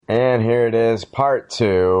And here it is, part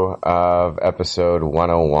 2 of episode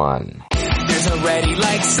 101. There's already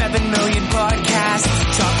like 7 million podcasts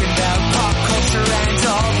talking about pop culture and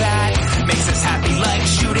all that. Makes us happy like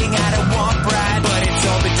shooting at a womp rat, but it's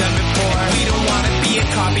all been done before. We don't want to be a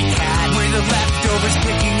copycat. We're the leftovers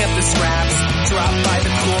picking up the scraps dropped by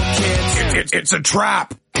the cool kids. It's a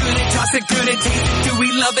trap. Good at toss it, good at taste it. Do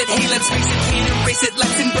we love it? Hey, let's face it, can't erase it.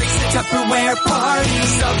 Let's embrace the Tupperware party.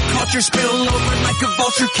 Subculture spill over like a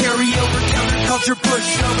vulture. Carry over counterculture,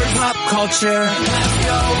 pushovers, pop culture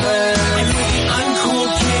leftovers. And for the uncool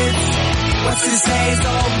kids, what's to say has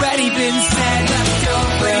already been said.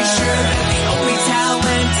 Leftovers. Pretty sure that the only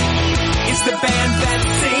talent is the band that's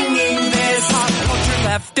singing this. Pop culture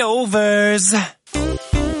leftovers.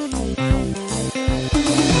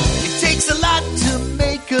 It takes a lot to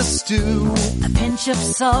make a stew. A pinch of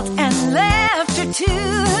salt and laughter too.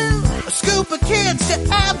 A scoop of kids to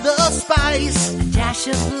add the spice. A dash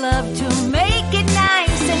of love to make it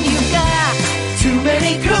nice. And you've got too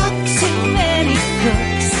many cooks.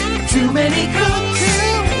 too many cooks.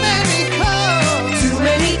 Too many cooks. Too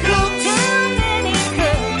many cooks. Too many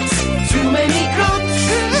cooks. Too many cooks.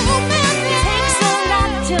 It takes a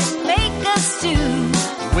lot to make a stew.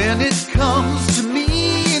 When it comes to me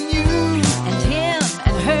and you. And him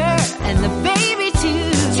and her and the baby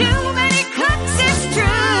too. Too many cooks, it's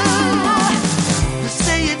true. The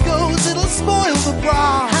say it goes, it'll spoil the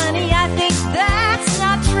broth. Honey, I think that's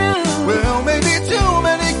not true. Well, maybe too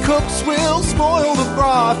many cooks will spoil the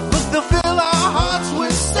broth, but they'll fill our hearts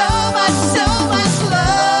with so much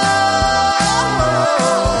love.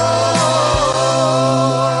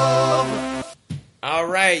 All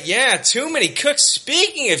right, yeah, too many cooks.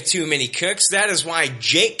 Speaking of too many cooks, that is why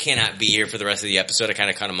Jake cannot be here for the rest of the episode. I kind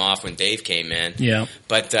of cut him off when Dave came in. Yeah.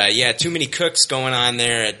 But, yeah, too many cooks going on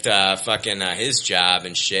there at his job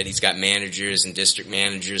and shit. He's got managers and district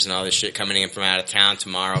managers and all this shit coming in from out of town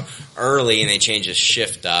tomorrow early, and they change his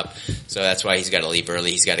shift up. So that's why he's got to leave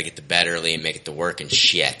early. He's got to get to bed early and make it to work and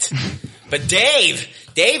shit. But Dave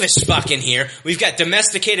is fucking here. We've got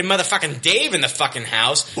domesticated motherfucking Dave in the fucking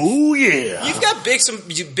house. Ooh, yeah. You've got some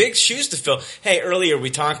big shoes to fill. Hey, earlier we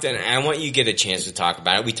talked, and I want you to get a chance to talk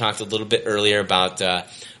about it. We talked a little bit earlier about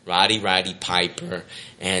Roddy Piper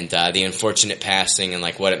and the unfortunate passing and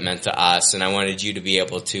like what it meant to us. And I wanted you to be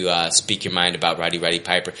able to speak your mind about Roddy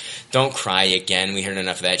Piper. Don't cry again. We heard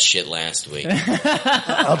enough of that shit last week.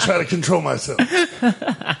 I'll try to control myself.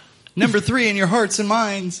 Number 3 in your hearts and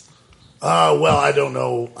minds. Well, I don't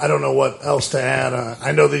know what else to add.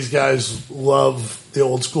 I know these guys love the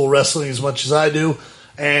old school wrestling as much as I do,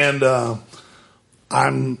 and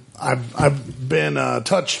I've been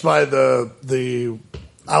touched by the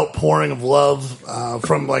outpouring of love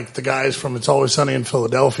from like the guys from It's Always Sunny in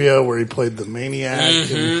Philadelphia, where he played the Maniac.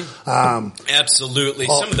 Mm-hmm. And, Absolutely,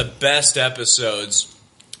 some of the best episodes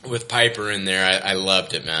with Piper in there. I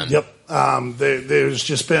loved it, man. Yep. There's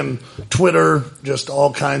just been Twitter, just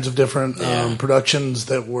all kinds of different productions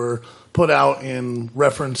that were put out in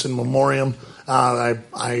reference in memoriam. I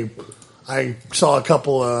saw a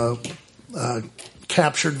couple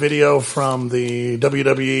captured video from the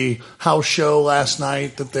WWE house show last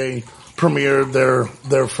night that they premiered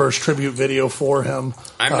their first tribute video for him.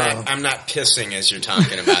 I'm not pissing as you're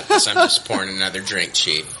talking about this. I'm just pouring another drink,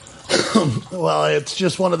 Chief. Well, it's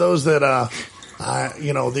just one of those that.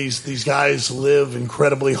 These guys live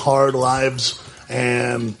incredibly hard lives,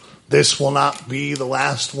 and this will not be the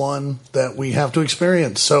last one that we have to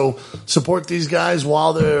experience. So support these guys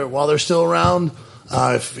while they're still around.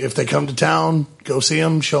 If they come to town, go see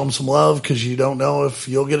them, show them some love, because you don't know if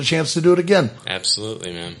you'll get a chance to do it again.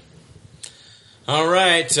 Absolutely, man. All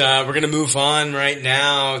right, we're going to move on right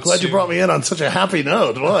now. Glad you brought me in on such a happy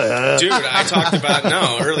note. Boy, dude,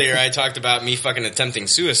 earlier I talked about me fucking attempting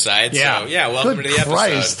suicide. Yeah. So, yeah, welcome Good to the episode.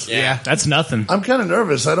 Christ. Yeah, that's nothing. I'm kind of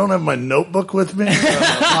nervous. I don't have my notebook with me.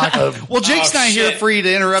 Well, Jake's not here for you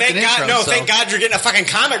to interrupt an intro. No, thank God you're getting a fucking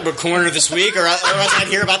comic book corner this week, or else I'd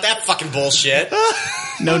hear about that fucking bullshit.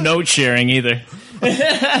 No note sharing either.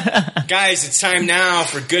 Guys, it's time now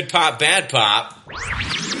for Good Pop, Bad Pop.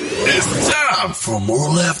 It's time for more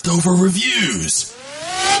leftover reviews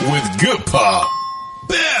with Good Pop,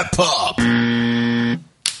 Bad Pop. I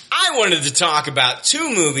wanted to talk about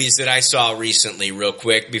 2 movies that I saw recently real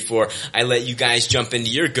quick before I let you guys jump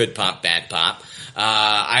into your Good Pop, Bad Pop.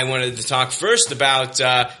 I wanted to talk first about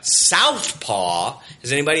Southpaw.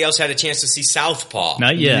 Has anybody else had a chance to see Southpaw?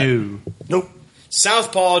 Not yet. No. Nope.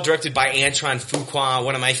 Southpaw, directed by Antoine Fuqua,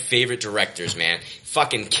 one of my favorite directors, man.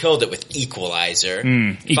 Fucking killed it with Equalizer.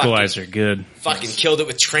 Equalizer, good. Fucking killed it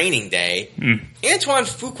with Training Day. Antoine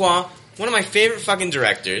Fuqua one of my favorite fucking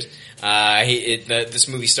directors. This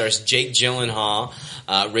movie stars Jake Gyllenhaal,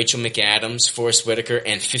 Rachel McAdams, Forrest Whitaker,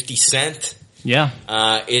 and 50 Cent. Yeah.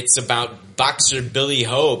 It's about boxer Billy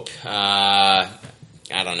Hope. I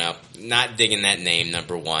don't know. Not digging that name,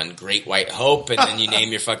 number one. Great White Hope, and then you name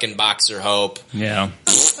your fucking boxer Hope. Yeah.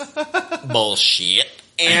 Bullshit.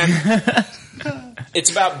 And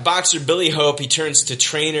it's about boxer Billy Hope. He turns to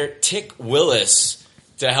trainer Tick Willis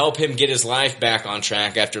to help him get his life back on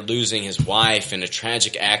track after losing his wife in a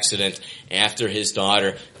tragic accident after his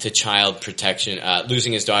daughter to child protection,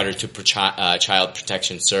 losing his daughter to child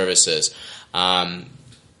protection services.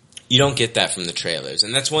 You don't get that from the trailers.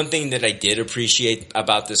 And that's one thing that I did appreciate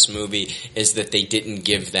about this movie is that they didn't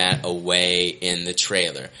give that away in the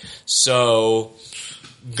trailer. So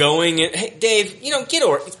hey Dave,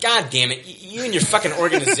 God damn it, you and your fucking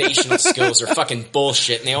organizational skills are fucking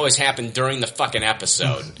bullshit, and they always happen during the fucking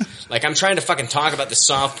episode. Like, I'm trying to fucking talk about the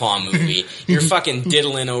Southpaw movie, you're fucking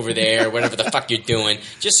diddling over there, whatever the fuck you're doing.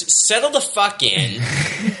 Just settle the fuck in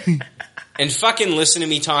and fucking listen to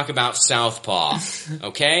me talk about Southpaw,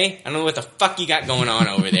 okay? I don't know what the fuck you got going on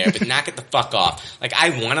over there, but knock it the fuck off. Like,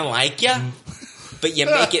 I wanna like ya, but you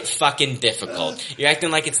make it fucking difficult. You're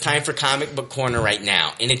acting like it's time for Comic Book Corner right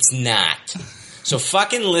now, and it's not. So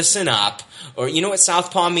fucking listen up, or you know what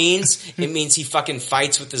Southpaw means? It means he fucking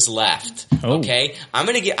fights with his left. Okay? I'm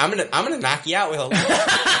gonna knock you out with a left.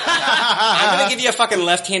 I'm gonna give you a fucking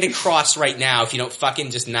left-handed cross right now if you don't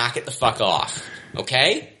fucking just knock it the fuck off.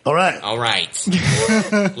 Okay? All right. All right.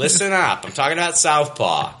 Listen up. I'm talking about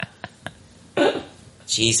Southpaw.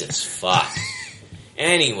 Jesus fuck.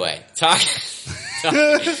 Anyway, talking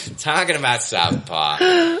about Southpaw.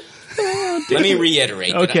 Let me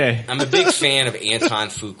reiterate. Okay. I'm a big fan of Anton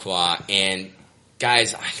Fuqua, and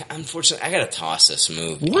guys, unfortunately, I gotta toss this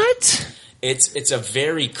movie. What? It's a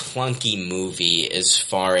very clunky movie as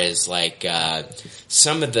far as like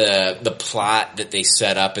some of the plot that they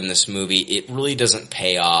set up in this movie. It really doesn't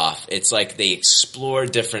pay off. It's like they explore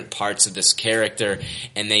different parts of this character,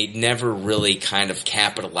 and they never really kind of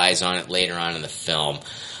capitalize on it later on in the film.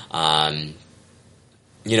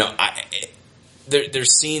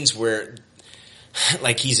 There's scenes where,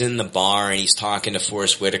 like, he's in the bar and he's talking to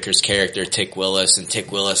Forrest Whitaker's character, Tick Willis, and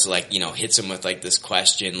Tick Willis, like, hits him with, like, this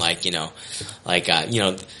question,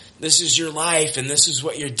 this is your life and this is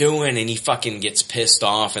what you're doing, and he fucking gets pissed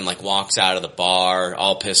off and, like, walks out of the bar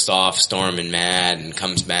all pissed off, storming mad, and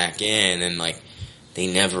comes back in, and, like,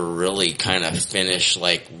 they never really kind of finish,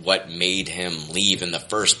 like, what made him leave in the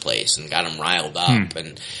first place and got him riled up,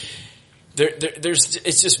 and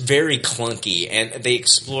it's just very clunky, and they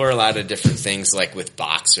explore a lot of different things, like with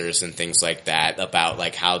boxers and things like that, about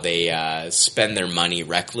like how they spend their money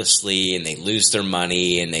recklessly, and they lose their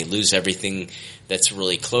money, and they lose everything that's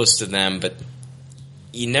really close to them, but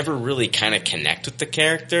you never really kind of connect with the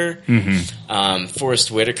character. Mm-hmm.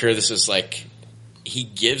 Forrest Whitaker, this is like, he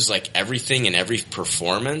gives like everything in every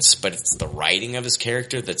performance, but it's the writing of his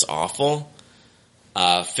character that's awful.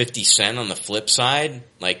 50 Cent on the flip side,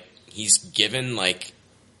 like, he's given, like,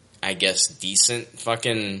 I guess, decent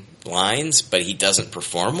fucking lines, but he doesn't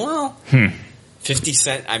perform well. 50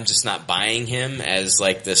 Cent, I'm just not buying him as,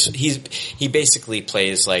 like, this. He basically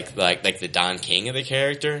plays, like the Don King of the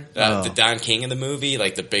character. The Don King of the movie,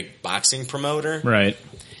 like the big boxing promoter. Right.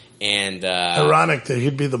 And ironic that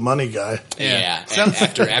he'd be the money guy. Yeah.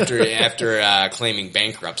 After claiming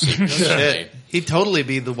bankruptcy. Shit. He'd totally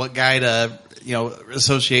be the guy to,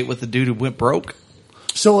 associate with the dude who went broke.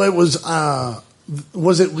 So it was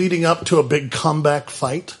it leading up to a big comeback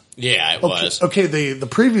fight? Yeah, it was. Okay, the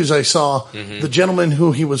previews I saw, the gentleman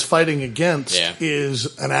who he was fighting against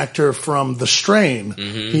is an actor from The Strain.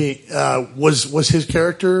 He was his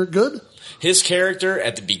character good? His character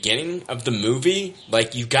at the beginning of the movie,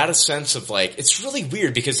 like, you got a sense of, like, it's really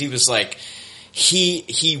weird because he was like, he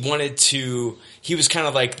was kind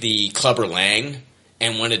of like the Clubber Lang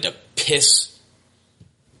and wanted to piss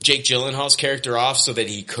Jake Gyllenhaal's character off so that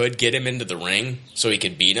he could get him into the ring so he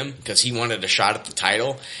could beat him because he wanted a shot at the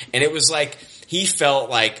title. And it was like, he felt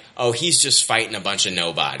like, oh, he's just fighting a bunch of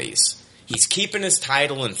nobodies. He's keeping his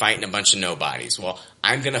title and fighting a bunch of nobodies. Well,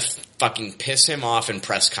 I'm going to fucking piss him off in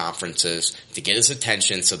press conferences to get his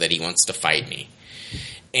attention so that he wants to fight me.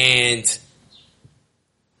 And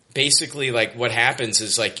basically, like, what happens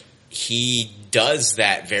is, like, he does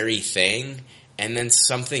that very thing, and then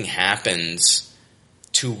something happens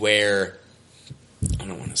to where, I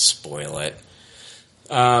don't want to spoil it,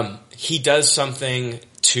 he does something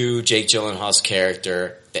to Jake Gyllenhaal's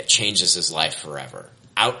character that changes his life forever,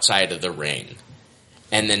 outside of the ring.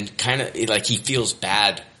 And then kind of, like, he feels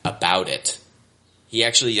bad about it. He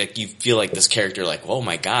actually, like, you feel like this character, like, oh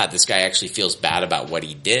my god, this guy actually feels bad about what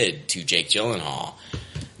he did to Jake Gyllenhaal.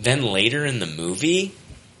 Then later in the movie,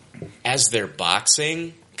 as they're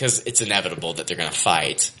boxing, because it's inevitable that they're going to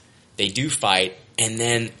fight, they do fight, and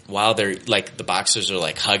then while they're, like, the boxers are,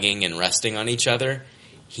 like, hugging and resting on each other,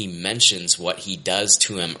 he mentions what he does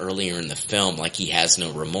to him earlier in the film, like he has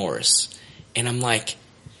no remorse. And I'm like,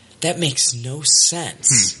 that makes no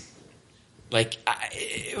sense. Like,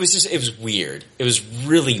 it was weird. It was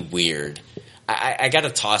really weird. I got to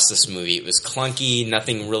toss this movie. It was clunky,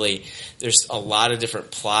 nothing really. There's a lot of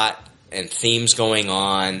different plot and themes going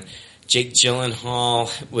on. Jake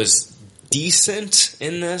Gyllenhaal was decent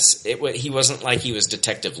in this. He wasn't like he was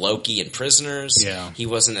Detective Loki in Prisoners. Yeah. He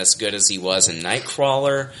wasn't as good as he was in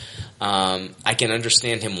Nightcrawler. I can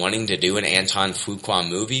understand him wanting to do an Antoine Fuqua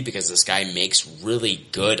movie because this guy makes really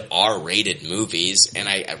good R-rated movies, and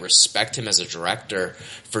I respect him as a director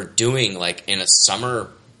for doing, like, in a summer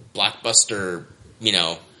blockbuster, you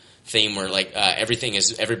know, theme where, like,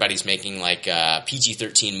 everybody's making, like,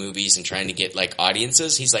 PG-13 movies and trying to get, like,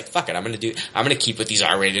 audiences. He's like, fuck it, I'm gonna keep with these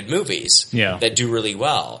R-rated movies that do really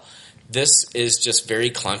well. This is just very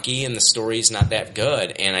clunky, and the story's not that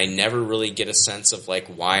good, and I never really get a sense of, like,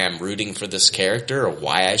 why I'm rooting for this character or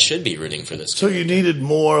why I should be rooting for this character. So you needed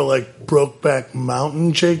more, like, Brokeback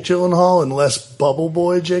Mountain Jake Gyllenhaal and less Bubble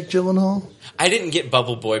Boy Jake Gyllenhaal? I didn't get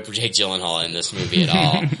Bubble Boy for Jake Gyllenhaal in this movie at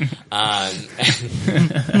all.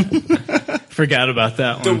 Forgot about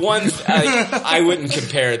that one. The one, I wouldn't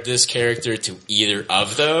compare this character to either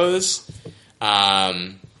of those.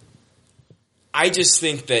 I just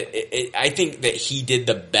think that I think that he did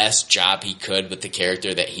the best job he could with the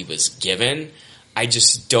character that he was given. I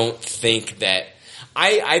just don't think that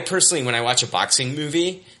I personally, when I watch a boxing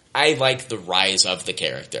movie, I like the rise of the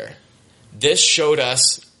character. This showed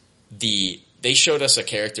us they showed us a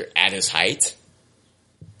character at his height.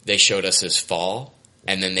 They showed us his fall,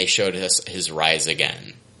 and then they showed us his rise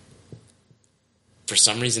again. For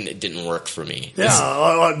some reason, it didn't work for me.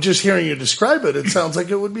 Yeah, just hearing you describe it, it sounds like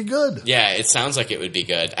it would be good. Yeah, it sounds like it would be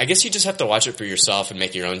good. I guess you just have to watch it for yourself and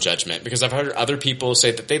make your own judgment, because I've heard other people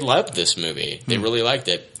say that they loved this movie. They really liked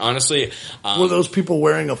it. Honestly. Were those people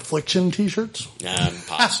wearing Affliction t-shirts?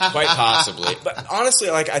 Quite possibly. But honestly,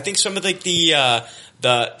 like, I think some of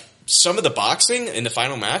some of the boxing in the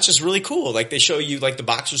final match is really cool. Like, they show you, like, the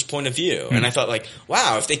boxer's point of view. And I thought, like,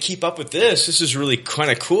 wow, if they keep up with this is really kind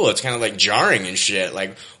of cool. It's kind of, like, jarring and shit.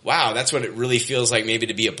 Like, wow, that's what it really feels like maybe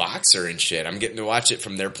to be a boxer and shit. I'm getting to watch it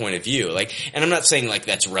from their point of view. Like, and I'm not saying, like,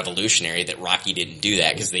 that's revolutionary that Rocky didn't do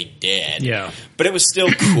that, because they did. Yeah. But it was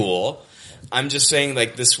still cool. I'm just saying,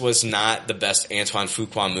 like, this was not the best Antoine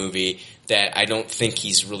Fuqua movie. That I don't think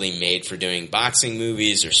he's really made for doing boxing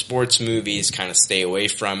movies or sports movies. Kind of stay away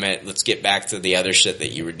from it. Let's get back to the other shit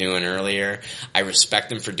that you were doing earlier. I respect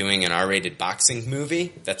him for doing an R-rated boxing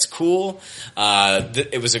movie. That's cool. I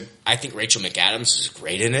think Rachel McAdams was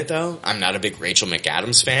great in it, though. I'm not a big Rachel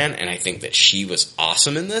McAdams fan, and I think that she was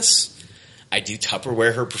awesome in this. I do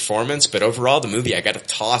Tupperware her performance, but overall the movie, I got to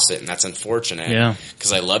toss it, and that's unfortunate. Yeah.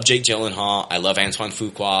 Because I love Jake Gyllenhaal. I love Antoine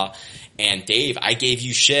Fuqua. And Dave, I gave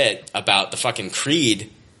you shit about the fucking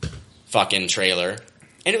Creed fucking trailer,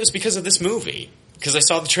 and it was because of this movie. Because I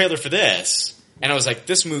saw the trailer for this, and I was like,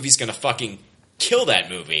 this movie's gonna fucking kill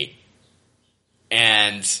that movie.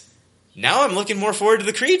 And now I'm looking more forward to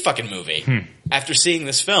the Creed fucking movie after seeing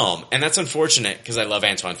this film. And that's unfortunate, because I love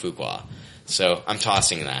Antoine Fuqua. So I'm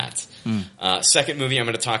tossing that. Second movie I'm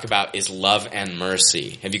going to talk about is Love and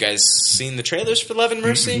Mercy. Have you guys seen the trailers for Love and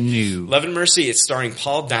Mercy? No. Love and Mercy, it's starring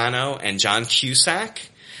Paul Dano and John Cusack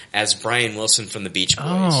as Brian Wilson from the Beach Boys.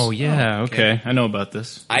 Oh, yeah, okay. I know about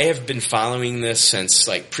this. I have been following this since,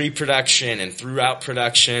 like, pre-production and throughout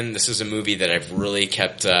production. This is a movie that I've really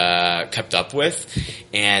kept up with.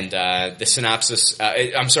 And the synopsis,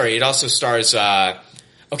 it also stars,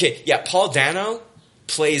 Paul Dano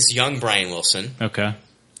plays young Brian Wilson. Okay.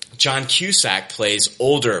 John Cusack plays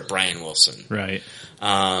older Brian Wilson. Right.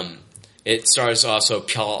 It stars also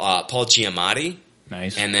Paul Giamatti.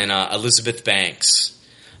 Nice. And then Elizabeth Banks.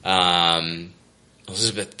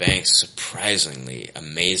 Elizabeth Banks, surprisingly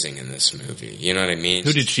amazing in this movie. You know what I mean?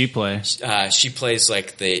 Who did she play? She plays,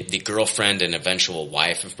 like, the girlfriend and eventual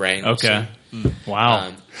wife of Brian Wilson. Okay.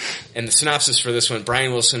 Wow. And the synopsis for this one,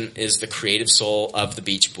 Brian Wilson is the creative soul of the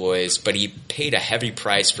Beach Boys, but he paid a heavy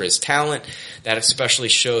price for his talent. That especially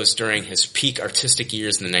shows during his peak artistic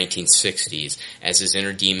years in the 1960s, as his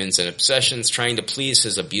inner demons and obsessions trying to please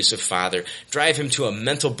his abusive father drive him to a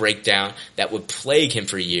mental breakdown that would plague him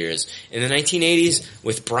for years. In the 1980s,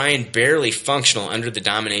 with Brian barely functional under the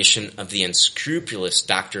domination of the unscrupulous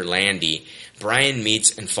Dr. Landy, Brian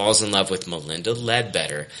meets and falls in love with Melinda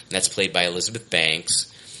Ledbetter, and that's played by Elizabeth Banks.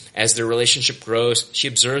 As their relationship grows, she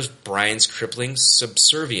observes Brian's crippling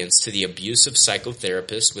subservience to the abusive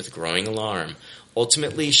psychotherapist with growing alarm.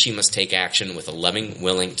 Ultimately, she must take action with a loving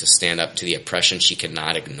willing to stand up to the oppression she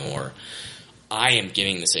cannot ignore. I am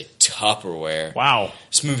giving this a Tupperware. Wow.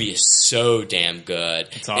 This movie is so damn good.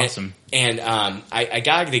 It's awesome. And I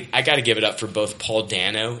gotta give it up for both Paul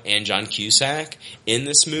Dano and John Cusack in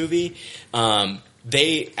this movie.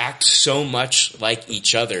 They act so much like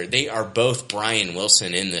each other. They are both Brian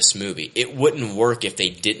Wilson in this movie. It wouldn't work if they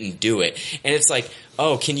didn't do it. And it's like,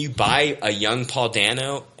 oh, can you buy a young Paul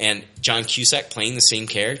Dano and John Cusack playing the same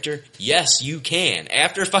character? Yes, you can.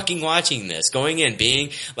 After fucking watching this, going in,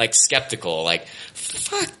 being like skeptical, like,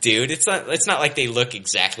 fuck, dude, it's not like they look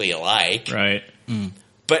exactly alike. Right.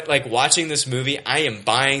 But like watching this movie, I am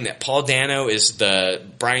buying that Paul Dano is the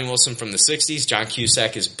Brian Wilson from the 60s. John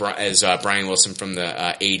Cusack is Brian Wilson from the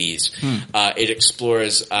 80s. It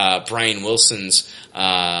explores Brian Wilson's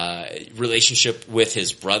relationship with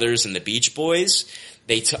his brothers and the Beach Boys.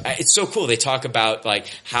 It's so cool. They talk about like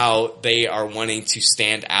how they are wanting to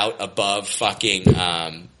stand out above fucking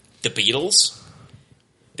the Beatles.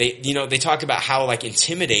 They talk about how like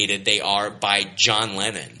intimidated they are by John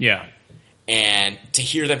Lennon. Yeah. And to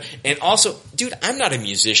hear them, and also, dude, I'm not a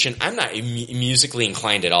musician. I'm not musically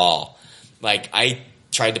inclined at all. Like, I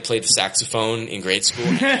tried to play the saxophone in grade school,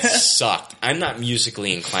 and it sucked. I'm not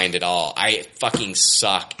musically inclined at all. I fucking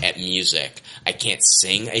suck at music. I can't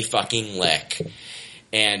sing a fucking lick.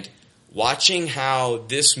 And watching how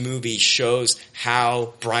this movie shows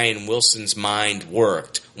how Brian Wilson's mind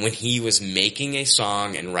worked when he was making a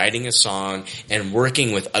song and writing a song and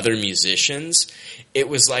working with other musicians, it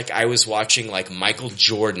was like I was watching like Michael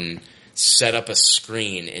Jordan set up a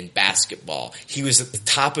screen in basketball. He was at the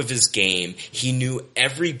top of his game. He knew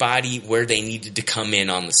everybody where they needed to come in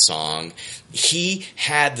on the song. He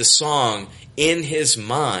had the song in his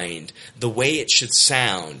mind the way it should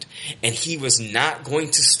sound, and he was not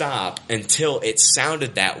going to stop until it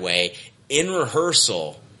sounded that way in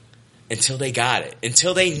rehearsal until they got it,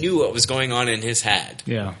 until they knew what was going on in his head.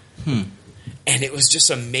 Yeah. And it was just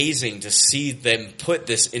amazing to see them put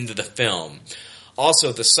this into the film.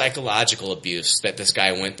 Also, the psychological abuse that this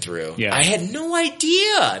guy went through. Yeah. I had no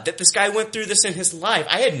idea that this guy went through this in his life.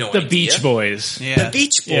 I had no idea. The Beach Boys. Yeah. The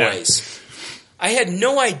Beach Boys. I had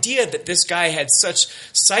no idea that this guy had such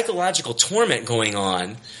psychological torment going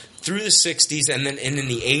on through the 60s and then in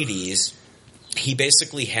the 80s. He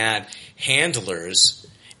basically had handlers,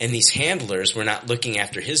 and these handlers were not looking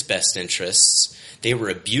after his best interests. They were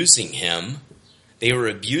abusing him. They were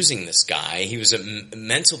abusing this guy. He was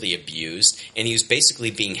mentally abused, and he was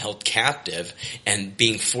basically being held captive and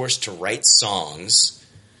being forced to write songs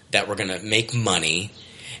that were going to make money,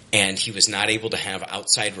 and he was not able to have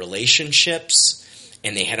outside relationships,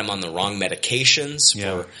 and they had him on the wrong medications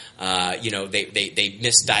for, they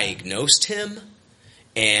misdiagnosed him,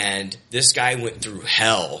 and this guy went through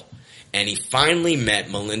hell. And he finally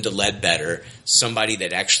met Melinda Ledbetter, somebody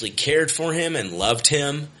that actually cared for him and loved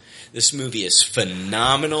him. This movie is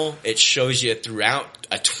phenomenal. It shows you throughout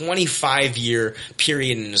a 25-year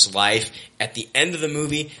period in his life. At the end of the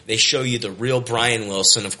movie, they show you the real Brian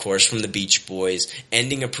Wilson, of course, from the Beach Boys,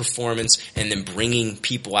 ending a performance and then bringing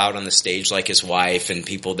people out on the stage like his wife and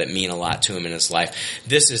people that mean a lot to him in his life.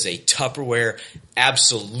 This is a Tupperware.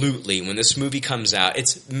 Absolutely. When this movie comes out, it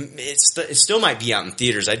still might be out in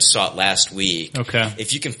theaters. I just saw it last week. Okay.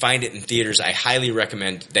 If you can find it in theaters, I highly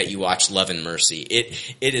recommend that you watch Love and Mercy.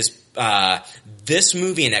 It is this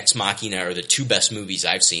movie and Ex Machina are the two best movies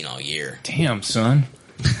I've seen all year. Damn, son.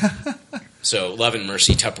 So Love and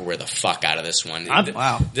Mercy, Tupperware the fuck out of this one.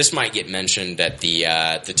 Wow. This might get mentioned at the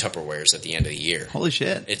Tupperwares at the end of the year. Holy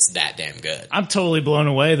shit. It's that damn good. I'm totally blown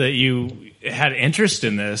away that you had interest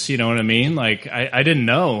in this. You know what I mean? Like, I didn't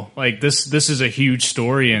know. Like, this is a huge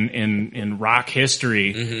story in rock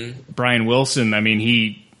history. Mm-hmm. Brian Wilson, I mean,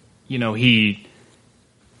 he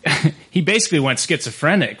basically went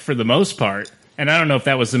schizophrenic for the most part. And I don't know if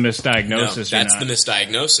that was the misdiagnosis or not. That's the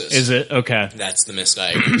misdiagnosis. Is it? Okay. That's the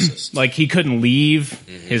misdiagnosis. Like, he couldn't leave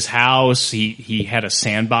his house. He had a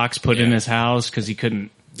sandbox put in his house because he couldn't.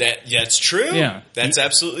 That's true. Yeah. That's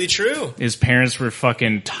absolutely true. His parents were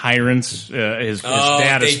fucking tyrants, his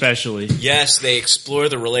dad especially. Yes, they explore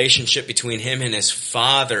the relationship between him and his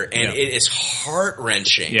father, and it is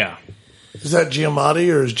heart-wrenching. Yeah. Is that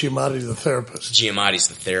Giamatti, or is Giamatti the therapist? Giamatti's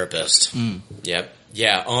the therapist. Yep.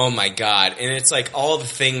 Yeah, oh my God. And it's like all the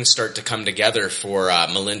things start to come together for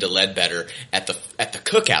Melinda Ledbetter at the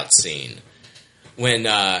cookout scene when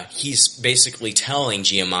he's basically telling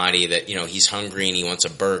Giamatti that, you know, he's hungry and he wants a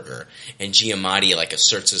burger. And Giamatti, like,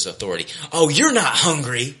 asserts his authority. Oh, you're not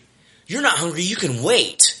hungry. You're not hungry. You can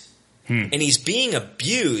wait. And he's being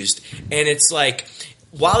abused. And it's like,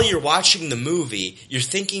 while you're watching the movie, you're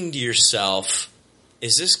thinking to yourself,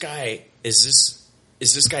 is this guy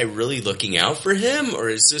really looking out for him? Or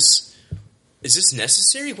is this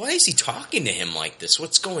necessary? Why is he talking to him like this?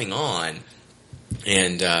 What's going on?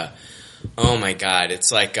 And, oh my God,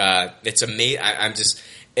 it's like, it's amazing.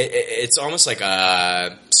 It's almost like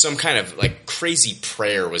some kind of like crazy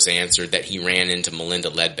prayer was answered that he ran into Melinda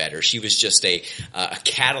Ledbetter. She was just a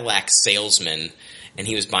Cadillac salesman, and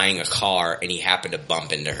he was buying a car, and he happened to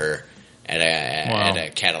bump into her at a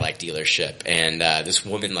Cadillac dealership. And this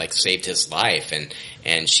woman like saved his life,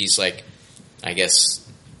 and she's like, I guess,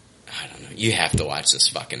 I don't know. You have to watch this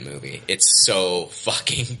fucking movie. It's so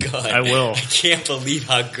fucking good. I will. I can't believe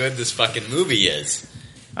how good this fucking movie is.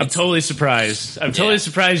 I'm totally surprised. I'm totally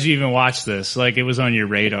surprised you even watched this. Like, it was on your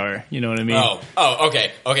radar. You know what I mean? Oh,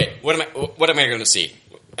 okay. What am I going to see?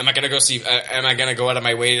 Am I going to go see? Am I going to go out of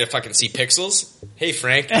my way to fucking see Pixels? Hey,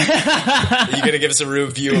 Frank, are you going to give us a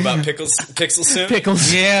review about Pixels soon?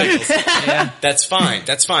 Pickles. Yeah. Pickles. Yeah. That's fine.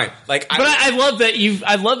 Like, I love that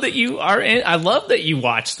you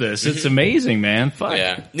watched this. It's amazing, man. Fuck.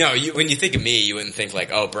 Yeah. No, when you think of me, you wouldn't think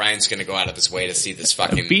like, oh, Brian's going to go out of his way to see this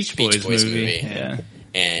fucking Beach Boys movie. Yeah.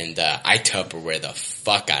 And I Tupperware the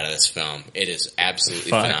fuck out of this film. It is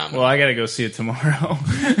absolutely phenomenal. Well, I gotta go see it tomorrow.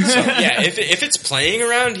 So yeah, if it's playing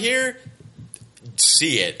around here,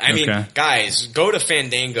 see it. I mean, guys, go to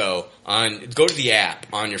Fandango go to the app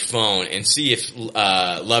on your phone and see if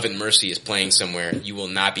Love and Mercy is playing somewhere. You will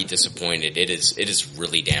not be disappointed. It is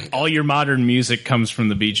really damn good. All your modern music comes from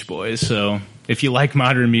the Beach Boys, so if you like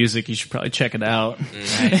modern music, you should probably check it out.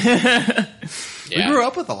 We grew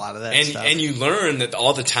up with a lot of that stuff. And you learn that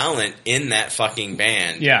all the talent in that fucking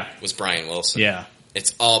band was Brian Wilson. Yeah.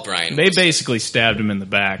 It's all Brian Wilson. They basically stabbed him in the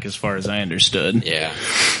back, as far as I understood. Yeah.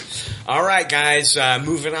 All right, guys,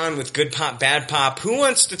 moving on with Good Pop, Bad Pop. Who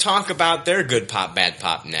wants to talk about their Good Pop, Bad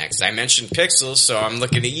Pop next? I mentioned Pixels, so I'm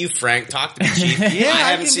looking at you, Frank. Talk to me, Chief. Yeah,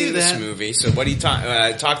 I haven't seen this movie, so what do you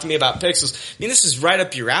talk to me about Pixels? I mean, this is right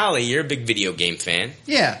up your alley. You're a big video game fan.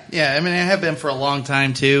 Yeah. I mean, I have been for a long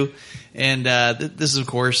time, too. And this is, of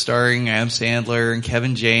course, starring Adam Sandler and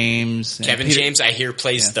Kevin James. Kevin James, I hear,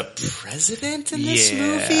 plays the president in this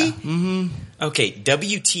movie? Mm-hmm. Okay,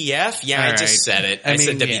 WTF? Yeah, I just said it. I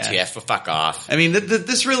said WTF, but fuck off. I mean,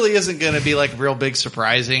 this really isn't going to be like real big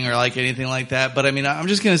surprising or like anything like that, but I mean, I'm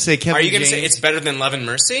just going to say Kevin James. Are you going to say it's better than Love and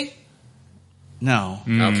Mercy? No.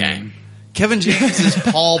 Okay. Kevin James is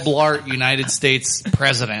Paul Blart, United States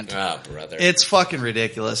president. Oh, brother. It's fucking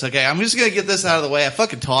ridiculous. Okay, I'm just going to get this out of the way. I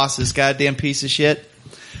fucking toss this goddamn piece of shit.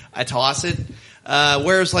 I toss it.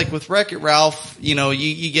 Whereas like with Wreck-It Ralph, you know,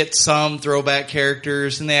 you get some throwback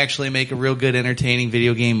characters and they actually make a real good entertaining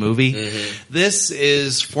video game movie. Mm-hmm. This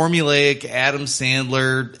is formulaic Adam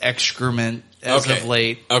Sandler excrement as of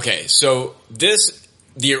late. Okay, so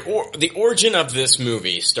the origin of this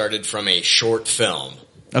movie started from a short film.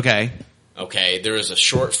 Okay, there was a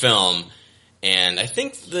short film, and I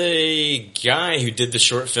think the guy who did the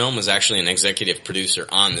short film was actually an executive producer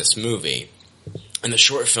on this movie. And the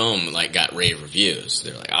short film, like, got rave reviews.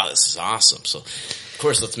 They're like, oh, this is awesome. So, of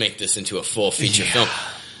course, let's make this into a full feature film.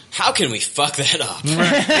 How can we fuck that up? They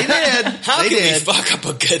did. How can we fuck up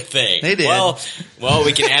a good thing? They did. Well,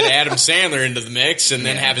 we can add Adam Sandler into the mix and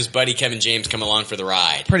then have his buddy Kevin James come along for the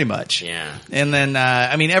ride. Pretty much. Yeah. And then,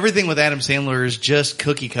 I mean, everything with Adam Sandler is just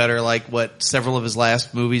cookie cutter like what several of his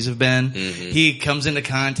last movies have been. Mm-hmm. He comes into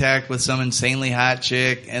contact with some insanely hot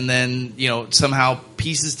chick and then, you know, somehow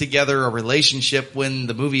pieces together a relationship when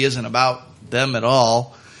the movie isn't about them at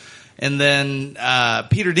all. And then,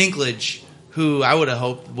 Peter Dinklage, who I would have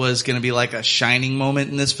hoped was going to be like a shining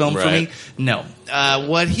moment in this film for me. No.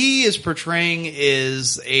 What he is portraying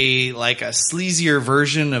is a sleazier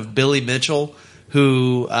version of Billy Mitchell,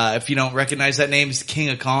 who, if you don't recognize that name, is King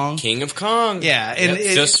of Kong. King of Kong. Yeah. And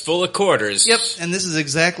just full of quarters. Yep. And this is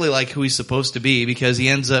exactly like who he's supposed to be because he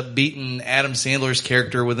ends up beating Adam Sandler's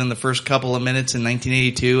character within the first couple of minutes in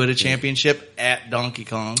 1982 at a championship at Donkey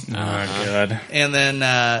Kong. Oh, God. And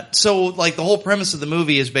then, so like the whole premise of the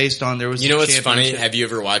movie is based on there was. You know what's funny? Have you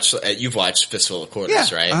ever watched, you've watched Fistful of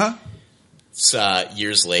Quarters, right? Uh-huh. It's,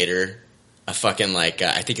 years later, a fucking I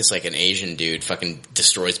think it's like an Asian dude fucking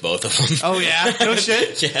destroys both of them. Oh yeah, no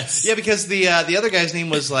shit. Yes. Yeah, because the other guy's name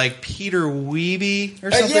was like Peter Weeby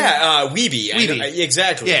or something. Weeby.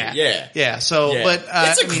 Exactly. Yeah. So, but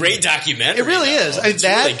it's a great documentary. It really is. It's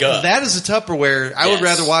really good. That is a Tupperware. I would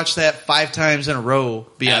rather watch that 5 times in a row.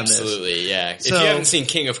 Beyond Absolutely, yeah. So, if you haven't seen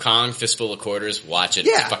King of Kong, Fistful of Quarters, watch it.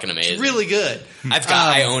 It's fucking amazing. It's really good.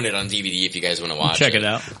 I own it on DVD. If you guys want to watch Check it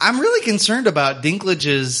out. I'm really concerned about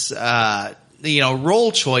Dinklage's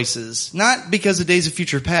role choices, not because of Days of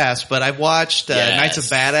Future Past, but I've watched Knights of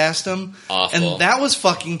Badassdom, Awful. and that was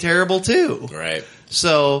fucking terrible too. Right.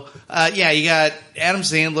 So, you got Adam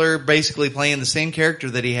Sandler basically playing the same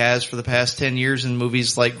character that he has for the past 10 years in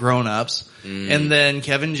movies like Grown Ups. And then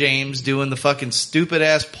Kevin James doing the fucking stupid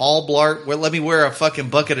ass Paul Blart, let me wear a fucking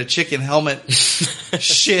bucket of chicken helmet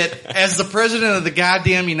shit as the president of the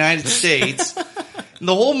goddamn United States. And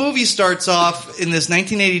the whole movie starts off in this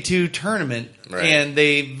 1982 tournament, and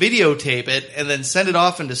they videotape it and then send it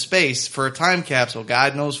off into space for a time capsule.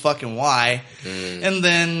 God knows fucking why. And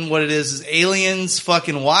then what it is aliens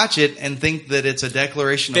fucking watch it and think that it's a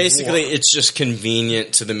declaration Basically, of war. it's just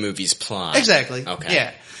convenient to the movie's plot. Exactly. Okay.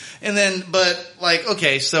 Yeah. And then,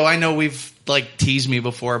 so I know we've teased me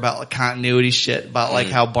before about continuity shit about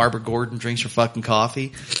how Barbara Gordon drinks her fucking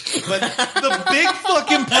coffee. But the big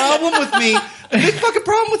fucking problem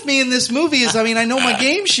with me in this movie is, I know my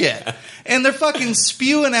game shit. And they're fucking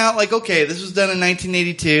spewing out this was done in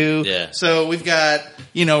 1982. Yeah. So we've got,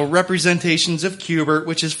 representations of Q*bert,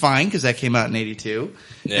 which is fine because that came out in 82.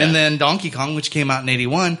 Yeah. And then Donkey Kong, which came out in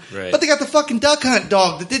 81. Right. But they got the fucking Duck Hunt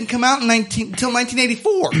dog that didn't come out until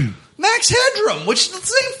 1984. Max Headroom, which is the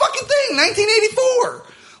same fucking thing, 1984.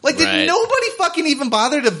 Did nobody fucking even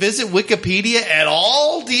bother to visit Wikipedia at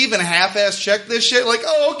all to even half-ass check this shit?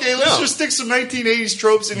 Let's just stick some 1980s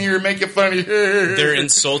tropes in here and make it funny. They're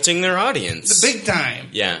insulting their audience. Big time.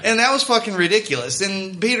 Yeah. And that was fucking ridiculous.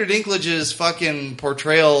 And Peter Dinklage's fucking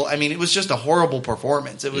portrayal, it was just a horrible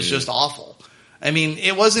performance. It was just awful.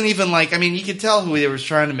 It wasn't even you could tell who they were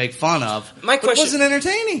trying to make fun of. My question, it wasn't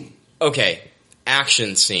entertaining. Okay.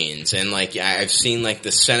 Action scenes and I've seen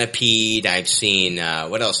the Centipede. I've seen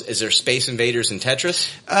what else? Is there Space Invaders and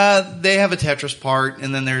Tetris? They have a Tetris part,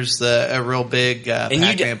 and then there's a real big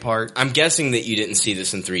Pac-Man part. I'm guessing that you didn't see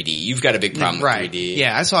this in 3D. You've got a big problem with 3D.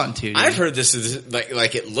 Yeah, I saw it in 2D. I've heard this is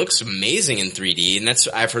it looks amazing in 3D, and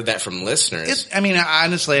I've heard that from listeners.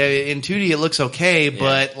 Honestly, in 2D it looks okay,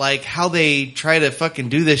 but how they try to fucking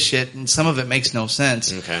do this shit, and some of it makes no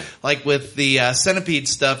sense. Okay. With the Centipede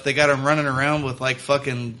stuff, they got them running around with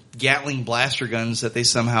fucking Gatling blaster guns that they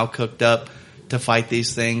somehow cooked up to fight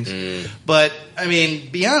these things. But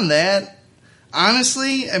beyond that,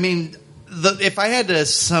 honestly, if I had to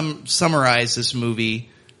summarize this movie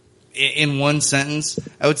in one sentence,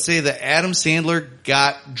 I would say that Adam Sandler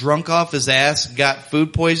got drunk off his ass, got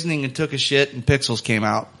food poisoning, and took a shit, and Pixels came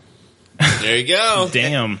out. There you go.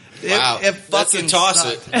 Damn. Wow. It That's a toss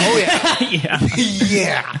it. Oh yeah.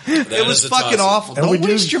 Yeah. It was fucking awful. And Don't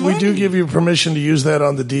waste your money. we do give you permission to use that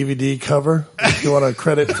on the DVD cover if you want to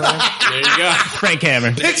credit Frank. There you go. Frank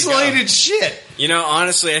Hammer. Pixelated shit.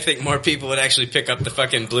 Honestly, I think more people would actually pick up the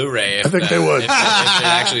fucking Blu-ray if, I think they would. if they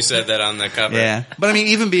actually said that on the cover. Yeah. But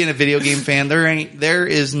even being a video game fan, there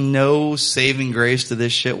is no saving grace to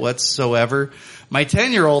this shit whatsoever. My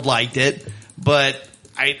 10-year-old liked it, but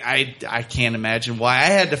I can't imagine why. I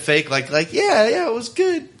had to fake yeah, it was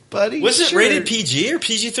good, buddy. Was it Sure. rated PG or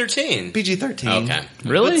PG-13? PG-13. Okay.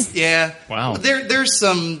 Really? Yeah. Wow. There's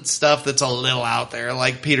some stuff that's a little out there,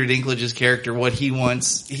 like Peter Dinklage's character, what he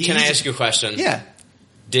wants. Can I ask you a question? Yeah.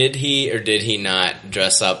 Did he or did he not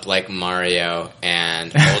dress up like Mario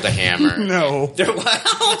and hold a hammer? No.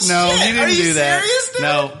 No, he didn't do that. Serious,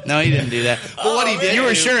 no, he didn't do that. But what he did, You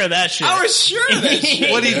were sure of that shit. I was sure of that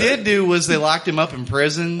shit. what he did do was they locked him up in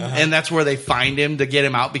prison, and that's where they find him to get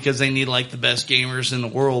him out because they need the best gamers in the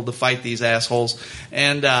world to fight these assholes.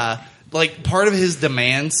 And part of his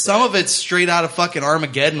demands, some of it's straight out of fucking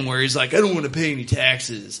Armageddon, where he's like, I don't want to pay any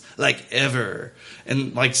taxes, ever.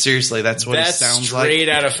 And seriously, that's what it sounds like. Straight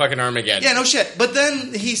out of fucking Armageddon. Yeah, no shit. But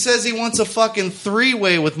then he says he wants a fucking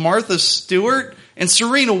 3-way with Martha Stewart and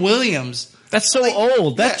Serena Williams. That's so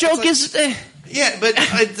old. That joke is... Yeah, but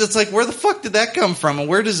it's where the fuck did that come from? And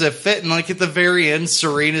where does it fit? And at the very end,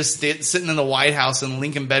 Serena's sitting in the White House in the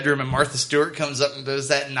Lincoln bedroom, and Martha Stewart comes up and does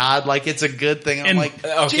that nod like it's a good thing.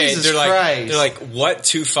 I'm Jesus Christ. They're like, what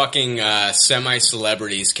two fucking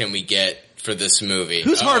semi-celebrities can we get for this movie?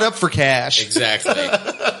 Who's hard up for cash? Exactly.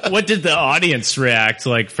 What did the audience react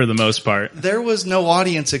like for the most part? There was no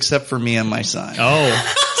audience except for me and my son.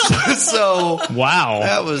 Oh. So Wow.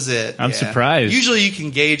 that was it. I'm surprised. Usually you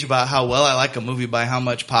can gauge about how well I like a movie by how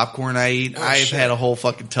much popcorn I eat. I've had a whole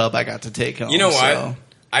fucking tub I got to take home. You know what? so.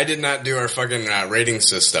 I did not do our fucking rating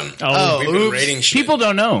system. Oh, We've been oops. rating shit. People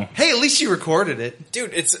don't know. Hey, at least you recorded it.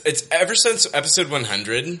 Dude, it's ever since episode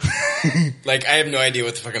 100. Like, I have no idea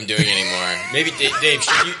what the fuck I'm doing anymore. Maybe Dave,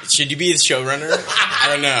 should you be the showrunner? I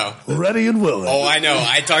don't know. Ready and willing. Oh, I know.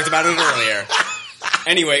 I talked about it earlier.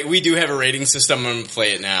 Anyway, we do have a rating system. I'm going to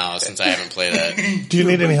play it now since I haven't played it. Do you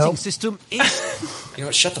need any help? System is You know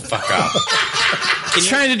what? Shut the fuck up. He's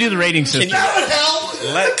trying to do the rating system.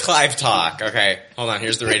 Let Clive talk. Okay, hold on.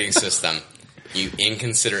 Here's the rating system. You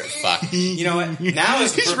inconsiderate fuck. You know what? Now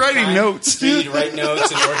is the He's perfect writing time notes. for you to write notes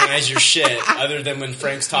and organize your shit. Other than when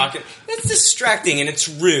Frank's talking, it's distracting and it's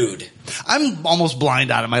rude. I'm almost blind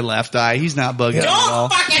out of my left eye. He's not bugging me at all.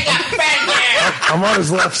 Don't fucking defend him. I'm on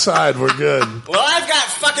his left side. We're good. Well, I've got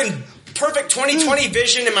fucking perfect 20/20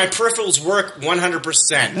 vision and my peripherals work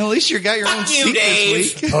 100%. At least you got your own Fuck you, seat Dave.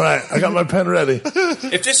 this week. All right, I got my pen ready.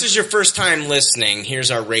 If this is your first time listening,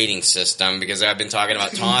 here's our rating system because I've been talking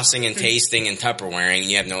about tossing and tasting and Tupperwaring and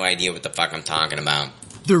you have no idea what the fuck I'm talking about.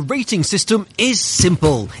 the rating system is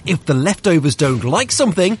simple. If the leftovers don't like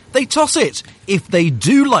something, they toss it. If they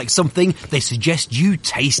do like something, they suggest you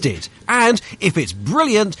taste it. And if it's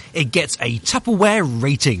brilliant, it gets a Tupperware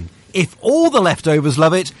rating. If all the leftovers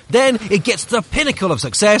love it, then it gets the pinnacle of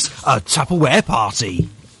success, a Tupperware party.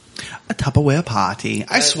 A Tupperware party.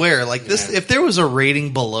 I swear, like this, if there was a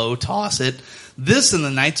rating below Toss It, this and the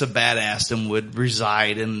Knights of Badassdom would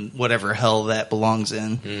reside in whatever hell that belongs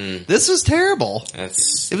in. This was terrible. It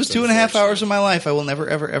was 2.5 hours of my life I will never,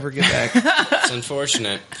 ever, ever get back. It's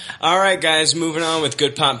unfortunate. All right, guys, moving on with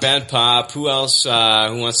Good Pop, Bad Pop. Who else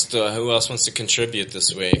wants to contribute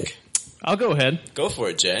this week? I'll go ahead. Go for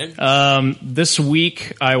it, Jay. This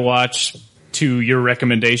week I watched, to your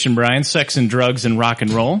recommendation, Brian, Sex and Drugs and Rock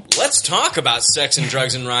and Roll. Let's talk about Sex and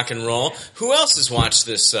Drugs and Rock and Roll. Who else has watched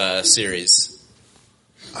this series?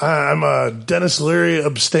 I'm a Dennis Leary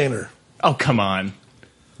abstainer. Oh, come on.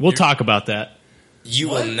 We'll talk about that. You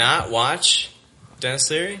will not watch Dennis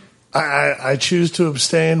Leary? I choose to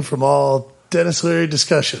abstain from all Dennis Leary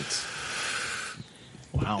discussions.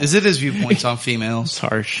 Wow. Is it his viewpoints on females? It's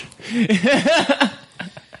harsh.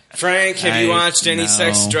 Frank, have you watched any no.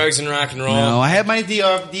 Sex, Drugs, and Rock and Roll? No, I had my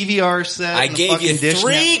DVR set. I in the gave fucking you dish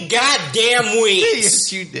 3 goddamn weeks.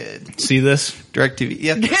 Yes, you did. See this? DirecTV.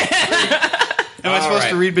 Yeah. Am I supposed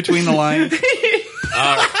to read between the lines?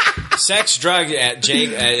 Sex, Drug,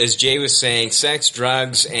 as Jay was saying, Sex,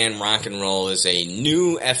 Drugs, and Rock and Roll is a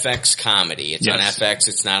new FX comedy. It's on FX.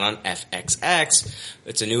 It's not on FXX.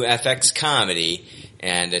 It's a new FX comedy,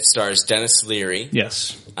 and it stars Dennis Leary.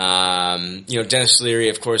 Yes. Dennis Leary,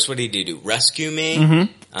 of course, what did he do? Rescue Me?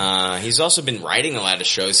 Mm-hmm. He's also been writing a lot of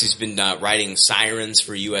shows. He's been writing Sirens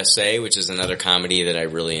for USA, which is another comedy that I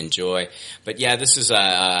really enjoy. But yeah, this is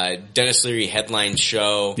a Dennis Leary headline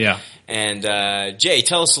show. Yeah. And Jay,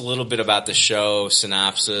 tell us a little bit about the show,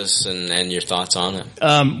 synopsis, and your thoughts on it.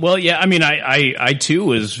 Well, yeah, I mean, I too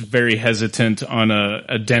was very hesitant on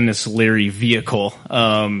a Dennis Leary vehicle.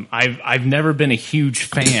 I've never been a huge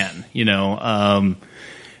fan,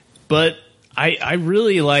 but I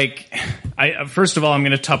really like. First of all, I'm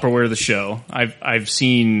going to Tupperware the show. I've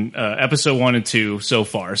seen episode 1 and 2 so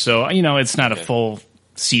far, so it's not a full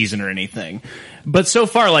season or anything. But so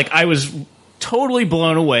far, I was totally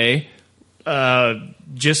blown away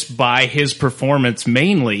just by his performance.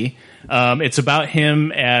 Mainly, it's about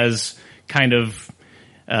him as kind of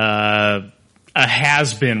a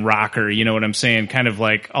has-been rocker. You know what I'm saying? Kind of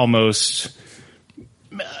like almost.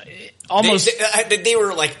 They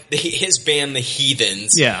were like his band, the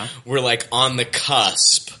Heathens. Yeah. Were like on the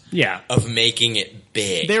cusp. Yeah. Of making it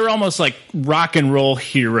big. They were almost like rock and roll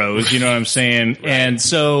heroes. You know what I'm saying? Right. And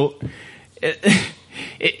so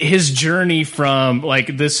his journey from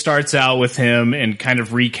this starts out with him and kind of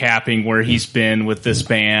recapping where he's been with this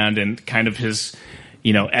band and kind of his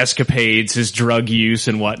escapades, his drug use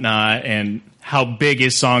and whatnot, and how big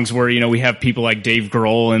his songs were. We have people like Dave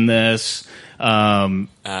Grohl in this. Greg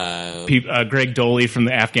Doley from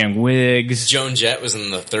the Afghan Wigs. Joan Jett was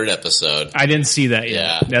in the 3rd episode. I didn't see that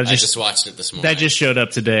yet. Yeah, I just watched it this morning. That just showed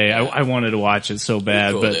up today. Yeah. I wanted to watch it so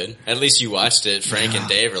bad. Cool, dude. At least you watched it. Frank and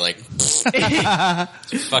Dave are like,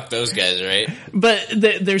 fuck those guys, right? But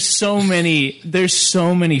there's so many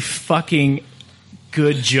fucking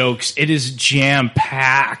good jokes. It is jam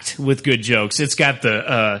packed with good jokes. It's got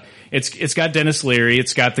it's got Dennis Leary.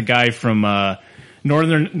 It's got the guy from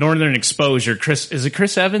Northern Exposure.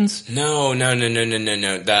 Chris Evans? No.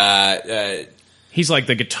 He's like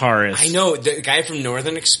the guitarist. I know, the guy from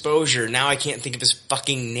Northern Exposure. Now I can't think of his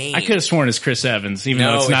fucking name. I could have sworn it's Chris Evans, even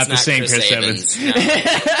though it's not the same Chris Evans.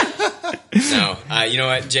 No. You know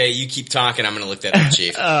what, Jay? You keep talking. I'm going to look that up,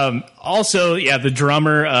 Chief. Also, yeah, the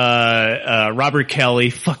drummer, Robert Kelly,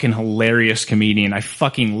 fucking hilarious comedian. I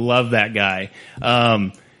fucking love that guy.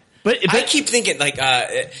 But I keep thinking like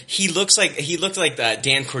he looked like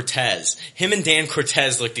Dan Cortez. Him and Dan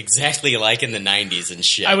Cortez looked exactly alike in the 90s and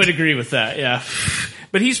shit. I would agree with that. Yeah,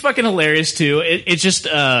 but he's fucking hilarious too.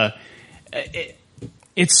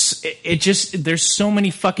 There's so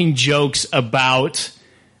many fucking jokes about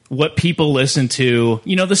what people listen to.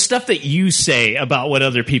 You know, the stuff that you say about what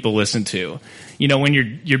other people listen to. You know, when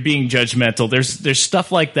you're being judgmental. There's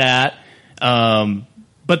stuff like that.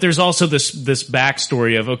 But there's also this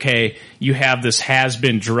backstory of, okay, you have this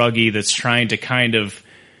has-been druggie that's trying to kind of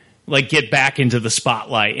like get back into the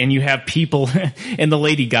spotlight, and you have people, and the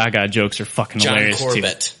Lady Gaga jokes are fucking hilarious too.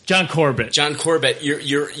 John Corbett.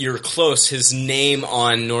 You're close. His name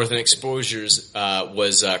on Northern Exposures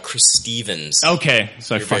was Chris Stevens. Okay,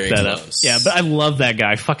 so You're I fucked that up. close. Yeah, but I love that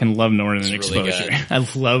guy. I fucking love Northern Really Exposure. good. I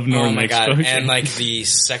love Northern Oh my god! Exposure. And like the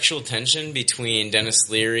sexual tension between Dennis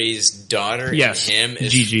Leary's daughter Yes, and him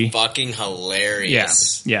is Gigi. fucking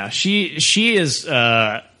hilarious. Yeah. She is.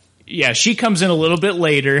 She comes in a little bit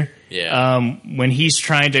later. Yeah. When he's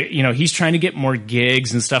trying to get more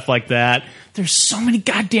gigs and stuff like that. There's so many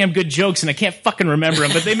goddamn good jokes, and I can't fucking remember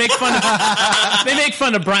them. But they make fun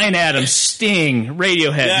of Bryan Adams, Sting,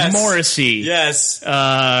 Radiohead, Yes. Morrissey. Yes.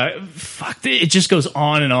 It just goes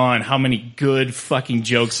on and on. How many good fucking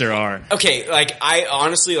jokes there are. Okay, like I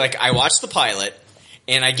honestly I watched the pilot.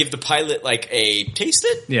 And I give the pilot like a taste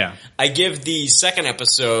it. Yeah. I give the second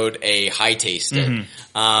episode a high taste it. Mhm.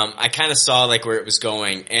 I kind of saw like where it was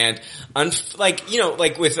going, and like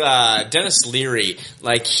with Dennis Leary,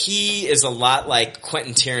 like he is a lot like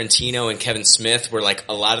Quentin Tarantino and Kevin Smith, where like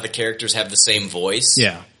a lot of the characters have the same voice.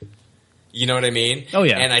 Yeah. You know what I mean? Oh,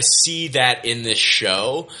 yeah. And I see that in this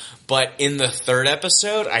show. But in the third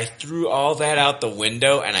episode, I threw all that out the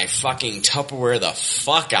window and I fucking Tupperware the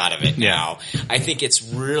fuck out of it now. I think it's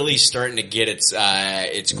really starting to get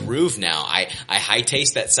its groove now. I high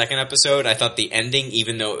taste that second episode. I thought the ending,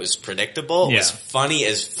 even though it was predictable, was funny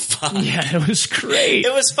as fuck. Yeah, it was great.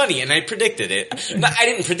 It was funny, and I predicted it. I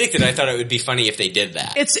didn't predict it. I thought it would be funny if they did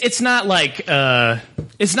that. It's not like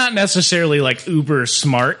it's not necessarily like uber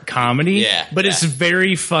smart comedy, but it's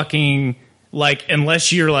very fucking like,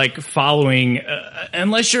 unless you're like following,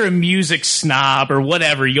 unless you're a music snob or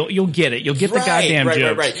whatever, you'll get it. You'll get the goddamn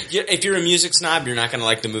jokes. Right. If you're a music snob, you're not going to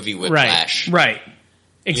like the movie Whiplash. Right.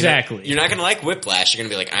 Exactly. You're not going to like Whiplash. You're going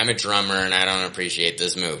to be like, I'm a drummer and I don't appreciate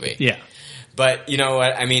this movie. Yeah. But you know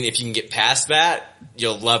what? I mean, if you can get past that,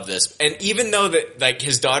 you'll love this. And even though that like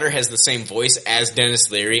his daughter has the same voice as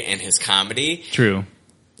Dennis Leary and his comedy, true.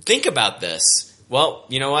 Think about this. Well,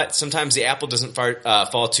 you know what? Sometimes the apple doesn't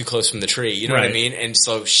fall too close from the tree. You know what I mean? And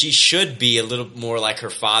so she should be a little more like her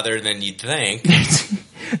father than you'd think.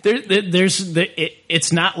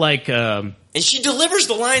 It's not like... and she delivers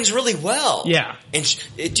the lines really well. Yeah. And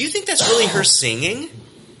do you think that's really her singing?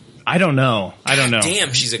 I don't know.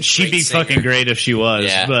 Damn, she's a great She'd be singer. fucking great if she was.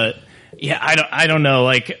 Yeah. But yeah, I don't know.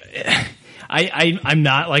 Like, I'm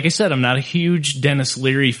not, like I said, I'm not a huge Dennis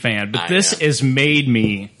Leary fan, but this has made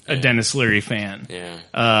me a Dennis Leary fan. Yeah.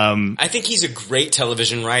 I think he's a great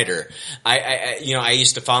television writer. I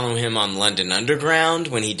used to follow him on London Underground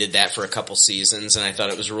when he did that for a couple seasons, and I thought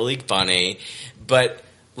it was really funny. But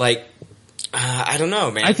like, I don't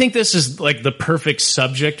know, man. I think this is like the perfect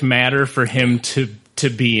subject matter for him to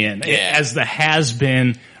be in as the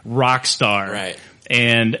has-been rock star. Right.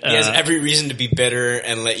 And he has every reason to be bitter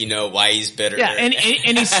and let you know why he's bitter. Yeah, and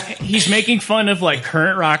he's making fun of like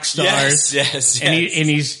current rock stars. Yes. And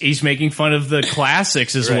he's making fun of the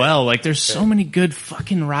classics as well. Like, there's so many good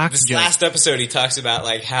fucking rock jokes. Last episode, he talks about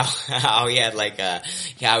like how he had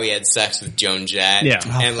how he had sex with Joan Jett. Yeah.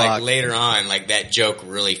 And like later on, like that joke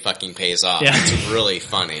really fucking pays off. Yeah. It's really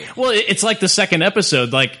funny. Well, it's like the second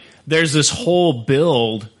episode. Like, there's this whole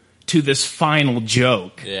build to this final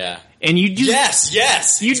joke. Yeah. And you do, yes,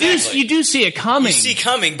 you do see it coming. You see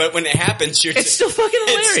coming, but when it happens, it's still fucking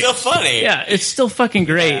hilarious. It's still funny. Yeah, it's still fucking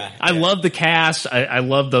great. I love the cast. I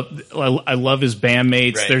love his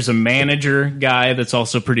bandmates. Right. There's a manager guy that's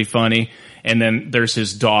also pretty funny, and then there's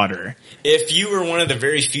his daughter. If you were one of the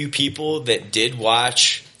very few people that did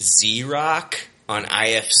watch Z-Rock on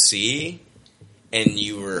IFC, and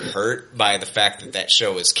you were hurt by the fact that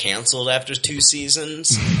show was canceled after 2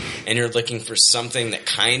 seasons, and you're looking for something that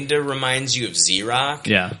kind of reminds you of Z-Rock,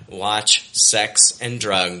 watch Sex and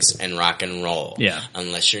Drugs and Rock and Roll. Yeah.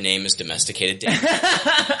 Unless your name is Domesticated Dave.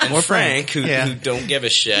 And or Frank, who don't give a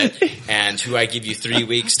shit, and who I give you 3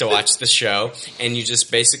 weeks to watch the show, and you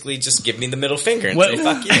just basically just give me the middle finger and say,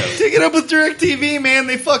 fuck you. Take it up with DirecTV, man.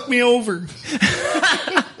 They fucked me over.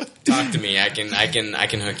 Talk to me. I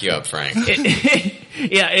can hook you up, Frank.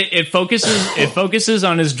 It focuses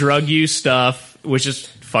on his drug use stuff, which is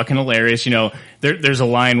fucking hilarious. You know, there's a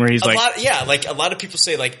line where he's a lot of people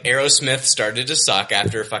say like Aerosmith started to suck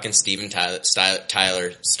after fucking Steven Tyler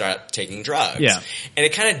started taking drugs. Yeah, and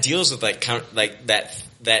it kind of deals with like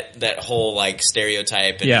that whole like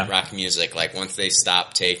stereotype in rock music. Like once they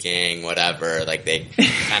stop taking whatever, like they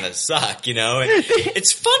kind of suck, you know? And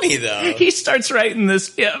it's funny though. He starts writing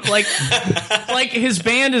this, like his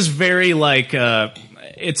band is very like,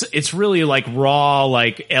 it's really like raw,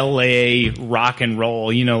 like LA rock and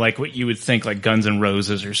roll, you know, like what you would think like Guns N'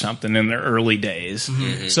 Roses or something in their early days.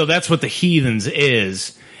 Mm-hmm. So that's what the Heathens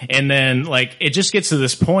is. And then like, it just gets to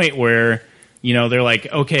this point where, you know, they're like,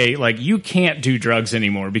 okay, like you can't do drugs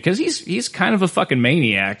anymore because he's kind of a fucking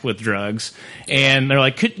maniac with drugs. And they're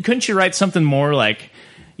like, couldn't you write something more like,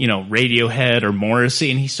 you know, Radiohead or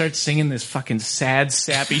Morrissey? And he starts singing this fucking sad,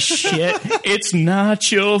 sappy shit. It's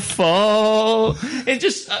not your fault. It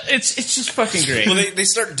just, it's just fucking great. Well, they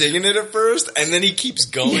start digging it at first, and then he keeps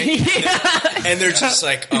going. And they're just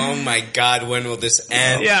like, oh my God, when will this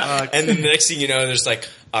end? Yeah. And then the next thing you know, there's like,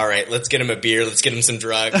 all right, let's get him a beer. Let's get him some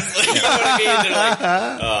drugs. You know what I mean? They're like,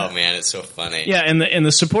 oh man, it's so funny. Yeah, and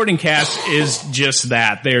the supporting cast is just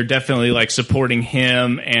that. They're definitely like supporting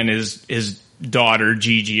him and his daughter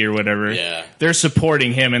Gigi or whatever. Yeah, they're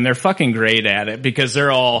supporting him and they're fucking great at it because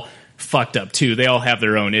they're all fucked up too. They all have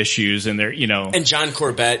their own issues and they're, you know. And John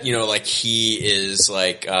Corbett, you know, like he is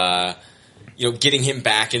like. You know, getting him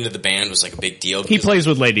back into the band was like a big deal. He plays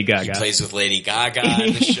with Lady Gaga. He plays with Lady Gaga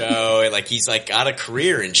in the show. Like he's like got a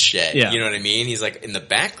career and shit. Yeah. You know what I mean? He's like in the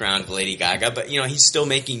background of Lady Gaga, but you know, he's still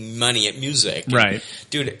making money at music. Right.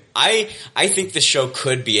 Dude, I think the show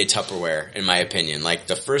could be a Tupperware in my opinion. Like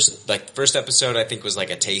the first episode I think was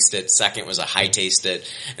like a taste it, second was a high taste it,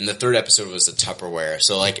 and the third episode was a Tupperware.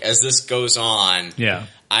 So like as this goes on, yeah.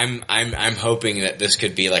 I'm hoping that this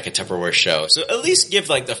could be like a Tupperware show. So at least give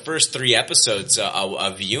like the first 3 episodes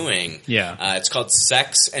a viewing. Yeah. It's called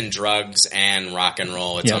Sex and Drugs and Rock and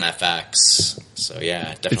Roll. It's on FX. So yeah,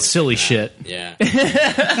 definitely. It's silly shit. Yeah.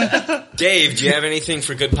 Dave, do you have anything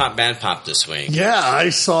for Good Pop, Bad Pop this week? Yeah, I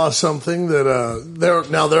saw something that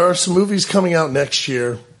there are some movies coming out next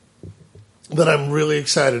year that I'm really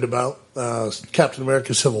excited about. Captain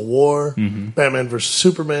America: Civil War, Batman vs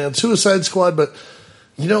Superman, Suicide Squad, but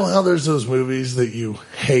you know how there's those movies that you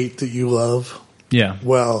hate that you love? Yeah.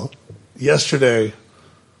 Well, yesterday,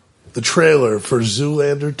 the trailer for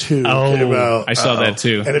Zoolander 2 came out. I saw that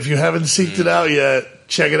too. And if you haven't seeked it out yet,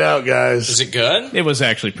 check it out, guys. Is it good? It was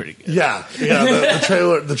actually pretty good. Yeah.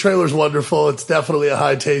 The trailer's wonderful. It's definitely a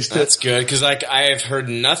high taste. That's good, because like I have heard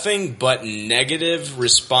nothing but negative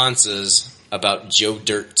responses about Joe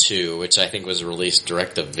Dirt 2, which I think was released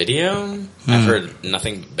direct to video. I've heard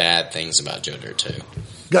nothing bad things about Joe Dirt 2.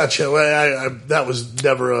 Gotcha. Well, that was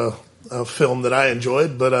never a film that I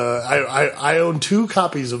enjoyed, but I own 2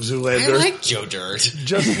 copies of Zoolander. I like Joe Dirt.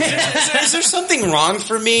 Is there something wrong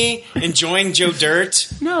for me enjoying Joe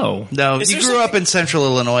Dirt? No. You grew up in Central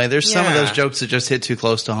Illinois. There's some of those jokes that just hit too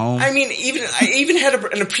close to home. I mean, I even had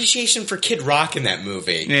an appreciation for Kid Rock in that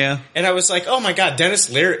movie. Yeah. And I was like, oh my God, Dennis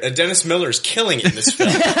Miller's killing it in this film.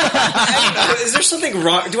 I don't know, is there something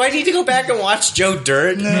wrong? Do I need to go back and watch Joe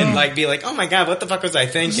Dirt and like be like, oh my God, what the fuck was I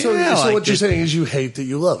thinking? So what you're saying is you hate that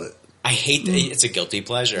you love it. I hate that it's a guilty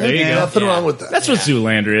pleasure. There you go. Nothing wrong with that. That's what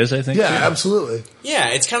Zoolander is, I think. Yeah, absolutely. Yeah,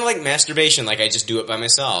 it's kind of like masturbation. Like I just do it by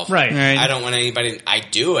myself. Right. I don't want anybody. I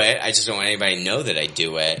do it. I just don't want anybody to know that I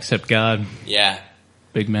do it. Except God. Yeah.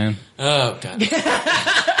 Big man. Oh God.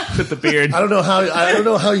 With the beard. I don't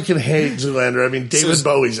know how you can hate Zoolander. I mean, David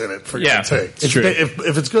Bowie's in it, for God's sake. It's true.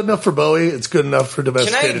 If it's good enough for Bowie, it's good enough for Can I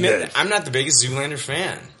Domesticated admit Dave. I'm not the biggest Zoolander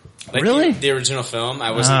fan? Like really? The original film,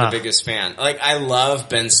 I wasn't the biggest fan. Like, I love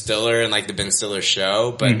Ben Stiller and like the Ben Stiller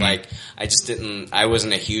show, but like, I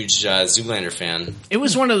wasn't a huge Zoolander fan. It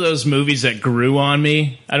was one of those movies that grew on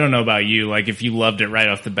me. I don't know about you, like if you loved it right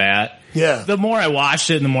off the bat. Yeah. The more I watched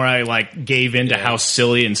it and the more I like gave into how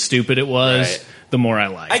silly and stupid it was, the more I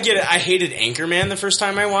liked it. I get it. I hated Anchorman the first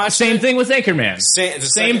time I watched Same thing with Anchorman.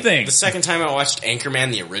 Same thing. The second time I watched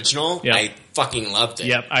Anchorman, the original, I fucking loved it.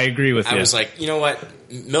 Yep, I agree with you. I was like, you know what?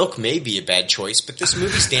 Milk may be a bad choice, but this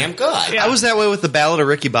movie's damn good. I was that way with the Ballad of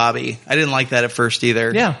Ricky Bobby. I didn't like that at first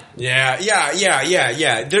either. Yeah.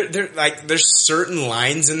 There's certain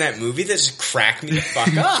lines in that movie that just crack me the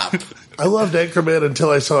fuck up. I loved Anchorman until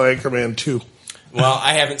I saw Anchorman 2. Well,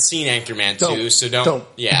 I haven't seen Anchorman 2, so don't.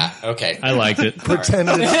 Yeah, okay. I liked it. Pretend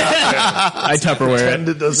it's not there. I Tupperware Pretend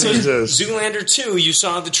it. it doesn't exist. Zoolander 2, you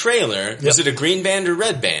saw the trailer. Was it a green band or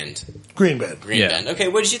red band? Green band. Green band. Okay,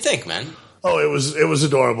 what did you think, man? Oh, it was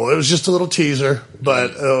adorable. It was just a little teaser,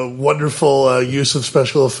 but wonderful use of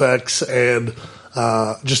special effects and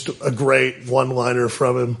just a great one-liner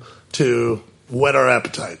from him to whet our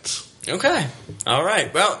appetites. Okay. All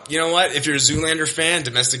right. Well, you know what? If you're a Zoolander fan,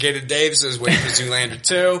 Domesticated Dave says wait for Zoolander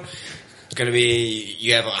 2. It's going to be,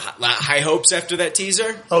 you have high hopes after that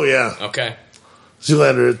teaser? Oh, yeah. Okay.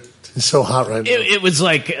 Zoolander is so hot right now. It was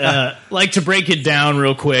like to break it down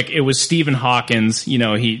real quick, it was Stephen Hawkins. You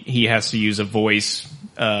know, he has to use a voice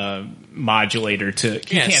modulator he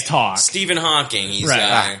can't talk. Stephen Hawking. He's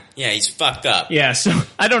right. He's fucked up. Yeah, so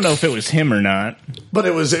I don't know if it was him or not. But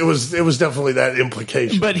it was definitely that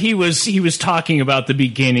implication. But he was talking about the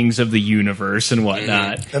beginnings of the universe and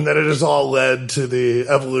whatnot. Mm-hmm. And that it has all led to the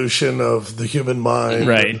evolution of the human mind.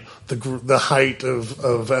 Right. The height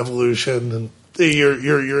of evolution and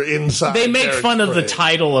your inside. They make fun of the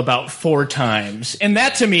title about 4 times, and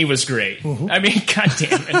that to me was great. Mm-hmm. I mean,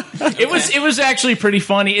 goddamn it, it was actually pretty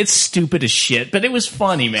funny. It's stupid as shit, but it was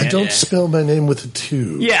funny, man. I don't spell my name with a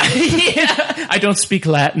 2. Yeah, I don't speak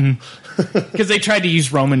Latin because they tried to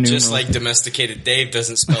use Roman numerals. Just like Domesticated Dave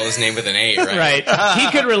doesn't spell his name with an A, right? Right. He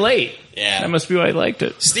could relate. Yeah, that must be why I liked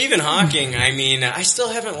it. Stephen Hawking. I mean, I still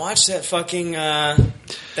haven't watched that fucking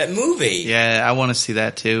that movie. Yeah, I want to see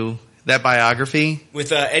that too. That biography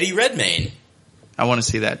with Eddie Redmayne. I want to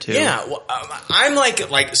see that too. Yeah, well, I'm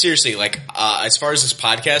like seriously, as far as this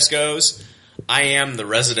podcast goes, I am the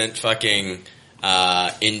resident fucking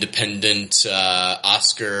independent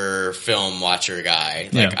Oscar film watcher guy.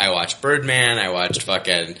 Like I watched Birdman, I watched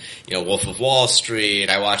fucking Wolf of Wall Street,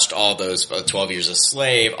 I watched all those 12 Years a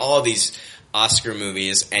Slave, all of these Oscar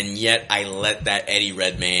movies, and yet I let that Eddie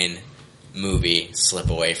Redmayne movie slip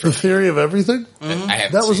away from The Theory of Everything? Mm-hmm. I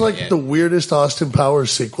haven't that was seen like it yet. the weirdest Austin Powers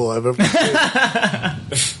sequel I've ever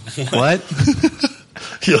seen. What?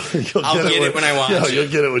 I'll get it when I watch it. You'll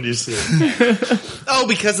get it when you see it. Oh,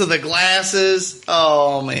 because of the glasses?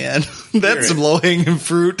 Oh, man. That's some low-hanging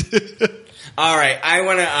fruit. All right.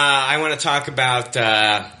 I want to talk about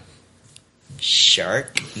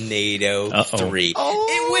Sharknado 3. Oh.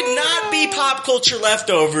 It would not be Pop Culture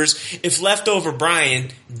Leftovers if Leftover Brian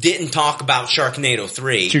didn't talk about Sharknado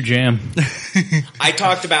 3. It's your jam. I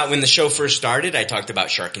talked about when the show first started, I talked about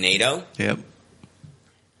Sharknado. Yep.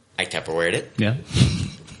 I Tupperwared it. Yeah.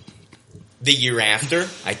 The year after,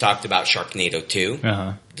 I talked about Sharknado 2.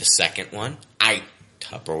 Uh-huh. The second one, I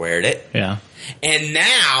Tupperwared it. Yeah. And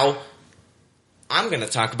now I'm going to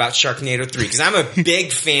talk about Sharknado 3 because I'm a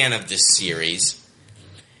big fan of this series.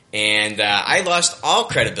 And I lost all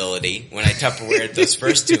credibility when I Tupperwared those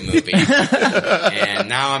first 2 movies. And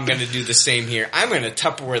now I'm going to do the same here. I'm going to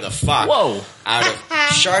Tupperware the fuck out of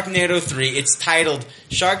Sharknado 3. It's titled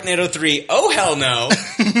Sharknado 3, Oh Hell No.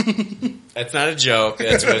 That's not a joke.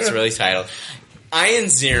 That's what it's really titled. Ian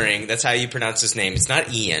Ziering, that's how you pronounce his name. It's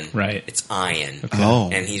not Ian. Right. It's Ian. Okay. Oh.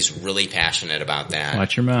 And he's really passionate about that.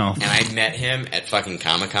 Watch your mouth. And I met him at fucking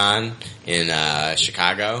Comic-Con in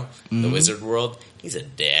Chicago, the Wizard World. He's a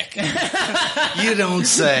dick. You don't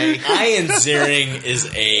say. Ian Ziering is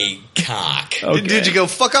a cock. Okay. Did you go,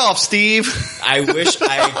 fuck off, Steve? I wish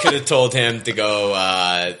I could have told him to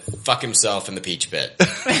go fuck himself in the Peach Pit.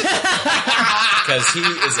 Because he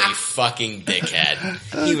is a fucking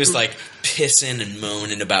dickhead. He was like pissing and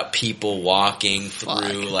moaning about people walking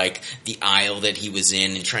through like the aisle that he was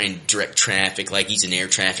in and trying to direct traffic like he's an air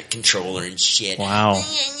traffic controller and shit. Wow.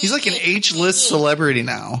 He's like an H-list celebrity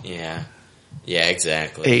now. Yeah. Yeah,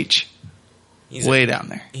 exactly. H. He's way down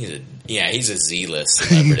there. He's a Z-list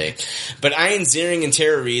celebrity. But Ian Ziering and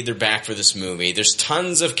Tara Reid, they're back for this movie. There's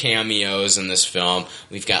tons of cameos in this film.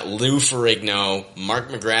 We've got Lou Ferrigno. Mark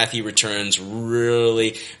McGrath returns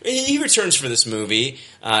he returns for this movie.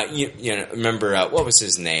 You know, remember, what was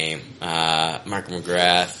his name? Mark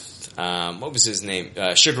McGrath. What was his name?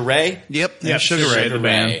 Sugar Ray? Yep. Yeah, Sugar Ray, the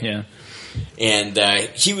band. Yeah. And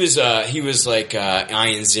he was like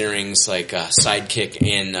Ian Ziering's like sidekick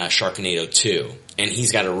in Sharknado 2, and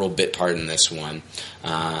he's got a real bit part in this one.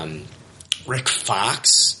 Rick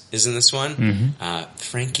Fox is in this one. Mm-hmm.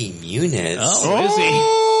 Frankie Muniz. Oh, is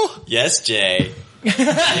he? Yes, Jay.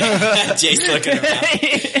 Jay's looking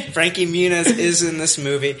around. Frankie Muniz is in this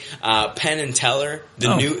movie. Penn and Teller,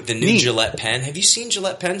 the new neat. Gillette pen. Have you seen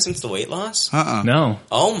Gillette pen since the weight loss? No.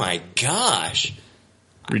 Oh my gosh.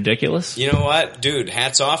 Ridiculous. You know what? Dude,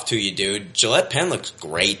 hats off to you, dude. Gillette pen looks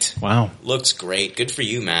great. Wow. Looks great. Good for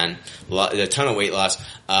you, man. A ton of weight loss.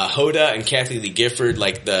 Hoda and Kathy Lee Gifford,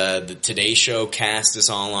 like the Today Show cast is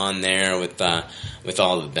all on there with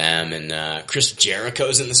all of them. And Chris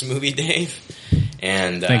Jericho's in this movie, Dave.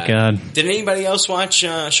 And Thank God. Did anybody else watch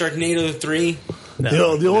Sharknado 3?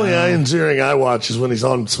 No. The only Ian Ziering I watch is when he's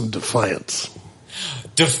on some Defiance.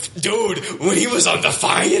 Dude, when he was on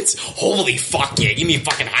Defiance, holy fuck yeah, give me a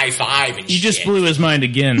fucking high five and You shit. just blew his mind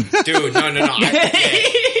again. Dude, no.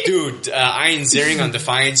 Dude, Ian Ziering on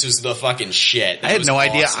Defiance was the fucking shit. I had no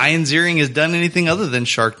idea Ian Ziering has done anything other than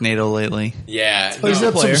Sharknado lately. Yeah. Well, he's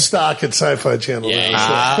got some stock at Sci-Fi Channel. Yeah,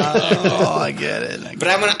 now, I get it. But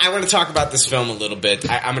I want to talk about this film a little bit.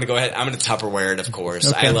 I'm going to go ahead. I'm going to Tupperware it, of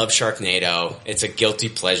course. Okay. I love Sharknado. It's a guilty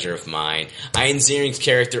pleasure of mine. Ian Ziering's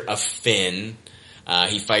character of Finn,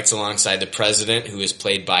 he fights alongside the president, who is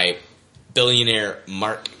played by billionaire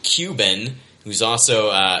Mark Cuban, who's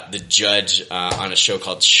also the judge on a show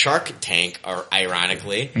called Shark Tank,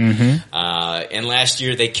 ironically. Mm-hmm. And last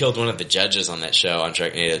year they killed one of the judges on that show on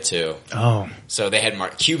Sharknado 2. Oh. So they had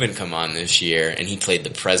Mark Cuban come on this year, and he played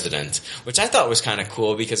the president, which I thought was kind of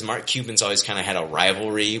cool because Mark Cuban's always kind of had a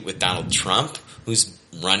rivalry with Donald Trump, who's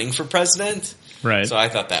running for president. Right. So I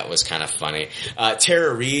thought that was kind of funny.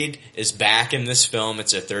 Tara Reid is back in this film.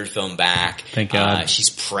 It's her third film back. Thank God. She's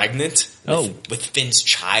pregnant with Finn's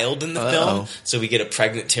child in the Uh-oh. film. So we get a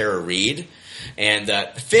pregnant Tara Reid. And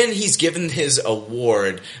Finn, he's given his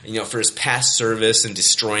award, for his past service in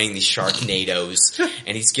destroying these Sharknadoes,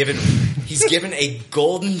 and he's given a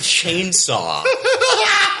golden chainsaw,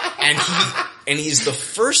 and he's the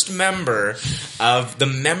first member of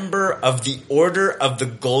the Order of the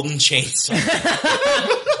Golden Chainsaw.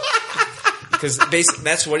 Because basically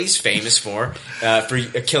that's what he's famous for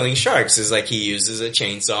killing sharks. Is like he uses a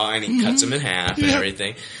chainsaw and he cuts them in half and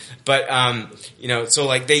everything. But, so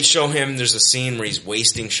like they show him, there's a scene where he's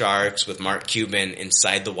wasting sharks with Mark Cuban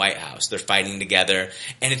inside the White House. They're fighting together.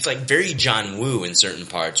 And it's like very John Woo in certain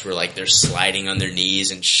parts where like they're sliding on their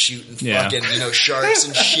knees and shooting fucking, sharks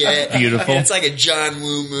and shit. Beautiful. And it's like a John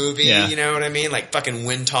Woo movie, you know what I mean? Like fucking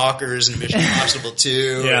Wind Talkers and Mission Impossible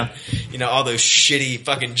 2. Yeah. And, all those shitty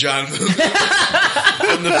fucking John Woo movies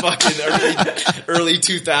from the fucking early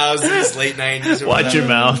 2000s, late 90s. Watch your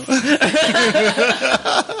mouth.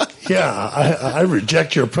 Yeah, I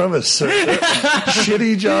reject your premise, sir.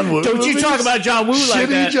 Shitty John Woo Don't movies? you talk about John Woo like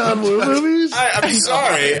that. Shitty John Woo movies? I'm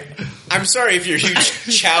sorry. I'm sorry if you're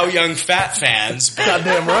huge Chow Yun Fat fans. But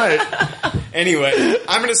Goddamn right. anyway,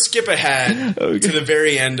 I'm going to skip ahead to the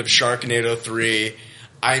very end of Sharknado 3.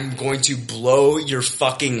 I'm going to blow your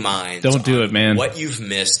fucking minds. Don't do it, man. What you've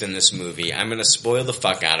missed in this movie. I'm going to spoil the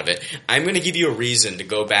fuck out of it. I'm going to give you a reason to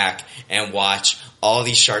go back and watch all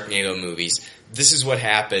these Sharknado movies. This is what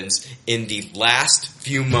happens in the last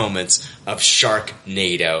few moments of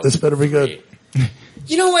Sharknado. This better be good.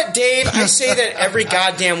 You know what, Dave? I say that every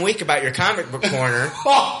goddamn week about your comic book corner.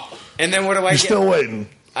 And then what do I You're get? still waiting.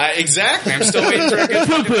 Exactly. I'm still waiting for a good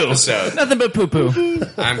fucking episode. Nothing but poo-poo.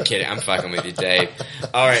 I'm kidding. I'm fucking with you, Dave.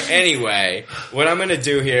 All right. Anyway, what I'm going to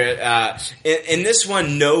do here, in this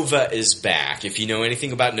one, Nova is back. If you know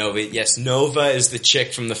anything about Nova, yes, Nova is the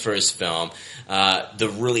chick from the first film, the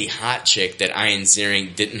really hot chick that Ian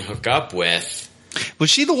Ziering didn't hook up with. Was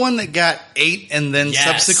she the one that got 8 and then Yes.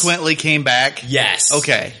 subsequently came back? Yes.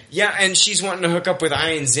 Okay. Yeah, and she's wanting to hook up with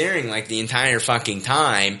Ian Ziering like the entire fucking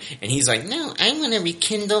time, and he's like, no, I want to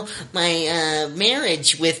rekindle my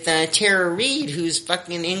marriage with Tara Reid, who's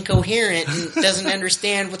fucking incoherent and doesn't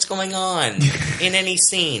understand what's going on in any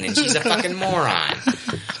scene, and she's a fucking moron.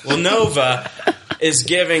 Well, Nova is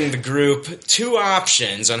giving the group 2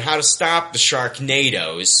 options on how to stop the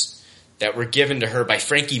Sharknadoes that were given to her by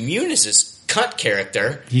Frankie Muniz's cunt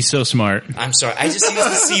character. He's so smart. I'm sorry, I just used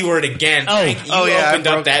the C word again. Frank, you opened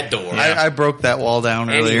up that door. I broke that wall down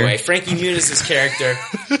earlier. Anyway, Frankie Muniz's character,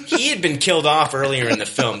 he had been killed off earlier in the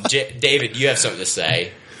film. David, you have something to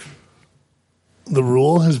say. The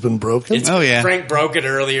rule has been broken? Frank broke it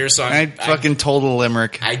earlier, so I fucking told a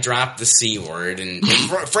limerick. I dropped the C word, and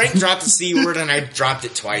Frank dropped the C word, and I dropped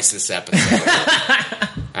it twice this episode.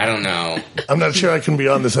 I don't know. I'm not sure I can be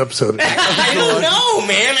on this episode. I don't know,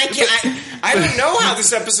 man. I don't know how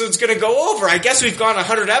this episode's going to go over. I guess we've gone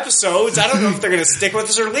 100 episodes. I don't know if they're going to stick with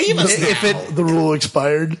us or leave us now. The rule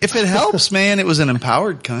expired. If it helps, man, it was an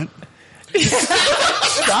empowered cunt.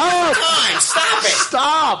 Stop it.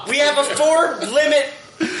 Stop! We have a 4 limit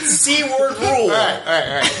C-word rule. All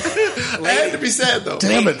right. It had to be said, though.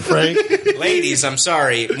 Damn it, Frank. Ladies, I'm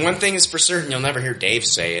sorry. One thing is for certain, you'll never hear Dave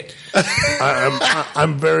say it.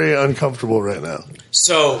 I'm very uncomfortable right now.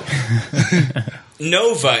 So,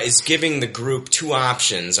 Nova is giving the group two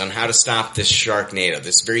options on how to stop this Sharknado,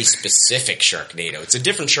 this very specific Sharknado. It's a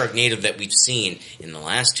different Sharknado that we've seen in the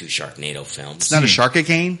last two Sharknado films. It's not a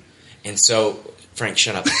Sharkicane? And so, Frank,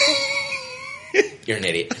 shut up. You're an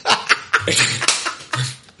idiot.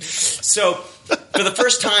 So, for the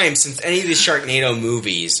first time since any of these Sharknado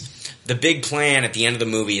movies, the big plan at the end of the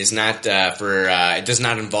movie is not it does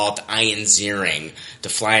not involve Ian Ziering to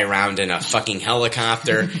fly around in a fucking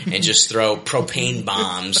helicopter and just throw propane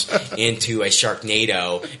bombs into a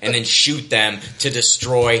Sharknado and then shoot them to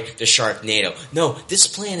destroy the Sharknado. No, this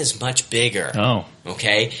plan is much bigger. Oh.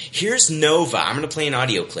 Okay? Here's Nova. I'm going to play an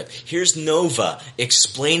audio clip. Here's Nova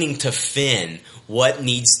explaining to Finn what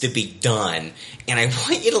needs to be done. And I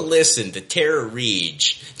want you to listen to Tara Reid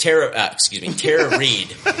at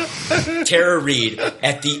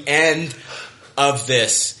the end of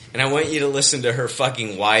this. And I want you to listen to her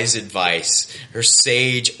fucking wise advice, her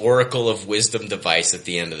sage oracle of wisdom device at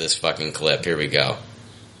the end of this fucking clip. Here we go.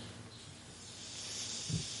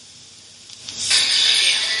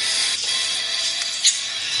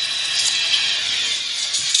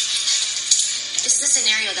 This is the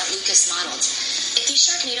scenario that Lucas modeled. If these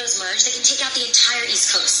Sharknadoes merge, they can take out the entire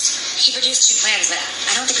East Coast. He produced two plans, but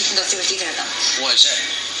I don't think we can go through with either of them. Why is that?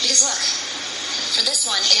 Because look, for this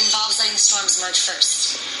one, it involves letting the storms merge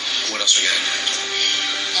first. What else we got?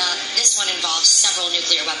 This one involves several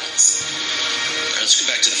nuclear weapons. All right, let's go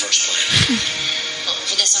back to the first plan. Well,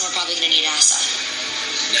 for this one, we're probably going to need NASA.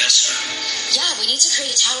 NASA? Yeah, we need to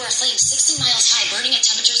create a tower of flames 60 miles high, burning at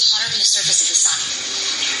temperatures hotter than the surface of the sun.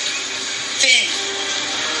 Finn,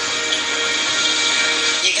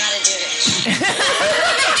 you gotta do it.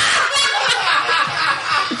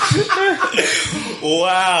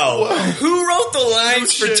 Wow. Who wrote the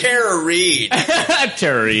lines for Tara Reid?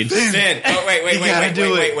 Tara Reid. Finn. Oh,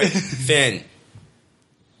 wait. Finn.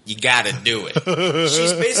 You gotta do it.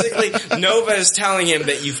 She's basically, Nova is telling him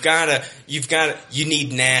that you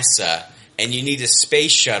need NASA and you need a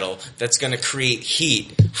space shuttle that's gonna create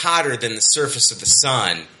heat hotter than the surface of the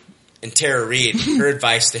sun. And Tara Reid, her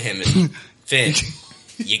advice to him is, Finn,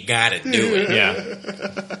 you gotta do it.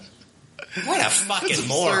 Yeah. What a fucking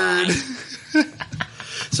moron.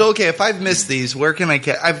 So, okay, if I've missed these, where can I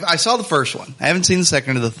catch? I saw the first one. I haven't seen the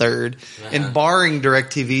second or the third. And barring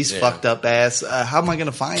DirecTV's fucked up ass, how am I going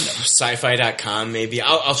to find them? Sci-fi.com, maybe.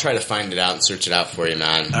 I'll try to find it out and search it out for you,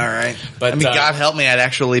 man. All right. But, I mean, God help me, I'd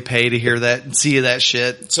actually pay to hear that and see that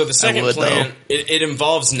shit. So the second plan, it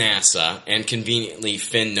involves NASA, and conveniently,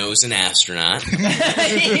 Finn knows an astronaut.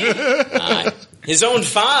 His own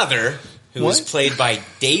father, who was played by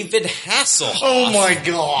David Hasselhoff. Oh my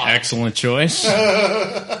God. Excellent choice.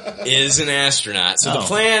 Is an astronaut. So the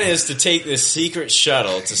plan is to take this secret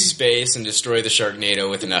shuttle to space and destroy the Sharknado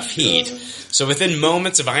with enough heat. So within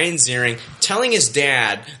moments of Ian Ziering telling his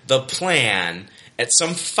dad the plan at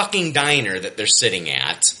some fucking diner that they're sitting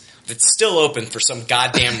at, that's still open for some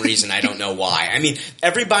goddamn reason, I don't know why. I mean,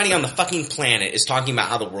 everybody on the fucking planet is talking about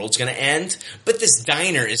how the world's gonna end, but this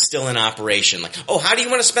diner is still in operation. Like, oh, how do you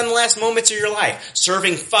want to spend the last moments of your life?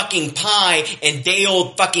 Serving fucking pie and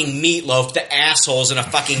day-old fucking meatloaf to assholes in a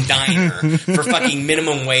fucking diner for fucking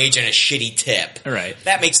minimum wage and a shitty tip. Right.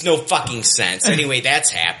 That makes no fucking sense. Anyway,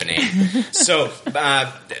 that's happening. So,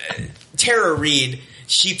 Tara Reid,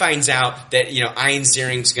 she finds out that, Ian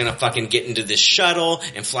Ziering's gonna fucking get into this shuttle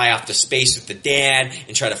and fly off to space with the dad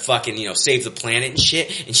and try to fucking, save the planet and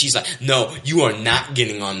shit. And she's like, no, you are not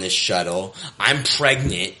getting on this shuttle. I'm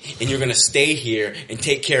pregnant and you're gonna stay here and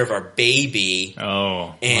take care of our baby.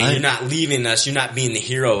 Oh. And you're not leaving us. You're not being the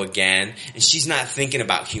hero again. And she's not thinking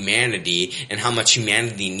about humanity and how much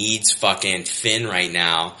humanity needs fucking Finn right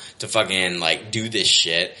now to fucking, do this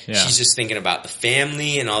shit. Yeah. She's just thinking about the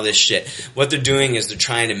family and all this shit. What they're doing is they're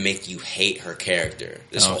trying to make you hate her character.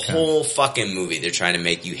 This whole fucking movie, they're trying to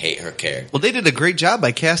make you hate her character. Well, they did a great job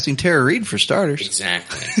by casting Tara Reid for starters.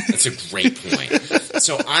 Exactly. That's a great point.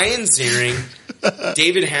 So Ian Ziering,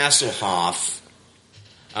 David Hasselhoff,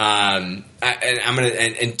 and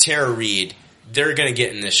Tara Reid, they're gonna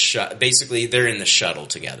get in this basically, they're in the shuttle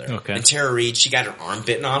together. Okay. And Tara Reid, she got her arm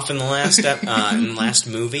bitten off in the last in the last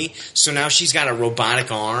movie, so now she's got a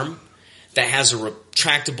robotic arm that has a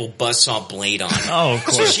retractable buzzsaw blade on it. Oh, of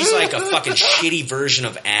course. So she's like a fucking shitty version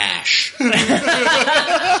of Ash.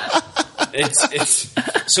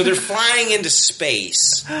 So they're flying into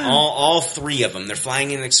space. All three of them. They're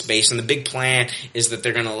flying into space, and the big plan is that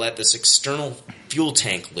they're going to let this external fuel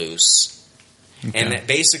tank loose. And that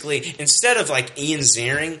basically, instead of like Ian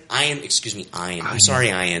Ziering, I'm sorry,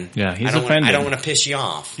 Ian. Yeah, he's I don't offended. want to piss you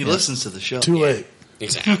off. He listens to the show. Too late.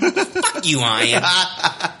 Exactly. Fuck you, Ian.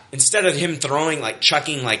 Instead of him chucking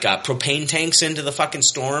propane tanks into the fucking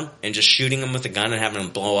storm and just shooting them with a gun and having them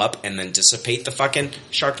blow up and then dissipate the fucking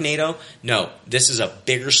Sharknado, no, this is a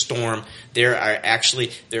bigger storm. They're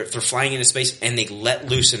flying into space and they let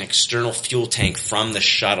loose an external fuel tank from the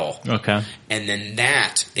shuttle. Okay. And then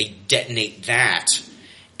they detonate that.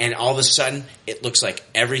 And all of a sudden, it looks like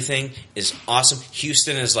everything is awesome.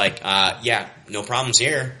 Houston is like, yeah, no problems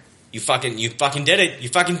here. You fucking did it. You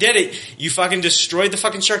fucking did it. You fucking destroyed the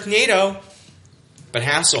fucking Sharknado. But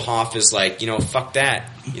Hasselhoff is like, fuck that.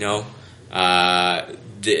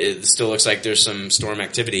 It still looks like there's some storm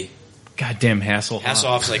activity. Goddamn Hasselhoff.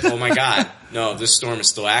 Hasselhoff's like, oh my god, no, this storm is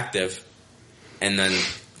still active. And then,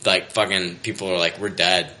 fucking people are like, we're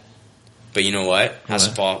dead. But you know what?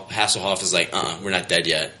 Hasselhoff is like, we're not dead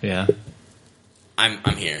yet. Yeah.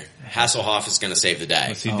 I'm here. Hasselhoff is going to save the day.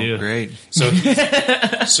 What's he do? Great. So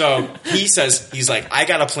he says, he's like, I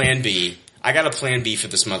got a plan B. I got a plan B for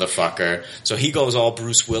this motherfucker. So he goes all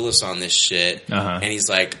Bruce Willis on this shit. And he's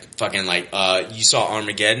like, fucking you saw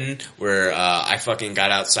Armageddon where I fucking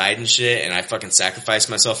got outside and shit and I fucking sacrificed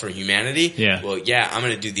myself for humanity? Yeah. Well, yeah, I'm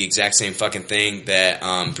going to do the exact same fucking thing that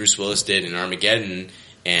Bruce Willis did in Armageddon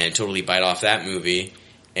and totally bite off that movie.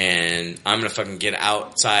 And I'm going to fucking get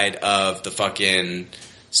outside of the fucking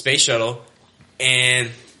space shuttle. And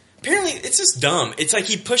apparently it's just dumb. It's like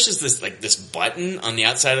he pushes this button on the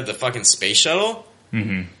outside of the fucking space shuttle.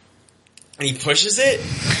 Mm-hmm. And he pushes it.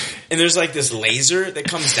 And there's this laser that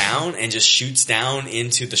comes down and just shoots down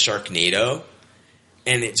into the Sharknado.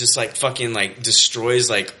 And it just fucking destroys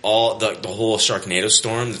all the whole Sharknado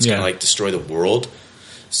storm that's going to destroy the world.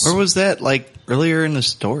 Where was that earlier in the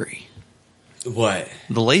story? What?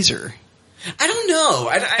 The laser. I don't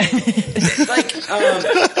know.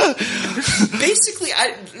 Basically,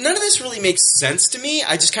 none of this really makes sense to me.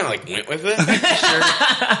 I just kind of went with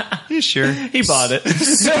it. Sure. He bought it.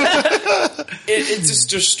 It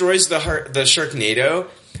just destroys the Sharknado.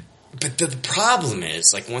 But the problem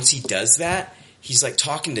is, once he does that, he's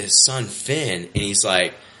talking to his son Finn, and he's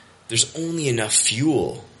like, "There's only enough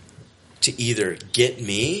fuel to either get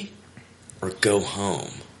me or go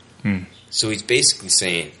home." So he's basically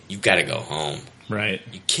saying, you've got to go home. Right.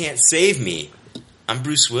 You can't save me. I'm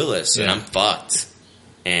Bruce Willis, and I'm fucked.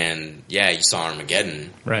 And, yeah, you saw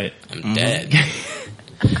Armageddon. Right. I'm dead.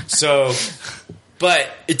 So, but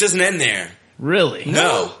it doesn't end there. Really?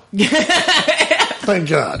 No. Thank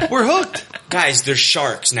God. We're hooked. Guys, there's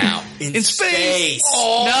sharks now. In space.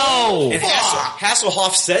 Oh, no. And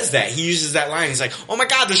Hasselhoff says that. He uses that line. He's like, oh my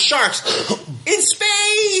God, there's sharks in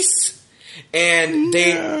space. And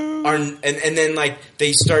they are, and then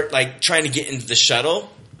they start trying to get into the shuttle,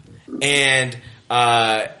 and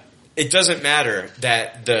it doesn't matter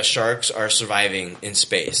that the sharks are surviving in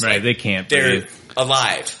space. Right, they can't. They're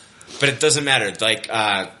alive, but it doesn't matter.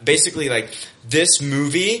 Basically, this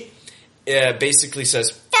movie basically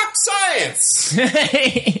says, "Fuck science,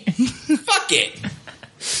 fuck it."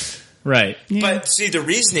 Right. But see, the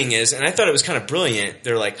reasoning is, and I thought it was kind of brilliant,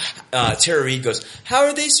 they're like, Tara Reid goes, how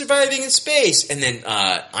are they surviving in space? And then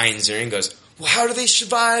Ian Ziering goes, well, how do they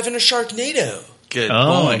survive in a Sharknado? Good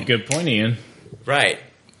point. Good point, Ian. Right.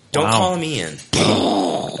 Don't call him Ian.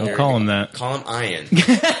 Don't call him that. Call him Ian.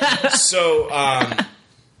 So,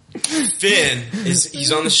 Finn,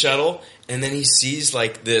 he's on the shuttle, and then he sees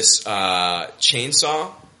this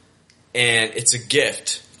chainsaw, and it's a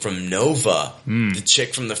gift from Nova, the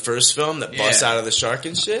chick from the first film that busts out of the shark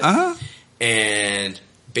and shit. And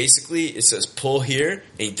basically it says pull here,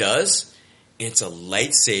 and he does. And it's a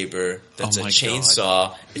lightsaber that's a chainsaw.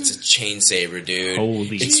 God. It's a chainsaber, dude.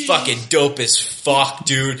 Holy it's fucking dope as fuck,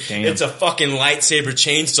 dude. Damn. It's a fucking lightsaber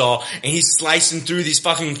chainsaw, and he's slicing through these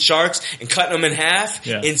fucking sharks and cutting them in half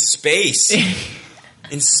in space.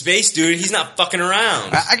 In space, dude. He's not fucking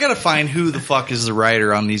around. I gotta find who the fuck is the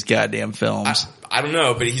writer on these goddamn films. I don't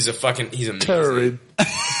know, but he's amazing. Terrorid.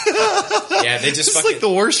 Yeah, they just it's the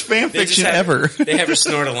worst fan fiction ever. They have her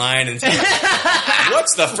snort a line and say,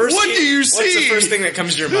 what's the first What do you see? What's the first thing that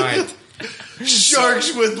comes to your mind?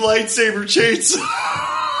 Sharks with lightsaber chainsaw.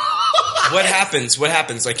 What happens?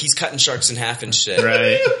 He's cutting sharks in half and shit.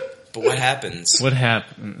 Right. But what happens? What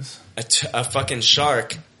happens? A fucking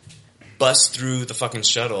shark busts through the fucking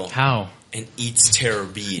shuttle. How? And eats Tara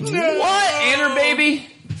Reid. What? And her baby?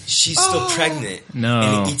 She's still pregnant. No.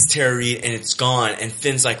 And it eats Tara Reid and it's gone. And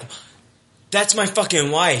Finn's like, that's my fucking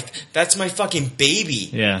wife. That's my fucking baby.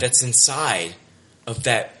 Yeah. That's inside of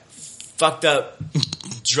that fucked up,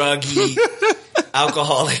 druggy,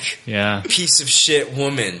 alcoholic, Yeah. piece of shit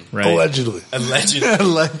woman. Right. Allegedly.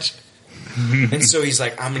 And so he's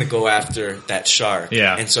like, I'm going to go after that shark.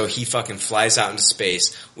 Yeah. And so he fucking flies out into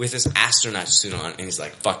space with his astronaut suit on, and he's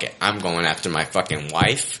like, fuck it, I'm going after my fucking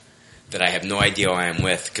wife that I have no idea who I am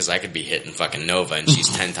with, because I could be hitting fucking Nova, and she's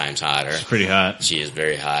 10 times hotter. Pretty hot. She is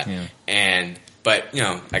very hot. Yeah. But, you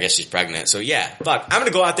know, I guess she's pregnant. So, yeah, fuck, I'm going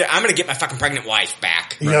to go out there. I'm going to get my fucking pregnant wife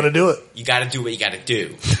back. You got to do it. You got to do what you got to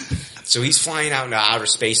do. So he's flying out into outer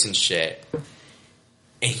space and shit,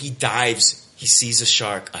 and he dives. He sees a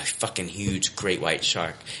shark, a fucking huge great white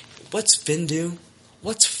shark. What's Finn do?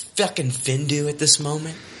 What's fucking Finn do at this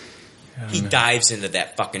moment? He dives into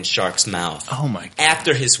that fucking shark's mouth. Oh, my God.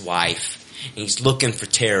 After his wife, and he's looking for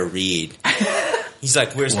Tara Reid. He's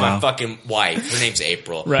like, where's my fucking wife? Her name's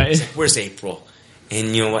April. Right. He's like, where's April?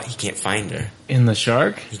 And you know what? He can't find her. In the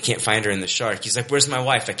shark? He can't find her in the shark. He's like, where's my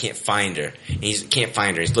wife? I can't find her. And he can't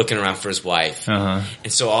find her. He's looking around for his wife. Uh-huh.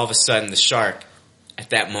 And so all of a sudden, the shark,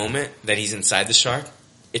 at that moment that he's inside the shark,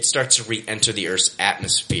 it starts to re-enter the Earth's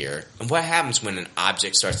atmosphere. And what happens when an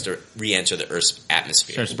object starts to re-enter the Earth's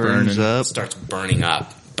atmosphere? Starts burning up. It starts burning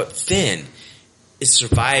up. But Finn is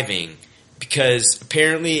surviving because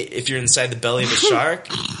apparently if you're inside the belly of a shark,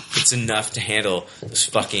 it's enough to handle those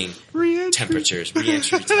fucking temperatures.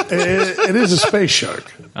 Re-entry temperatures. It is a space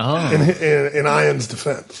shark. Oh. In Ian's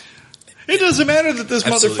defense. It doesn't matter that this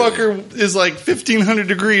Absolutely. motherfucker is like 1,500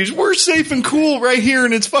 degrees. We're safe and cool right here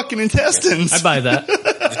in its fucking intestines. I buy that.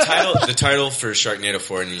 The title for Sharknado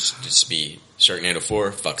 4 needs to just be Sharknado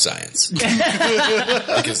 4, fuck science.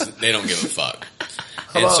 Because they don't give a fuck.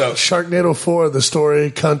 How about Sharknado 4, the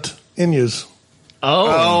story continues?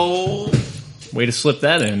 Oh. Way to slip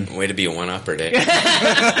that in. Way to be a one-upper, Dave.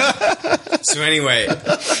 So anyway,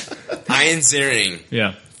 Ian Ziering,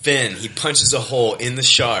 Yeah. Finn, he punches a hole in the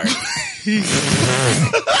shark. Yes.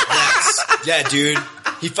 Yeah, dude.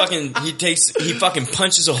 He fucking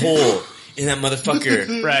punches a hole in that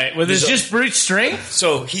motherfucker. Right. With his just brute strength?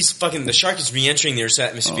 So he's fucking, the shark is re-entering the Earth's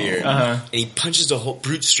atmosphere. Uh-huh. And he punches a whole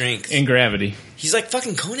brute strength. In gravity. He's like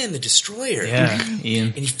fucking Conan the Destroyer. Yeah, Ian.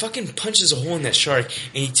 And he fucking punches a hole in that shark,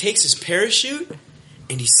 and he takes his parachute,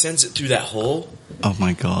 and he sends it through that hole, Oh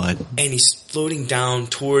my god. and he's floating down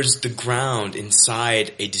towards the ground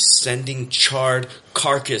inside a descending charred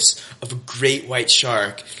carcass of a great white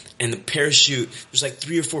shark. And the parachute, there's like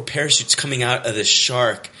 3 or 4 parachutes coming out of the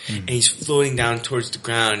shark, and he's floating down towards the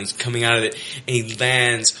ground, and he's coming out of it, and he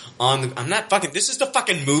lands on the, I'm not fucking, this is the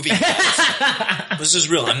fucking movie, guys. This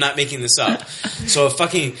is real, I'm not making this up. So a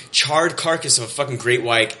fucking charred carcass of a fucking great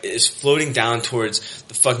white is floating down towards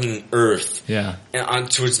the fucking earth. Yeah. And on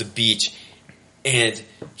towards the beach, and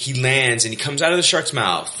he lands, and he comes out of the shark's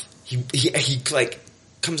mouth. He like,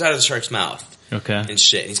 comes out of the shark's mouth. Okay. And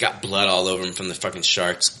shit. And he's got blood all over him from the fucking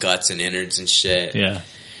shark's guts and innards and shit. Yeah.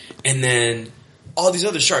 And then all these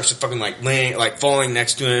other sharks are fucking like laying, like falling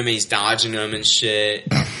next to him, and he's dodging them and shit.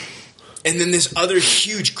 And then this other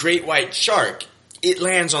huge great white shark, it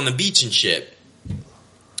lands on the beach and shit.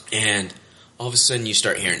 And all of a sudden you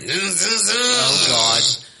start hearing, oh god.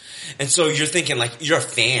 And so you're thinking, like, you're a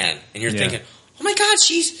fan, and you're thinking, oh my god,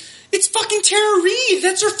 it's fucking Tara Reid.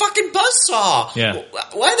 That's her fucking buzzsaw. Yeah.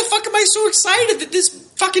 Why the fuck am I so excited that this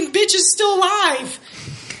fucking bitch is still alive?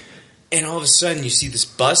 And all of a sudden you see this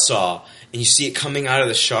buzzsaw, and you see it coming out of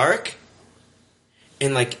the shark,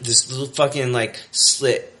 and like this little fucking like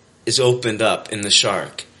slit is opened up in the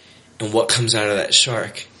shark. And what comes out of that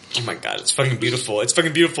shark? Oh my god, it's fucking beautiful. It's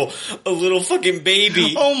fucking beautiful. A little fucking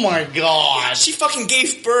baby. Oh my god. She fucking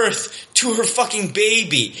gave birth to her fucking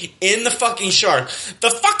baby in the fucking shark. The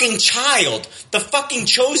fucking child, the fucking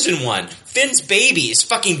chosen one, Finn's baby is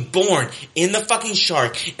fucking born in the fucking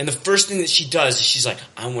shark. And the first thing that she does is she's like,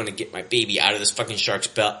 I want to get my baby out of this fucking shark's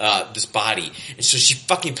this body. And so she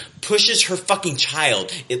fucking pushes her fucking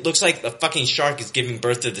child. It looks like the fucking shark is giving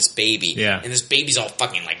birth to this baby. Yeah. And this baby's all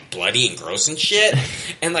fucking like bloody and gross and shit.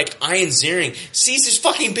 And like Ian Ziering sees his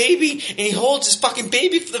fucking baby, and he holds his fucking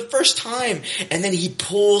baby for the first time. And then he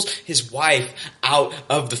pulls his wife out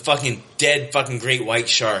of the fucking dead fucking great white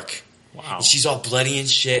shark. Wow. And she's all bloody and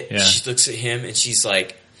shit. Yeah. She looks at him and she's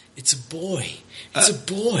like, it's a boy. It's a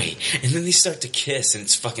boy. And then they start to kiss, and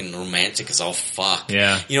it's fucking romantic as all fuck.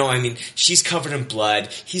 Yeah. You know what I mean? She's covered in blood.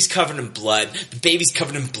 He's covered in blood. The baby's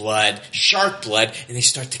covered in blood. Shark blood. And they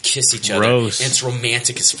start to kiss each other. Gross. And it's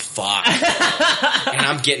romantic as fuck. And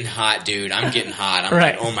I'm getting hot, dude. I'm getting hot. I'm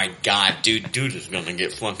Right. like, oh my god, dude is gonna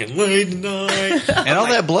get fucking laid tonight. And all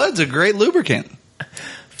that blood's a great lubricant.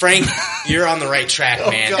 Frank, you're on the right track,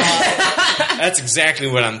 Oh, man. God. That's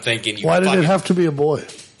exactly what I'm thinking. Why did it have to be a boy?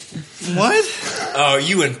 What? Oh,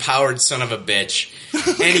 you empowered son of a bitch.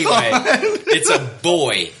 Anyway, it's a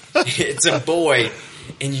boy. It's a boy.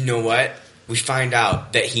 And you know what? We find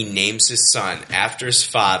out that he names his son after his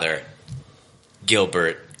father,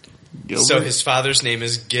 Gilbert. So his father's name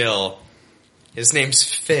is Gil. His name's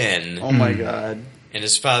Finn. Oh my God. And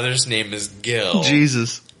his father's name is Gil.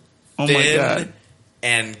 Jesus. Oh my Finn God.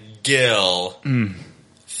 and Gil.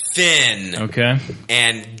 Finn. Okay.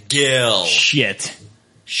 And Gil. Shit.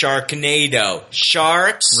 Sharknado.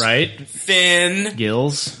 Sharks. Right. Finn.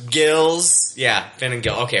 Gills. Yeah, Finn and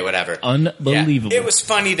Gil. Okay, whatever. Unbelievable. Yeah, it was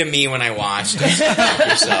funny to me when I watched it. So fuck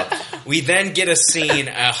yourself. We then get a scene,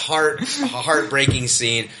 a heartbreaking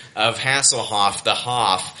scene of Hasselhoff, the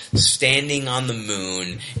Hoff, standing on the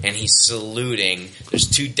moon, and he's saluting. There's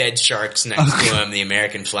 2 dead sharks next to him, the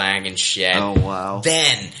American flag and shit. Oh, wow.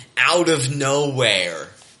 Then, out of nowhere...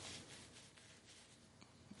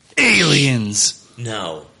 Aliens!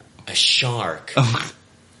 No, a shark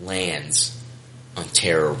lands on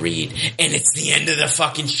Tara Reid, and it's the end of the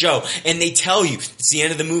fucking show. And they tell you, it's the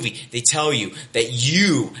end of the movie, they tell you that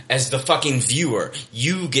you, as the fucking viewer,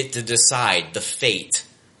 you get to decide the fate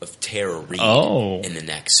of Tara Reid in the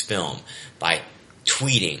next film by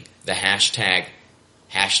tweeting the hashtag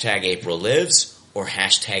April lives or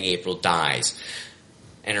hashtag April dies.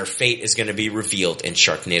 And her fate is going to be revealed in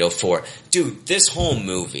Sharknado 4. Dude, this whole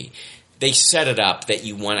movie, they set it up that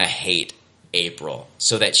you want to hate April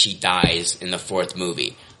so that she dies in the 4th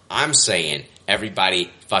movie. I'm saying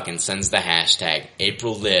everybody fucking sends the hashtag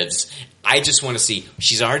April lives. I just want to see,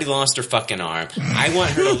 she's already lost her fucking arm. I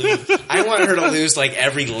want her to lose like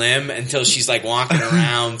every limb until she's like walking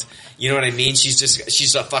around. You know what I mean?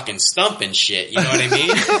 She's a fucking stump and shit. You know what I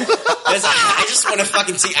mean? I just want to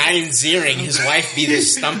fucking see Ian Ziering, his wife, be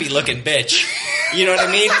this stumpy looking bitch. You know what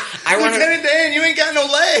I mean? I want Lieutenant Dan, you ain't got no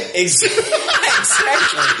leg. Exactly.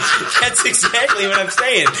 That's exactly what I'm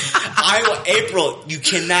saying. April, you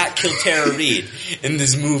cannot kill Tara Reid in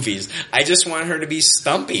these movies. I just want her to be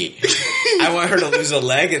stumpy. I want her to lose a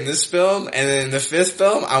leg in this film, and then in the 5th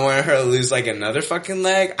film, I want her to lose like another fucking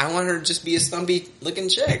leg. I want her to just be a stumpy looking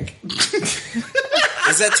chick.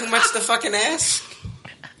 Is that too much to fucking ask?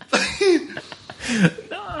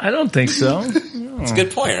 I don't think so. It's a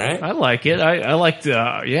good point, right? I like it. I like the,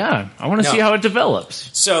 I want to see how it develops.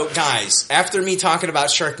 So, guys, after me talking about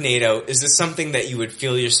Sharknado, is this something that you would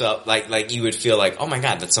feel yourself, like you would feel like, oh my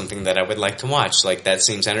god, that's something that I would like to watch. Like, that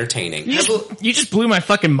seems entertaining. You just blew my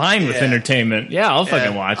fucking mind with entertainment. Yeah, I'll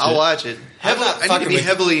fucking watch it. I'll watch it. I need to be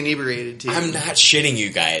heavily inebriated, too. I'm not shitting you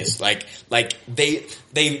guys. Like they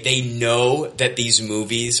know that these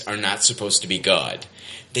movies are not supposed to be good.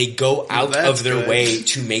 They go out of their way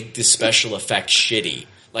to make the special effects shitty.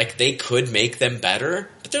 Like, they could make them better,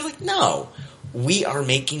 but they're like, no, we are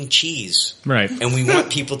making cheese. Right. And we want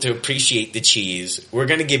people to appreciate the cheese. We're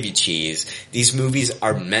gonna give you cheese. These movies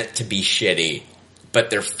are meant to be shitty, but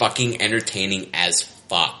they're fucking entertaining as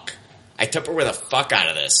fuck. I Tupperware the fuck out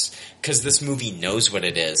of this. Because this movie knows what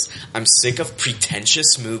it is. I'm sick of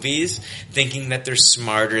pretentious movies thinking that they're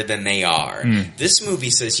smarter than they are. This movie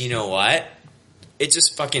says, you know what? It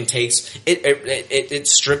just fucking takes it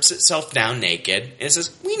strips itself down naked and it says,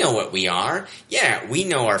 we know what we are. Yeah, we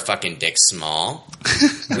know our fucking dick's small.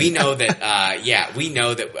 We know that we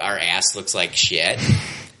know that our ass looks like shit.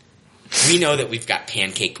 We know that we've got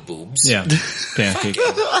pancake boobs. Yeah. Pancake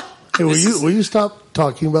boobs. Hey, will you stop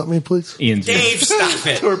talking about me, please? Ian, Dave, stop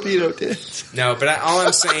it. Torpedo tits. No, but all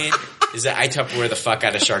I'm saying is that I Tupperware the fuck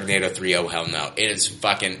out of Sharknado 3. Oh, hell no. It is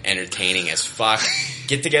fucking entertaining as fuck.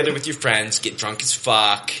 Get together with your friends, get drunk as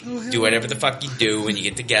fuck, do whatever the fuck you do when you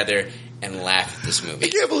get together, and laugh at this movie. I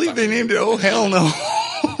can't believe they named it Oh Hell No.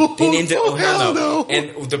 They named it Oh Hell No.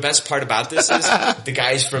 And the best part about this is the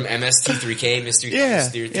guys from MST3K,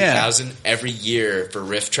 Mr. 3000, every year for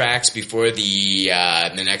riff tracks before the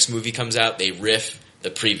next movie comes out, they riff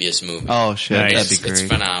the previous movie. Oh shit, that'd be great. It's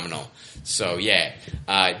phenomenal. So yeah,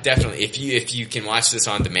 definitely. If you can watch this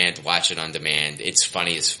on demand, watch it on demand. It's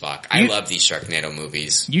funny as fuck. I love these Sharknado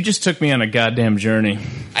movies. You just took me on a goddamn journey.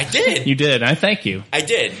 I did. You did. I thank you. I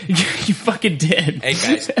did. You fucking did. Hey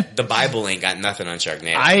guys, the Bible ain't got nothing on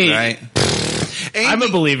Sharknado. Right. I'm a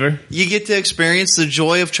believer. You get to experience the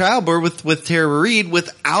joy of childbirth with Tara Reid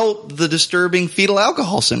without the disturbing fetal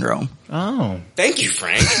alcohol syndrome. Oh, thank you,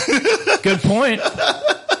 Frank. Good point.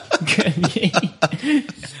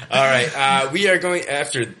 All right, we are going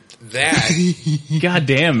after that. God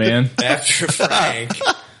damn, man. After Frank,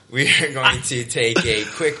 we are going to take a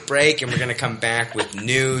quick break, and we're going to come back with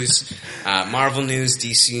news, Marvel news,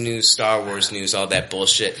 DC news, Star Wars news, all that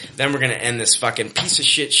bullshit. Then we're going to end this fucking piece of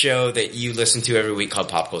shit show that you listen to every week called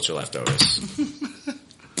Pop Culture Leftovers.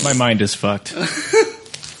 My mind is fucked.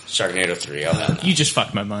 Sharknado 3. Oh, hell no. You just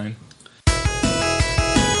fucked my mind.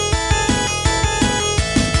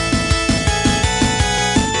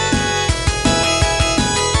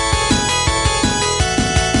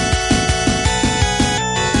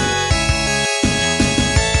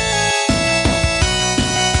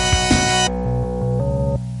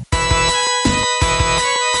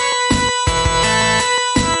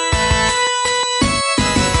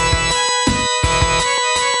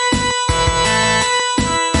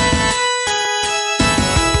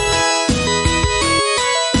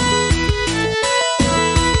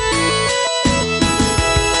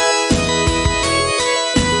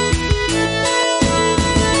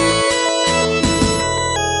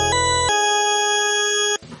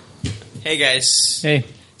 Hey guys. Hey.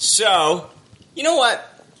 So, you know what?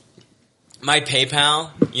 My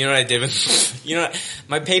PayPal, you know what I did with,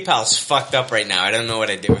 my PayPal's fucked up right now. I don't know what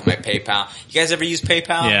I did with my PayPal. You guys ever use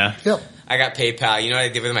PayPal? Yeah. Yep. I got PayPal. You know what I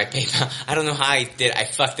did with my PayPal? I don't know how I did. I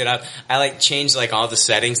fucked it up. I changed all the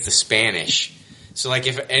settings to Spanish. So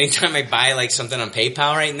if anytime I buy something on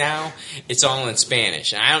PayPal right now, it's all in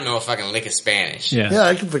Spanish. And I don't know a fucking lick of Spanish. Yeah,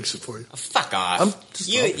 I can fix it for you. Oh, fuck off. I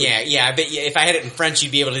bet if I had it in French,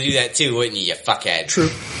 you'd be able to do that too, wouldn't you, you fuckhead? True.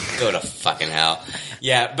 Go to fucking hell.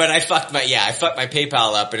 Yeah, but I fucked my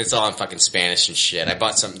PayPal up, and it's all in fucking Spanish and shit. I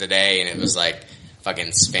bought something today, and it was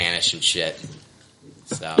fucking Spanish and shit.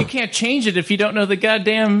 So You can't change it if you don't know the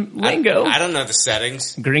goddamn lingo. I don't know the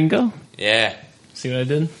settings. Gringo? Yeah. See what I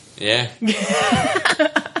did? Yeah.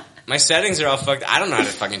 My settings are all fucked. I don't know how to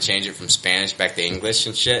fucking change it from Spanish back to English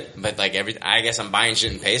and shit. But I guess I'm buying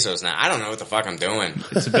shit in pesos now. I don't know what the fuck I'm doing.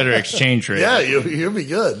 It's a better exchange rate. Yeah, you'll be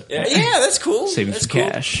good. Yeah, that's cool. Saving that's some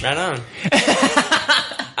cool. cash. Right on.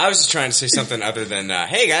 I was just trying to say something other than,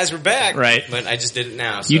 hey guys, we're back. Right. But I just did it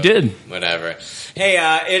now. So You did. Whatever. Hey,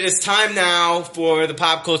 it is time now for the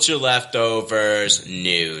Pop Culture Leftovers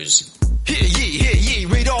news. Hear ye,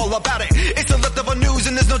 read all about it. It's the leftover news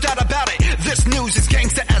and there's no doubt about it. This news is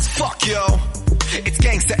gangsta as fuck, yo. It's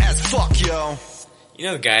gangsta as fuck, yo. You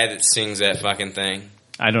know the guy that sings that fucking thing?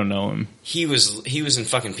 I don't know him. He was in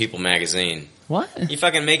fucking People magazine. What? He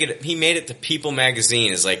made it to People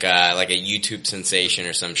magazine as like a YouTube sensation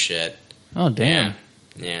or some shit. Oh, damn.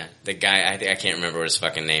 Yeah. The guy, I can't remember what his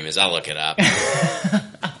fucking name is. I'll look it up.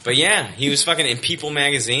 But yeah, he was fucking in People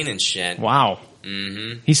magazine and shit. Wow.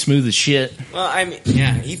 Mm-hmm. He's smooth as shit. Well, I mean,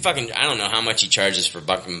 yeah, I don't know how much he charges for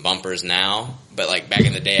fucking bumpers now, but back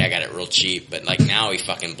in the day I got it real cheap, but now he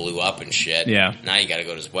fucking blew up and shit. Yeah. Now you gotta go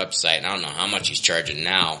to his website, and I don't know how much he's charging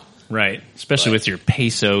now. Right. Especially with your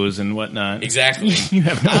pesos and whatnot. Exactly. You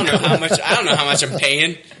have no I don't know how much I'm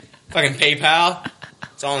paying. Fucking PayPal.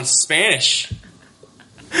 It's all in Spanish.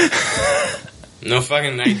 No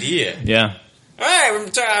fucking idea. Yeah. Alright,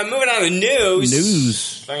 we're moving on to news.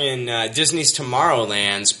 News. Fucking Disney's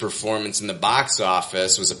Tomorrowland's performance in the box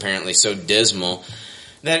office was apparently so dismal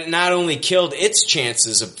that it not only killed its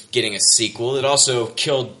chances of getting a sequel, it also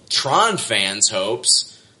killed Tron fans'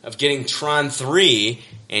 hopes of getting Tron 3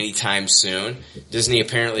 anytime soon. Disney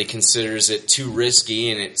apparently considers it too risky,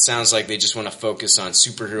 and it sounds like they just want to focus on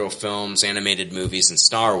superhero films, animated movies, and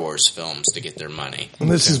Star Wars films to get their money. And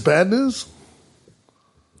this is bad news?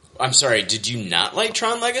 I'm sorry, did you not like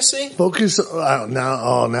Tron Legacy?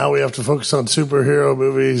 Now we have to focus on superhero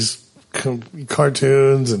movies,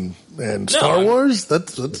 cartoons, and Star Wars?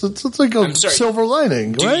 That's like a silver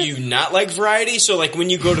lining, right? Do you not like variety? So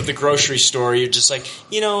when you go to the grocery store, you're just like,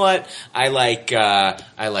 you know what? I like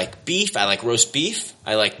beef, I like roast beef,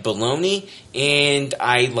 I like bologna, and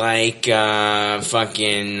I like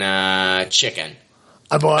chicken.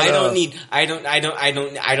 I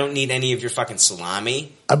don't need any of your fucking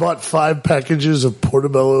salami. I bought 5 packages of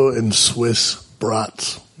Portobello and Swiss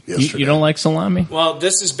brats yesterday. You don't like salami? Well,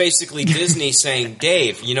 this is basically Disney saying,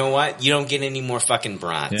 Dave, you know what? You don't get any more fucking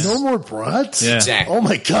brats. Yeah. No more brats? Yeah. Exactly. Oh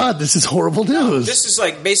my god, this is horrible news. This is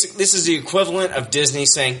this is the equivalent of Disney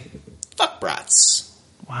saying, fuck brats.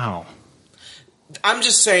 Wow. I'm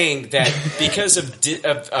just saying that because of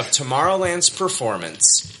Tomorrowland's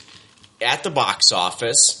performance at the box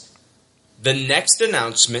office, the next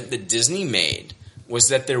announcement that Disney made was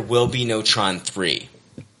that there will be no Tron 3.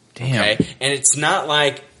 Damn. Okay? And it's not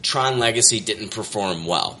like Tron Legacy didn't perform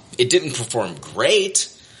well. It didn't perform great.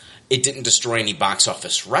 It didn't destroy any box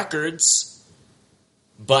office records.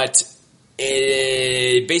 But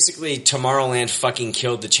basically Tomorrowland fucking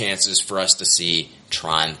killed the chances for us to see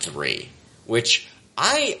Tron 3. Which,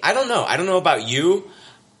 I don't know. I don't know about you.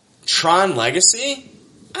 Tron Legacy,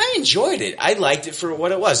 I enjoyed it. I liked it for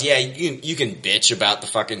what it was. Yeah, you can bitch about the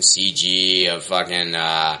fucking CG of fucking,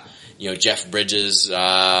 Jeff Bridges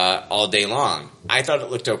all day long. I thought it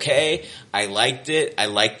looked okay. I liked it. I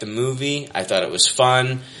liked the movie. I thought it was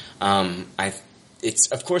fun.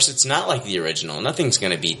 Of course, it's not like the original. Nothing's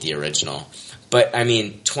going to beat the original. But,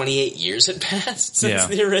 28 years had passed since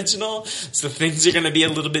the original, so things are going to be a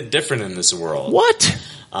little bit different in this world. What?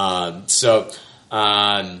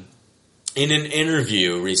 In an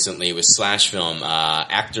interview recently with Slash Film,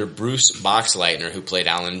 actor Bruce Boxleitner, who played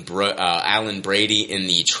Alan Brady in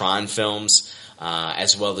the Tron films,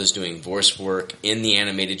 as well as doing voice work in the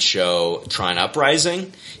animated show Tron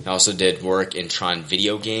Uprising. He also did work in Tron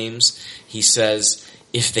video games. He says,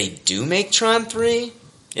 if they do make Tron 3,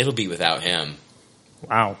 it'll be without him.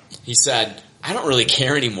 Wow. He said, I don't really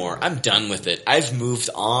care anymore. I'm done with it. I've moved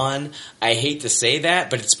on. I hate to say that,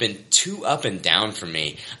 but it's been too up and down for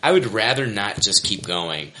me. I would rather not just keep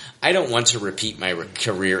going. I don't want to repeat my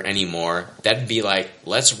career anymore. That'd be like,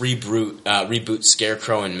 let's reboot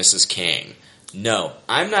Scarecrow and Mrs. King. No,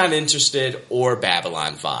 I'm not interested, or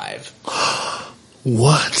Babylon 5.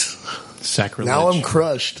 What? Sacrilege. Now I'm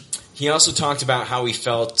crushed. He also talked about how he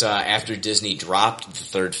felt after Disney dropped the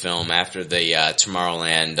third film after the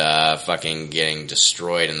Tomorrowland fucking getting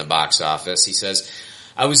destroyed in the box office. He says,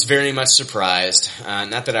 I was very much surprised.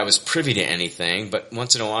 Not that I was privy to anything, but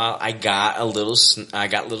once in a while I got little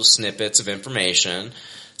snippets of information.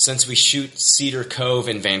 Since we shoot Cedar Cove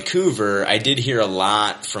in Vancouver, I did hear a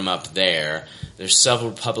lot from up there. There's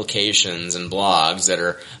several publications and blogs that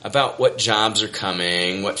are about what jobs are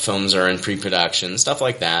coming, what films are in pre-production, stuff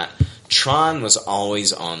like that. Tron was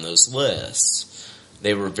always on those lists.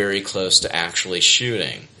 They were very close to actually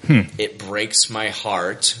shooting. It breaks my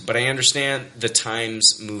heart, but I understand the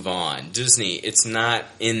times move on. Disney, it's not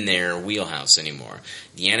in their wheelhouse anymore.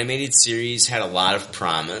 The animated series had a lot of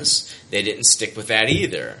promise. They didn't stick with that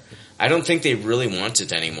either. I don't think they really want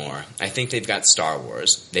it anymore. I think they've got Star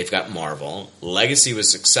Wars. They've got Marvel. Legacy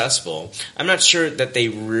was successful. I'm not sure that they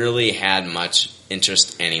really had much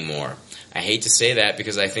interest anymore. I hate to say that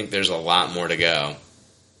because I think there's a lot more to go.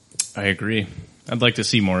 I agree. I'd like to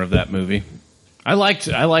see more of that movie. I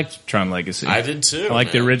liked Tron Legacy. I did too. I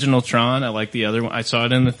liked the original Tron. I liked the other one. I saw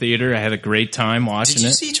it in the theater. I had a great time watching it. Did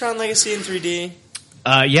you see Tron Legacy in 3D?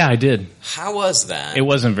 Yeah, I did. How was that? It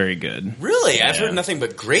wasn't very good. Really? I've heard nothing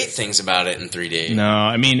but great things about it in 3D.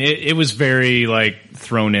 No, it was very,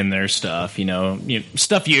 thrown in there stuff,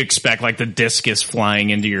 stuff you expect, like the discus flying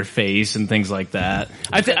into your face and things like that.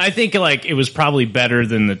 I think, it was probably better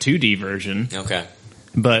than the 2D version. Okay.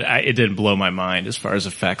 But it didn't blow my mind as far as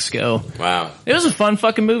effects go. Wow. It was a fun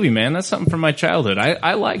fucking movie, man. That's something from my childhood.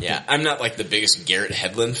 I liked it. Yeah, I'm not the biggest Garrett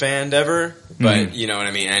Hedlund fan ever, but you know what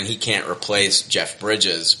I mean? And he can't replace Jeff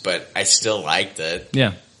Bridges, but I still liked it.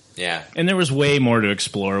 Yeah. Yeah. And there was way more to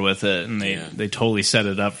explore with it, and they totally set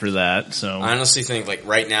it up for that. So I honestly think,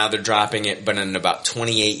 right now they're dropping it, but in about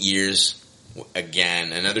 28 years,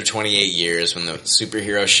 again, another 28 years when the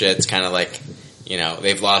superhero shit's kind of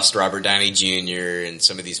they've lost Robert Downey Jr. and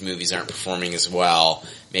some of these movies aren't performing as well.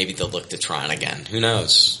 Maybe they'll look to Tron again. Who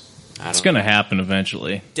knows? It's going to happen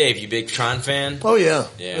eventually. Dave, you big Tron fan? Oh, yeah.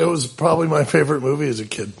 It was probably my favorite movie as a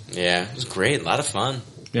kid. Yeah, it was great. A lot of fun.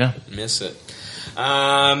 Yeah. Miss it.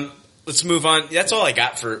 Let's move on. That's all I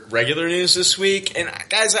got for regular news this week. And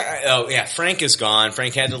guys, Frank is gone.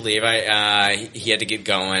 Frank had to leave. He had to get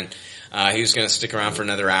going. He was going to stick around for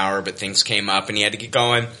another hour, but things came up and he had to get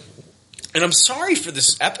going. And I'm sorry for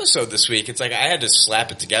this episode this week. It's I had to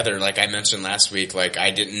slap it together. Like I mentioned last week, I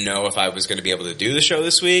didn't know if I was going to be able to do the show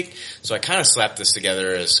this week. So I kind of slapped this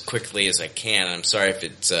together as quickly as I can. I'm sorry if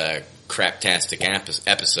it's a craptastic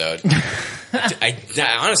episode.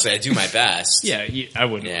 Honestly, I do my best. Yeah, I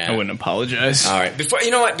wouldn't apologize. All right.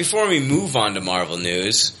 Before we move on to Marvel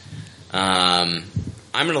news, I'm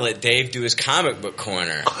going to let Dave do his comic book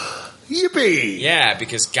corner. Yippee! Yeah,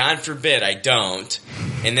 because God forbid I don't,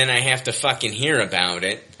 and then I have to fucking hear about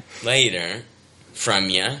it later from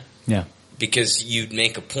you. Yeah. Because you'd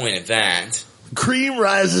make a point of that. Cream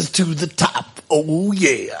rises to the top. Oh,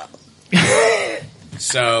 yeah.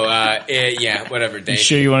 So, whatever, Dave. You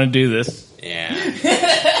sure you want to do this?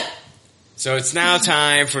 Yeah. So it's now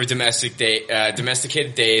time for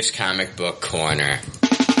Domesticated Dave's Comic Book Corner.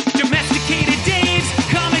 Domesticated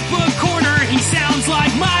Dave's Comic Book Corner. He sounds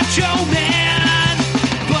like Macho Man,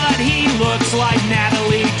 but he looks like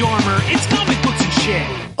Natalie Dormer. It's comic books and shit.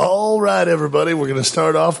 All right, everybody, we're going to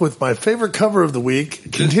start off with my favorite cover of the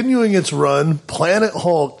week. Continuing its run, Planet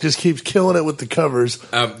Hulk just keeps killing it with the covers.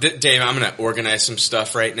 Dave, I'm going to organize some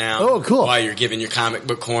stuff right now. Oh, cool. While you're giving your comic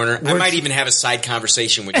book corner. I might even have a side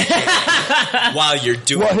conversation with you while you're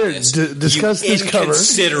doing this. Discuss this cover.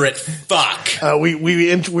 Inconsiderate fuck.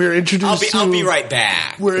 We're introduced I'll be right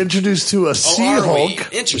back. We're introduced to a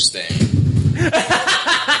Sea-Hulk. Interesting.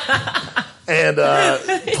 And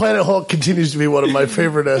Planet Hulk continues to be one of my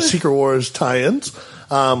favorite Secret Wars tie-ins.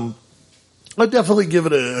 I'd definitely give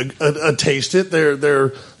it a taste.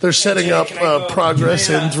 They're setting up progress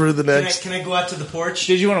in through the next. Can I go out to the porch?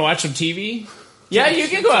 Did you want to watch some TV? Yeah, you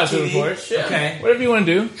can go out to the porch. Yeah. Okay. Whatever you want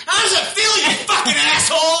to do. How does it feel, you fucking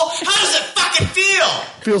asshole? How does it fucking feel?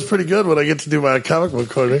 Feels pretty good when I get to do my comic book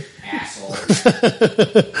corner. Asshole.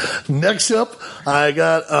 Next up, I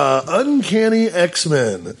got Uncanny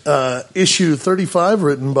X-Men, issue 35,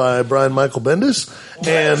 written by Brian Michael Bendis.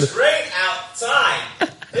 And it's great outside.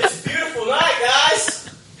 It's a beautiful night,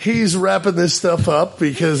 guys. He's wrapping this stuff up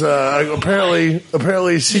because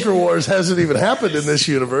apparently Secret Wars hasn't even happened in this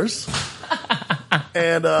universe.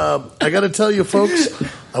 And I got to tell you, folks,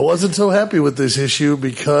 I wasn't so happy with this issue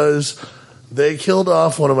because they killed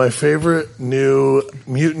off one of my favorite new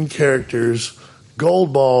mutant characters.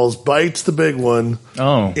 Goldballs bites the big one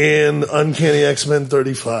in Uncanny X-Men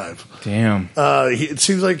 35. Damn. It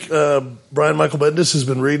seems like Brian Michael Bendis has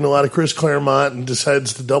been reading a lot of Chris Claremont and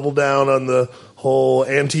decides to double down on the whole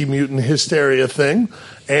anti-mutant hysteria thing.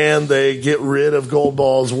 And they get rid of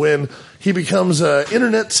Goldballs when he becomes an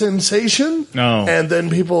internet sensation. And then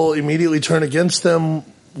people immediately turn against them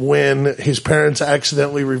when his parents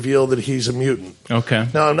accidentally reveal that he's a mutant. Okay.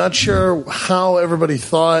 Now, I'm not sure how everybody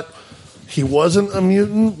thought he wasn't a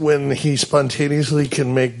mutant when he spontaneously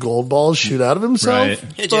can make gold balls shoot out of himself. Right.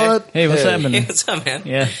 Hey, Jay. Hey, what's happening? Hey, what's up, man?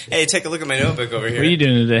 Yeah. Hey, take a look at my notebook over here. What are you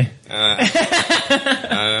doing today?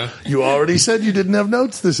 You already said you didn't have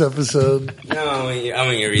notes this episode. No, I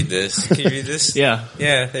want you to read this. Can you read this? Yeah.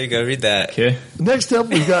 Yeah, there you go. Read that. Okay. Next up,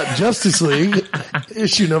 we've got Justice League,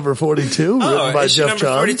 issue number 42, written by issue Jeff number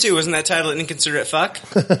Johns. 42. Wasn't that titled Inconsiderate Fuck?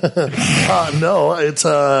 No, it's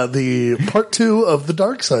the part 2 of the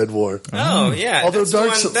Darkseid War. Oh, yeah. Although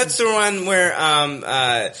That's the one where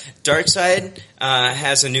Darkseid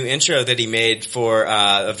has a new intro that he made for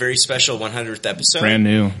a very special 100th episode. Brand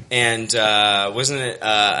new. And wasn't it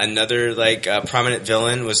another prominent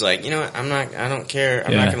villain was like, you know what, I don't care.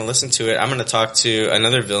 I'm not going to listen to it. I'm going to talk to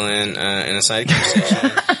another villain in a side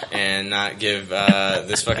conversation and not give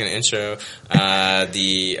this fucking intro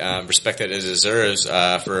the respect that it deserves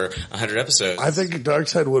for 100 episodes. I think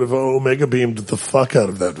Darkseid would have Omega beamed the fuck out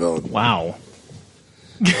of that villain. Wow.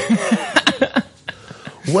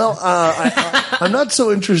 Well, I'm not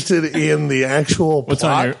so interested in the actual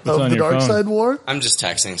plot of the Darkseid War. I'm just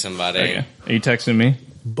texting somebody. Okay. Are you texting me?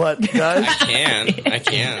 But guys, I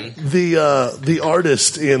can. The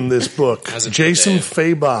artist in this book, Jason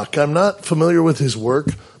Fabok. I'm not familiar with his work,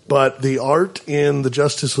 but the art in the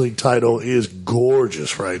Justice League title is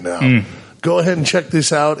gorgeous right now. Go ahead and check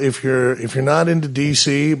this out if you're not into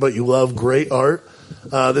DC but you love great art.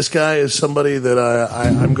 This guy is somebody that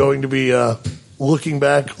I'm going to be looking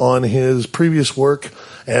back on his previous work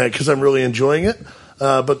because I'm really enjoying it.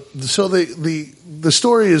 But so the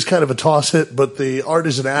story is kind of a toss it, but the art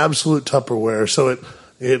is an absolute Tupperware. So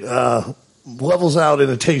it levels out in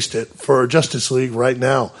a taste it for Justice League right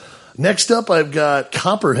now. Next up, I've got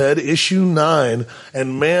Copperhead, issue 9,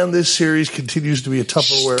 and man, this series continues to be a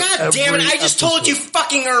Tupperware. God damn it, I just told you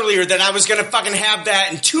fucking earlier that I was gonna fucking have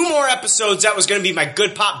that in 2 more episodes. That was gonna be my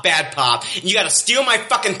good pop, bad pop, and you gotta steal my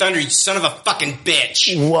fucking thunder, you son of a fucking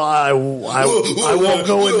bitch. Well, I won't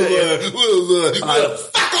go into it.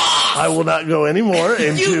 Fuck off! I will not go any more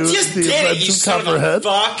into you just the did it, you events of son Copperhead. of a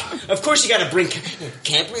fuck. Of course you gotta bring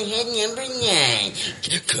Copperhead number 9.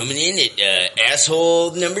 Coming in at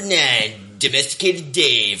asshole number 9. Domesticated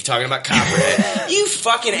Dave talking about Copperhead. You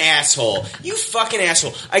fucking asshole. You fucking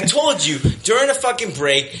asshole. I told you during a fucking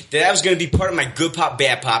break that was going to be part of my good pop,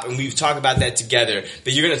 bad pop, and we would talk about that together.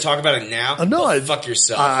 But you're going to talk about it now? No, well, fuck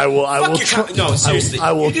yourself. I will. No, seriously.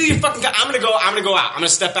 I will. You do your fucking. I'm going to go out. I'm going to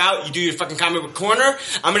step out. You do your fucking comic book corner.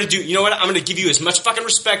 I'm going to do. You know what? I'm going to give you as much fucking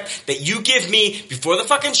respect that you give me before the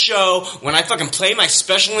fucking show when I fucking play my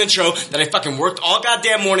special intro that I fucking worked all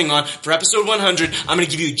goddamn morning on for episode 100. I'm going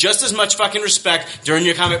to give you just as much fucking respect during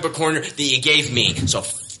your comic book corner that you gave me. So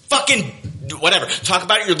fucking whatever. Talk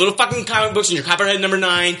about your little fucking comic books and your Copperhead number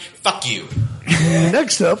 9. Fuck you.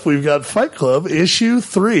 Next up, we've got Fight Club, issue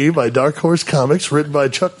 3 by Dark Horse Comics, written by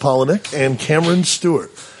Chuck Palahniuk and Cameron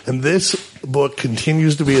Stewart. And this book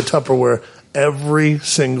continues to be a Tupperware every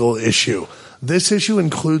single issue. This issue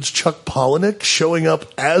includes Chuck Palahniuk showing up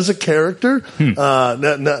as a character,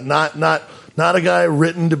 not a guy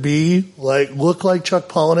written to be look like Chuck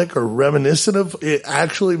Palahniuk or reminiscent of it.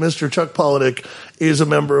 Actually, Mr. Chuck Palahniuk is a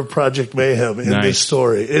member of Project Mayhem in this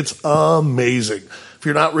story. It's amazing. If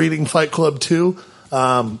you're not reading Fight Club 2,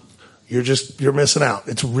 you're missing out.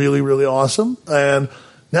 It's really, really awesome. And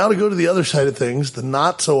now to go to the other side of things, the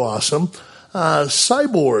not so awesome,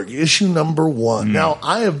 Cyborg issue number 1. Now,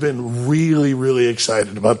 I have been really, really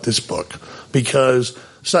excited about this book because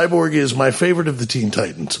Cyborg is my favorite of the Teen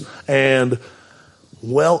Titans. And,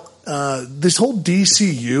 this whole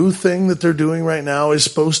DCU thing that they're doing right now is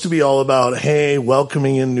supposed to be all about, hey,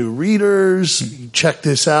 welcoming in new readers. Check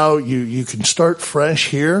this out. You can start fresh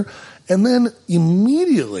here. And then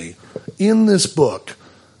immediately in this book,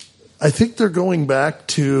 I think they're going back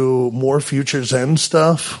to more Future's End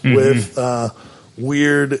stuff with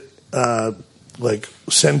weird,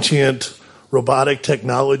 sentient robotic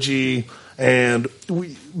technology. And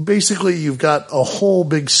you've got a whole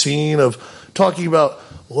big scene of talking about,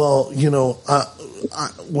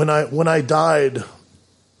 when I died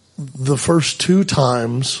the first 2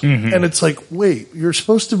 times, and it's like, wait, you're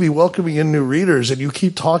supposed to be welcoming in new readers, and you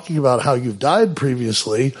keep talking about how you've died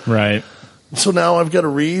previously. Right. So now I've got to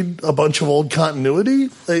read a bunch of old continuity.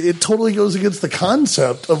 It totally goes against the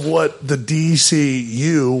concept of what the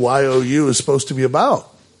DCU, YOU is supposed to be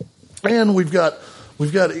about. And we've got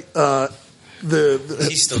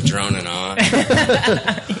he's still droning on.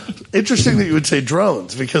 Interesting that you would say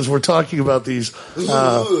drones because we're talking about these.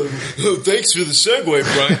 Thanks for the segue,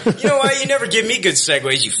 Brian. You know why? You never give me good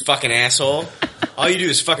segues, you fucking asshole. All you do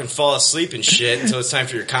is fucking fall asleep and shit until it's time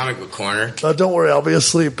for your comic book corner. Don't worry, I'll be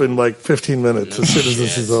asleep in 15 minutes as soon as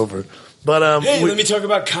this is over. But let me talk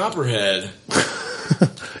about Copperhead.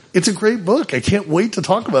 It's a great book. I can't wait to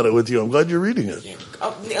talk about it with you. I'm glad you're reading it. Yeah.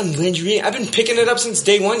 I'm glad you're reading it. I've been picking it up since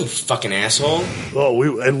day one, you fucking asshole. Oh,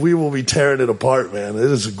 we will be tearing it apart, man. It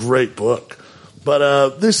is a great book.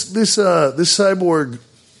 But this Cyborg,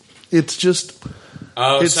 it's just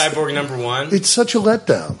Cyborg number 1. It's such a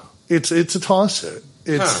letdown. It's a tosser.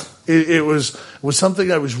 It was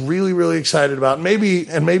something I was really, really excited about.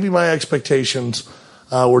 Maybe my expectations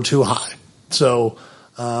were too high. So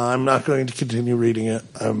I'm not going to continue reading it.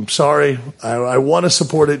 I'm sorry. I want to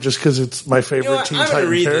support it just because it's my favorite Teen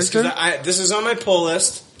Titan character. This is on my pull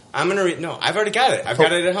list. I'm going to read. No, I've already got it. I've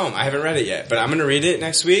got it at home. I haven't read it yet, but I'm going to read it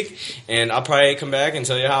next week, and I'll probably come back and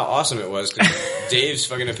tell you how awesome it was. Because Dave's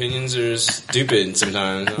fucking opinions are stupid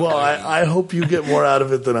sometimes. Well, I hope you get more out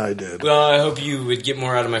of it than I did. Well, I hope you would get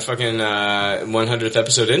more out of my fucking 100th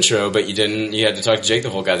episode intro, but you didn't. You had to talk to Jake the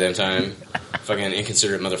whole goddamn time. Fucking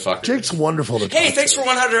inconsiderate motherfucker. Jake's wonderful to talk Hey, thanks for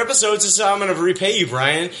 100 episodes. This is how I'm going to repay you,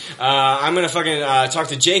 Brian. I'm going to fucking talk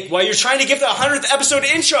to Jake while you're trying to give the 100th episode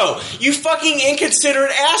intro. You fucking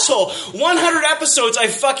inconsiderate asshole. 100 episodes I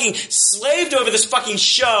fucking slaved over this fucking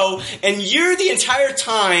show, and you're the entire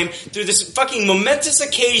time through this fucking momentous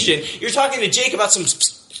occasion, you're talking to Jake about some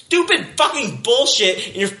stupid fucking bullshit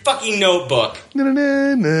in your fucking notebook.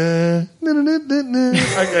 I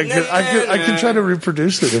can try to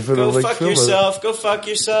reproduce it if it'll Go fuck yourself. Go fuck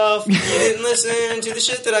yourself. You didn't listen to the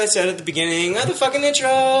shit that I said at the beginning of the fucking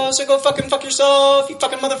intro, so go fucking fuck yourself, you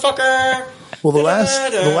fucking motherfucker. Well, the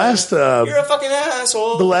last you're a fucking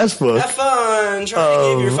asshole. The last book. Have fun trying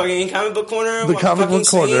to give your fucking comic book corner. The comic book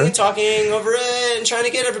corner. And talking over it and trying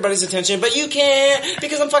to get everybody's attention, but you can't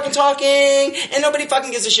because I'm fucking talking and nobody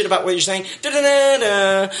fucking gives a shit about what you're saying.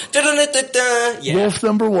 Yeah. Wolf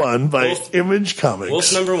number 1 by Image Comics.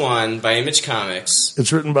 Wolf number 1 by Image Comics.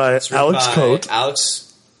 It's written by Alex Coate.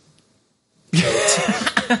 Alex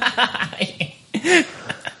Coate.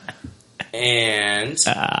 And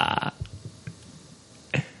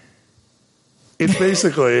it's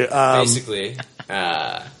basically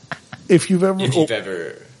if you've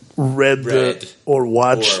ever read or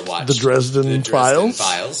watched the Dresden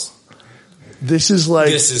Files, this is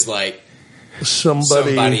like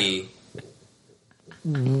somebody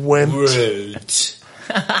went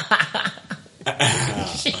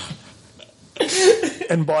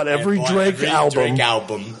and bought every Drake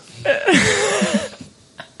album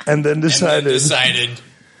and then decided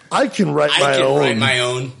I can write my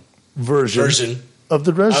own version of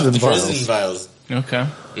the Dresden Files. Okay.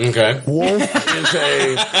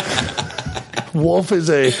 Wolf is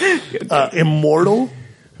a immortal,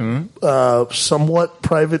 somewhat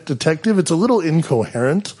private detective. It's a little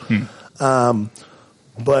incoherent,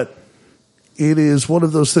 but it is one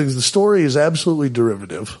of those things. The story is absolutely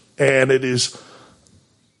derivative, and it is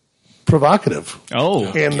provocative.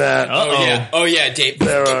 Oh. In that. Oh yeah, Dave.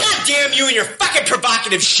 God damn you and your fucking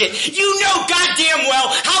provocative shit. You know goddamn well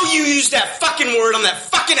how you used that fucking word on that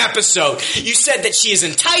fucking episode. You said that she is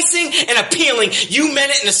enticing and appealing. You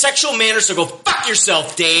meant it in a sexual manner, so go fuck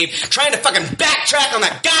yourself, Dave. Trying to fucking backtrack on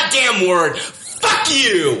that goddamn word. Fuck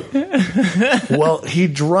you! Well, he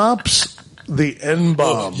drops the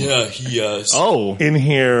N-bomb. Yeah, he does. Oh. In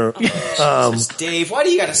here. Dave, why do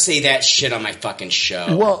you gotta say that shit on my fucking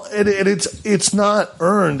show? Well, it's not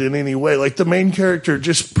earned in any way. Like, the main character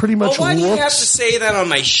just pretty much why do you looks... have to say that on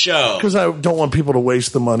my show? Because I don't want people to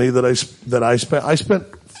waste the money that I spent. I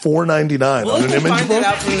spent $4.99 on an image find book. it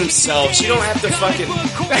out for themselves. You don't have to fucking...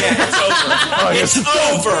 Yeah, it's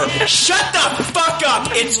over. It's over. Shut the fuck up.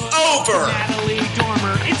 It's over.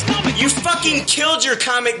 You fucking killed your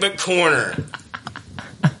comic book corner.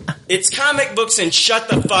 It's comic books and shut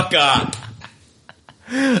the fuck up.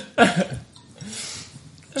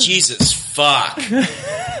 Jesus fuck.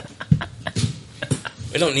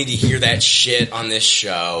 We don't need to hear that shit on this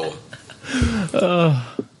show.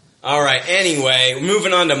 All right, anyway,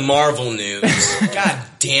 moving on to Marvel news. God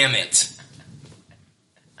damn it.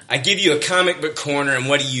 I give you a comic book corner, and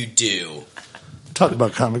what do? Talk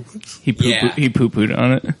about comic books. He poo-pooed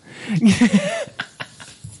on it.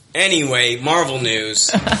 Anyway, Marvel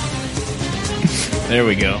news. There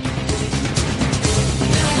we go.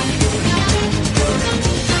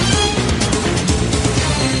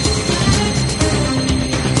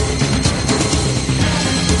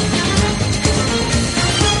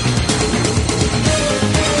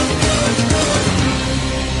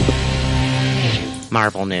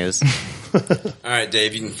 Marvel news. All right,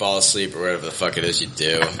 Dave, you can fall asleep or whatever the fuck it is you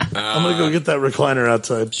do. I'm going to go get that recliner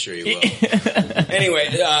outside. Sure you will. Anyway,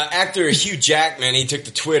 actor Hugh Jackman, he took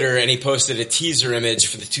to Twitter and he posted a teaser image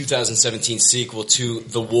for the 2017 sequel to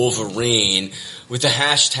The Wolverine with the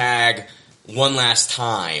hashtag One Last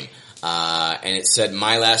Time. And it said,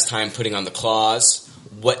 my last time putting on the claws.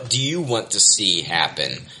 What do you want to see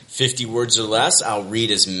happen? 50 words or less, I'll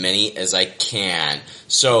read as many as I can.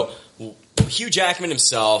 So... Hugh Jackman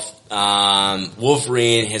himself,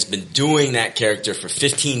 Wolverine, has been doing that character for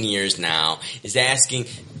 15 years now, is asking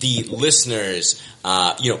the listeners,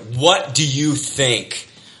 what do you think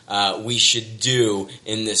we should do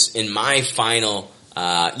in my final,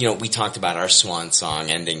 we talked about our swan song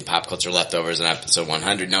ending Pop Culture Leftovers in episode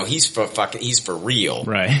 100. No, he's for real.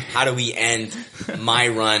 Right. How do we end my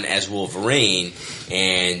run as Wolverine?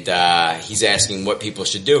 And he's asking what people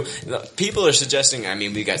should do. People are suggesting,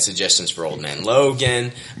 we got suggestions for Old Man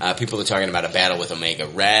Logan. People are talking about a battle with Omega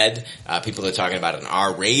Red. People are talking about an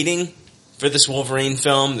R rating for this Wolverine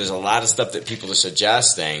film. There's a lot of stuff that people are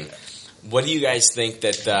suggesting. What do you guys think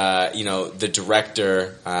that, the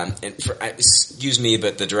director, excuse me,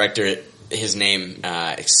 but the director, his name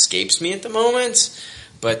escapes me at the moment,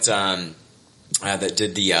 but that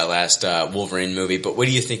did the last Wolverine movie. But what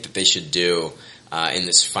do you think that they should do in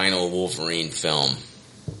this final Wolverine film?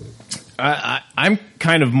 I'm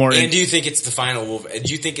kind of more... And do you think it's the final Wolverine?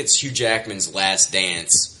 Do you think it's Hugh Jackman's last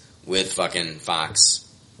dance with fucking Fox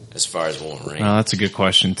as far as Wolverine? Well, that's a good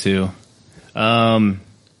question, too.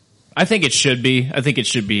 I think it should be. I think it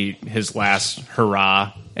should be his last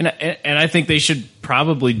hurrah, and I think they should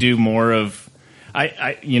probably do more of.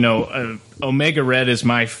 Omega Red is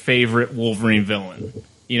my favorite Wolverine villain.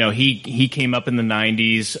 He came up in the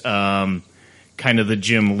 '90s, kind of the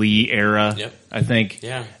Jim Lee era. Yep. I think.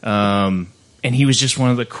 Yeah. And he was just one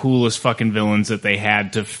of the coolest fucking villains that they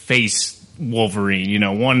had to face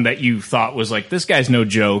Wolverine. One that you thought was like, this guy's no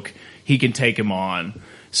joke. He can take him on.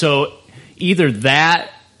 So either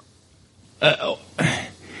that.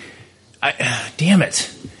 Damn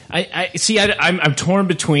it! I'm torn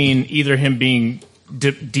between either him being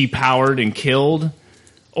depowered and killed,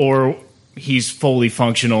 or he's fully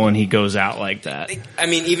functional and he goes out like that.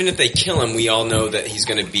 Even if they kill him, we all know that he's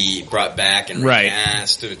going to be brought back and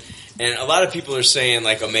recast. Right. And a lot of people are saying,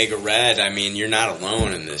 like Omega Red. You're not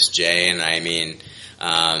alone in this, Jay. And and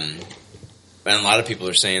a lot of people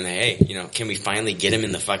are saying, hey, can we finally get him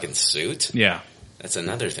in the fucking suit? Yeah. That's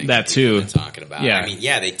another thing that too. We've been talking about.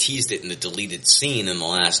 Yeah. They teased it in the deleted scene in the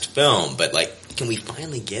last film, but can we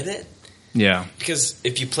finally get it? Yeah. Because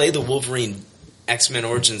if you play the Wolverine X-Men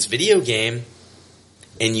Origins video game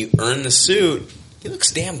and you earn the suit, he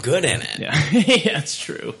looks damn good in it. Yeah, yeah, it's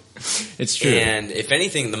true. It's true. And if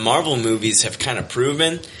anything, the Marvel movies have kind of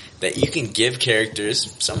proven that you can give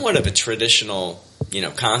characters somewhat of a traditional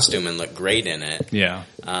costume and look great in it. Yeah.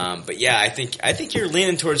 But yeah, I think you're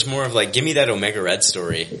leaning towards more of like, give me that Omega Red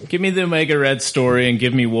story. Give me the Omega Red story and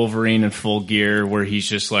give me Wolverine in full gear where he's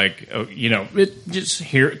just like,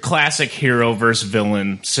 classic hero versus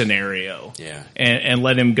villain scenario. Yeah. And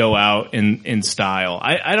let him go out in style.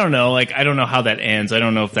 I don't know. Like, I don't know how that ends. I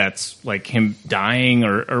don't know if that's like him dying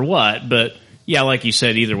or what, but yeah, like you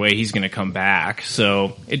said, either way, he's going to come back.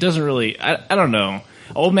 So it doesn't really, I don't know.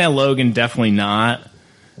 Old Man Logan, definitely not.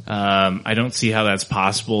 I don't see how that's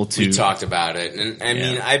possible to. We talked about it. And I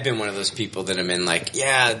mean, I've been one of those people that have been like,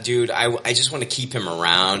 yeah, dude, I just want to keep him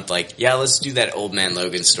around. Like, yeah, let's do that Old Man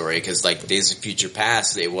Logan story. Cause like Days of Future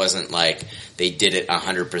Past, it wasn't like they did it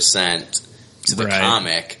 100% to the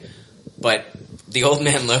comic, but the Old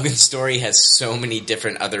Man Logan story has so many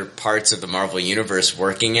different other parts of the Marvel Universe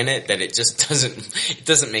working in it that it just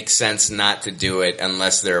doesn't make sense not to do it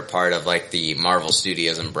unless they're a part of like the Marvel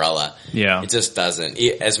Studios umbrella. Yeah. It just doesn't.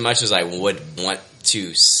 As much as I would want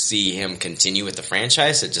to see him continue with the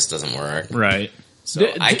franchise, it just doesn't work. Right. So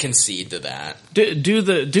I concede to that. Do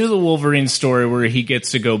the Wolverine story where he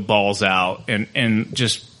gets to go balls out and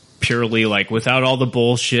just purely like without all the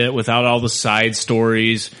bullshit, without all the side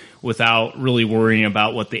stories, without really worrying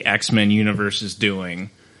about what the X-Men universe is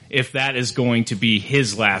doing. If that is going to be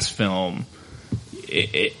his last film,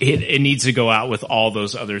 it needs to go out with all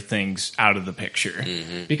those other things out of the picture.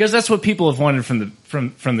 Mm-hmm. Because that's what people have wanted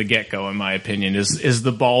from the get-go, in my opinion, is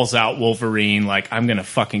the balls out Wolverine, like, I'm gonna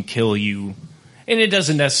fucking kill you. And it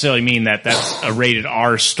doesn't necessarily mean that that's a rated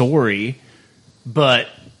R story, but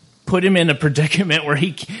put him in a predicament where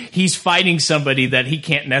he's fighting somebody that he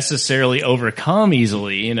can't necessarily overcome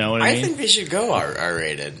easily. You know what I mean? I think they should go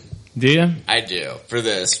R-rated. Do you? I do. For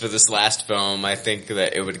this last film, I think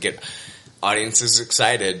that it would get audiences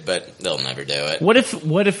excited, but they'll never do it. What if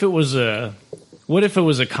it was a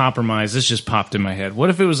compromise? This just popped in my head. What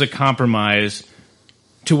if it was a compromise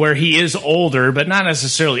to where he is older, but not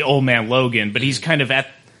necessarily Old Man Logan, but he's kind of at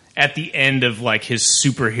the end of like his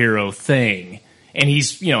superhero thing. And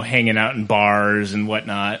he's, hanging out in bars and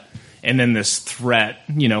whatnot. And then this threat,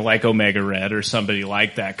 like Omega Red or somebody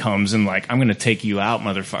like that comes and like, I'm going to take you out,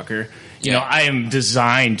 motherfucker. You know, I am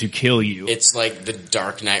designed to kill you. It's like the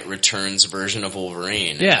Dark Knight Returns version of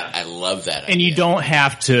Wolverine. Yeah. I love that idea. And you don't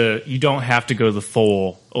have to go the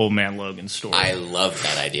full Old Man Logan story. I love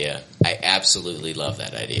that idea. I absolutely love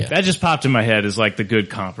that idea. That just popped in my head as like the good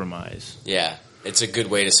compromise. Yeah. It's a good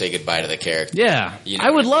way to say goodbye to the character. Yeah. I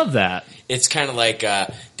would love that. It's kind of like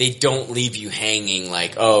they don't leave you hanging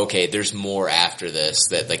like, oh, okay, there's more after this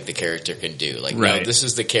that like the character can do. Like, no, this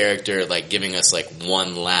is the character like giving us like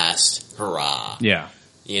one last hurrah. Yeah.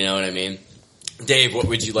 You know what I mean? Dave, what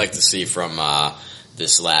would you like to see from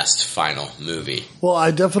this last final movie? Well, I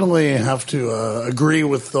definitely have to agree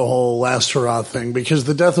with the whole last hurrah thing because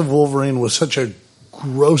the death of Wolverine was such a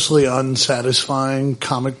grossly unsatisfying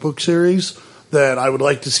comic book series that I would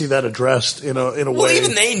like to see that addressed in a way. Well,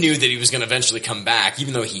 even they knew that he was going to eventually come back,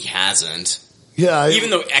 even though he hasn't. Yeah. Even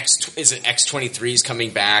though X-23 is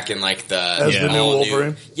coming back and like the new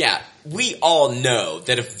Wolverine. Yeah, we all know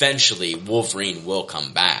that eventually Wolverine will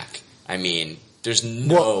come back. I mean, there's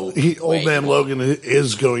no Old Man Logan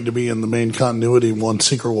is going to be in the main continuity once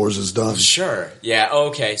Secret Wars is done. Sure. Yeah.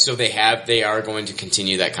 Okay. So they are going to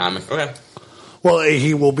continue that comic. Okay. Well,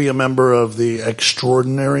 he will be a member of the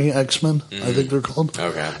Extraordinary X-Men, I think they're called.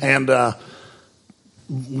 Okay. And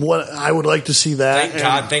what I would like to see that.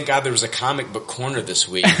 Thank God there was a comic book corner this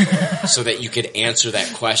week so that you could answer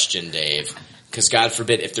that question, Dave. Because God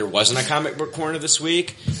forbid, if there wasn't a comic book corner this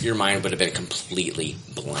week, your mind would have been completely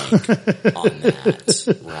blank on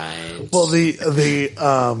that. Right. Well,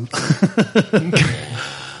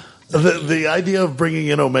 The idea of bringing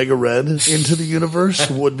in Omega Red into the universe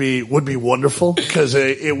would be wonderful because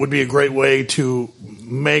it would be a great way to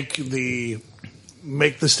make the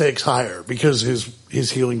stakes higher because his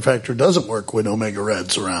healing factor doesn't work when Omega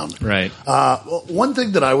Red's around. Right. One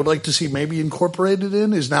thing that I would like to see maybe incorporated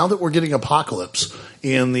in is now that we're getting Apocalypse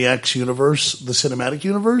in the X universe, the cinematic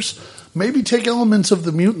universe, maybe take elements of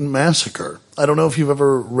the Mutant Massacre. I don't know if you've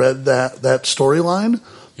ever read that storyline.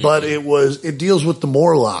 But it deals with the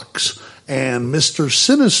Morlocks and Mr.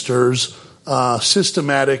 Sinister's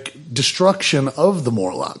systematic destruction of the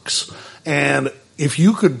Morlocks. And if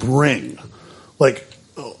you could bring, make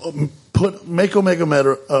Omega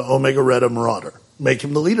Red a Marauder, make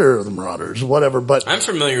him the leader of the Marauders, whatever. But I'm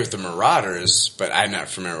familiar with the Marauders, but I'm not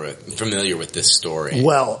familiar with this story.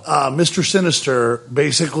 Well, Mr. Sinister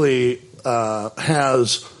basically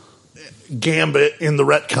has Gambit in the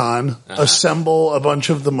retcon assemble a bunch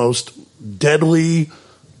of the most deadly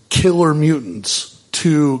killer mutants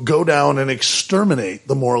to go down and exterminate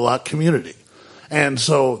the Morlock community. And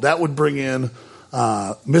so that would bring in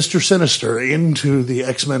Mr. Sinister into the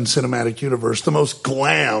X-Men cinematic universe, the most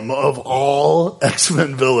glam of all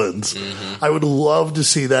X-Men villains. I would love to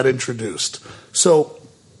see that introduced. So,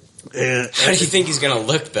 how do you think he's going to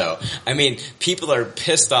look, though? I mean, people are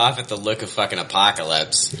pissed off at the look of fucking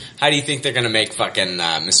Apocalypse. How do you think they're going to make fucking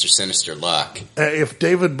Mr. Sinister look? If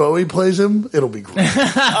David Bowie plays him, it'll be great.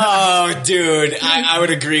 Oh, dude, I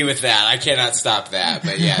would agree with that. I cannot stop that.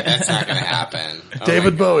 But yeah, that's not going to happen.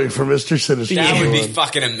 David Bowie for Mr. Sinister. That would be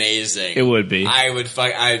fucking amazing. It would be. I would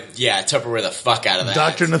Tupperware the fuck out of that.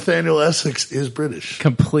 Dr. Nathaniel Essex is British.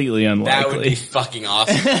 Completely unlikely. That would be fucking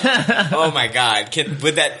awesome. Oh my god.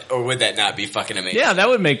 Would that not be fucking amazing? Yeah, that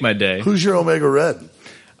would make my day. Who's your Omega Red?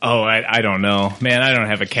 Oh, I don't know. Man, I don't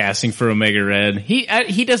have a casting for Omega Red.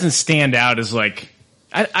 He doesn't stand out as like,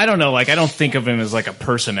 I don't know, like I don't think of him as like a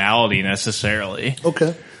personality necessarily.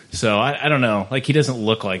 Okay. So I don't know. Like he doesn't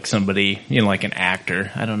look like somebody, like an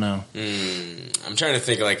actor. I don't know. I'm trying to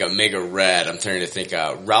think of like Omega Red. I'm trying to think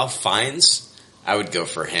Ralph Fiennes. I would go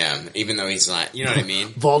for him, even though he's not, you know what I mean?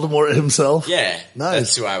 Voldemort himself? Yeah. Nice.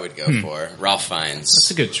 That's who I would go for. Ralph Fiennes. That's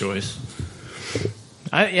a good choice.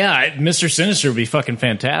 Mr. Sinister would be fucking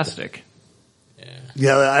fantastic.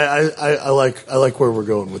 Yeah, I like where we're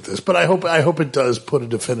going with this, but I hope it does put a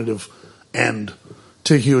definitive end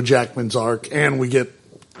to Hugh Jackman's arc, and we get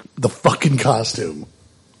the fucking costume.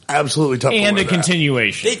 Absolutely tough. And a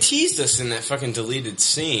continuation. They teased us in that fucking deleted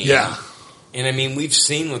scene. Yeah. And I mean, we've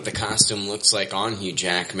seen what the costume looks like on Hugh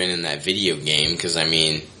Jackman in that video game, because I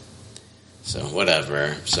mean, so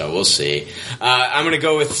whatever. So we'll see. I'm going to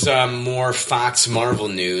go with some more Fox Marvel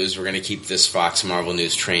news. We're going to keep this Fox Marvel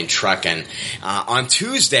news train trucking. On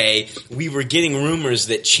Tuesday, we were getting rumors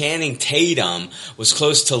that Channing Tatum was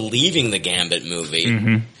close to leaving the Gambit movie.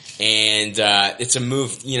 And it's a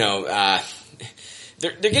move,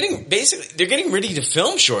 They're getting ready to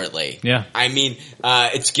film shortly. Yeah. I mean,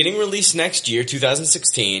 it's getting released next year,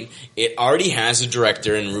 2016. It already has a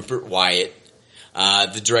director in Rupert Wyatt,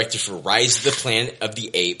 the director for Rise of the Planet of the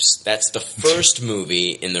Apes. That's the first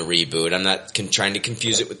movie in the reboot. I'm not trying to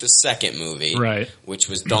confuse it with the second movie, right? Which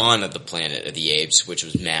was Dawn of the Planet of the Apes, which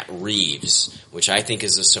was Matt Reeves, which I think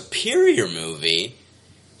is a superior movie.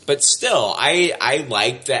 But still, I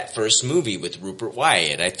liked that first movie with Rupert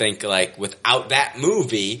Wyatt. I think, like, without that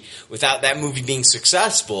movie being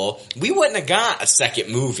successful, we wouldn't have got a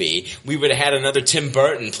second movie. We would have had another Tim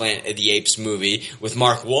Burton Planet of the Apes movie with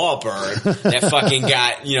Mark Wahlberg that fucking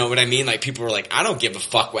got, you know what I mean? Like, people were like, I don't give a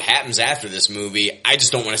fuck what happens after this movie. I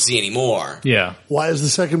just don't want to see any more. Yeah. Why is the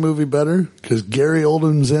second movie better? Because Gary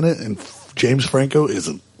Oldman's in it and James Franco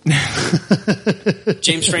isn't.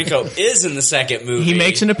 James Franco is in the second movie. He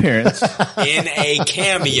makes an appearance in a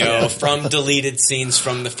cameo from deleted scenes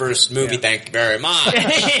from the first movie. Yeah. Thank you very much.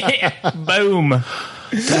 Boom.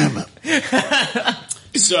 Damn it.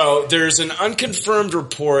 So there's an unconfirmed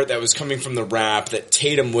report that was coming from the Wrap that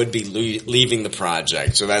Tatum would be leaving the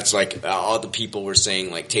project. So that's like all the people were saying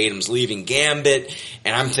like Tatum's leaving Gambit,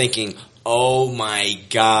 and I'm thinking, oh my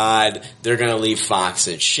god, they're gonna leave Fox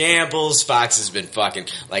in shambles. Fox has been fucking,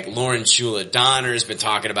 like, Lauren Shula Donner has been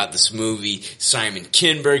talking about this movie. Simon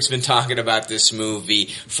Kinberg's been talking about this movie.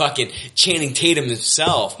 Fucking Channing Tatum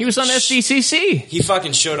himself. He was on SDCC. He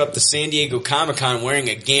fucking showed up to San Diego Comic-Con wearing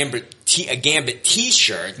a Gambit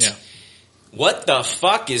t-shirt. Yeah. What the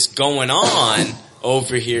fuck is going on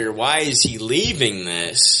over here? Why is he leaving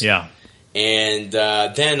this? Yeah. And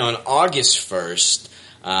then on August 1st,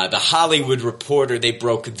 the Hollywood Reporter, they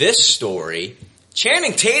broke this story.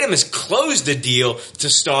 Channing Tatum has closed the deal to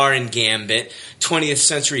star in Gambit, 20th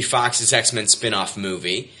Century Fox's X-Men spin-off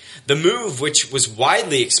movie. The move, which was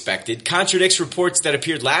widely expected, contradicts reports that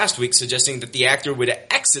appeared last week suggesting that the actor would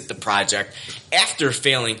exit the project after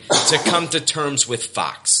failing to come to terms with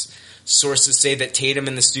Fox. Sources say that Tatum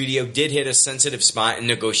and the studio did hit a sensitive spot in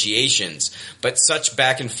negotiations, but such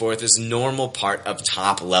back and forth is a normal part of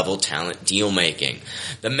top-level talent deal-making.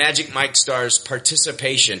 The Magic Mike star's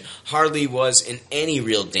participation hardly was in any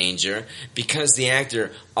real danger because the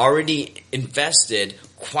actor already invested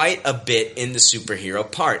quite a bit in the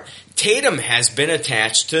superhero part. Tatum has been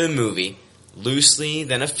attached to the movie, loosely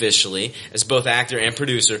then officially, as both actor and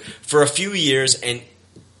producer for a few years, and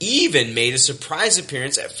even made a surprise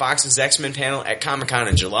appearance at Fox's X-Men panel at Comic-Con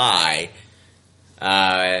in July.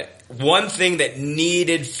 One thing that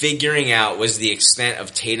needed figuring out was the extent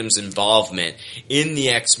of Tatum's involvement in the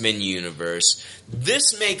X-Men universe.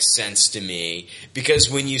 This makes sense to me because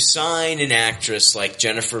when you sign an actress like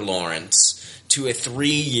Jennifer Lawrence to a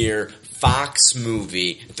 3-year Fox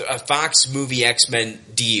movie X-Men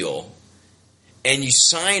deal, and you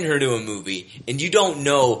sign her to a movie, and you don't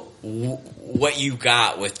know what you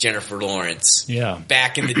got with Jennifer Lawrence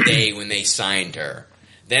back in the day when they signed her.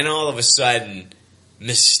 Then all of a sudden,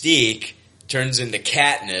 Mystique turns into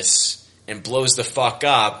Katniss and blows the fuck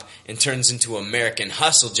up and turns into American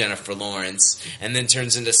Hustle Jennifer Lawrence, and then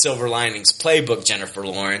turns into Silver Linings Playbook Jennifer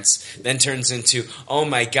Lawrence, then turns into, oh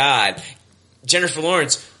my God, Jennifer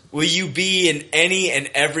Lawrence, will you be in any and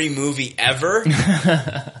every movie ever?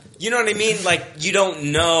 You know what I mean? Like, you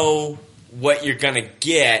don't know what you're gonna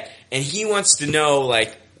get, and he wants to know,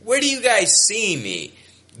 like, where do you guys see me?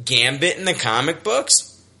 Gambit in the comic books?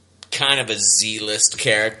 Kind of a Z-list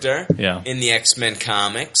character in the X-Men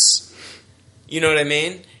comics. You know what I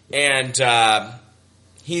mean? And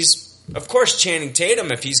he's, of course, Channing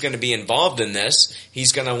Tatum, if he's going to be involved in this,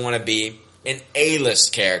 he's going to want to be an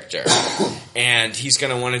A-list character. And he's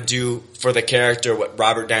going to want to do for the character what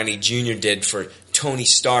Robert Downey Jr. did for Tony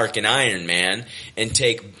Stark in Iron Man, and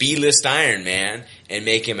take B-list Iron Man and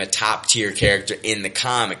make him a top-tier character in the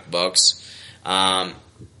comic books.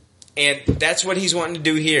 And that's what he's wanting to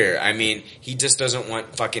do here. I mean, he just doesn't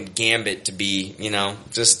want fucking Gambit to be, you know,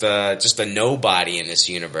 just a nobody in this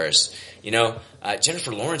universe. You know,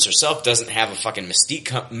 Jennifer Lawrence herself doesn't have a fucking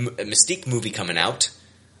Mystique movie coming out.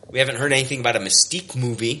 We haven't heard anything about a Mystique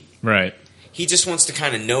movie. Right. He just wants to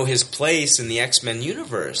kind of know his place in the X-Men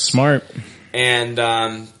universe. Smart.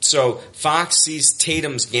 And so Fox sees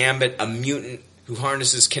Tatum's Gambit, a mutant who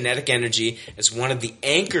harnesses kinetic energy, as one of the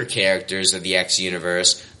anchor characters of the X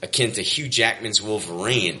universe, akin to Hugh Jackman's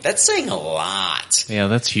Wolverine. That's saying a lot. Yeah,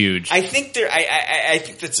 that's huge. I think I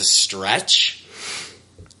think that's a stretch.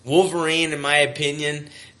 Wolverine, in my opinion,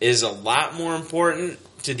 is a lot more important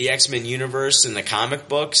to the X-Men universe in the comic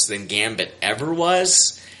books than Gambit ever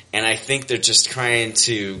was. And I think they're just trying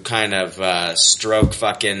to kind of stroke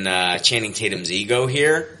fucking Channing Tatum's ego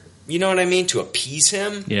here. You know what I mean? To appease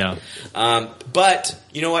him. Yeah. But,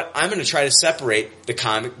 you know what? I'm going to try to separate the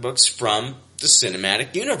comic books from the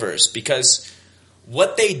cinematic universe, because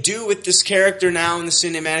what they do with this character now in the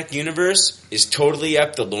cinematic universe is totally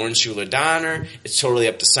up to Lauren Shuler Donner. It's totally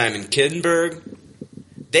up to Simon Kinberg.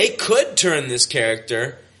 They could turn this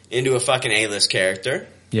character into a fucking A-list character.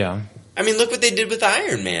 Yeah. I mean, look what they did with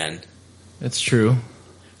Iron Man. That's true.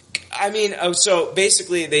 I mean, so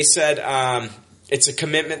basically they said it's a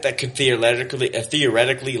commitment that could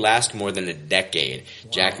theoretically last more than a decade.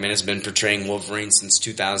 Wow. Jackman has been portraying Wolverine since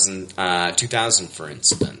 2000, for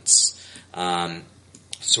instance.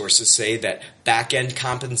 Sources say that back-end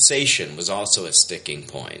compensation was also a sticking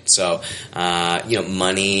point. So,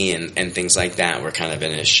 money and things like that were kind of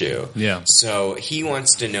an issue. Yeah. So he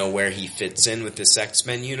wants to know where he fits in with this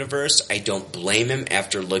X-Men universe. I don't blame him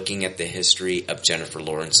after looking at the history of Jennifer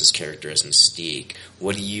Lawrence's character as Mystique.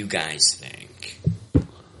 What do you guys think?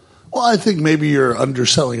 Well, I think maybe you're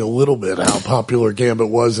underselling a little bit how popular Gambit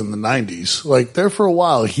was in the 90s. Like, there for a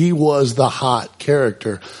while, he was the hot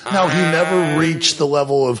character. Now, he never reached the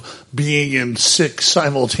level of being in 6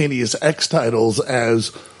 simultaneous X titles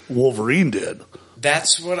as Wolverine did.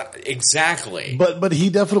 That's exactly. But he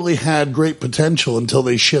definitely had great potential until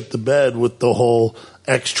they shit the bed with the whole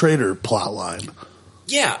X-Trader plotline.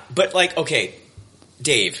 Yeah, but okay,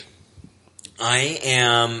 Dave, I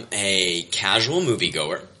am a casual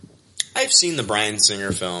moviegoer. I've seen the Bryan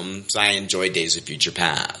Singer films. I enjoy Days of Future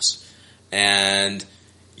Past. And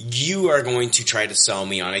you are going to try to sell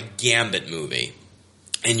me on a Gambit movie.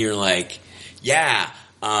 And you're like, yeah,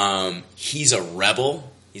 he's a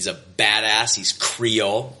rebel. He's a badass. He's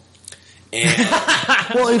Creole. And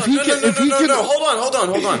well, if he hold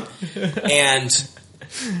on. And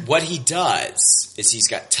what he does is he's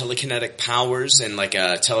got telekinetic powers and like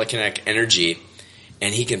a telekinetic energy,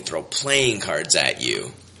 and he can throw playing cards at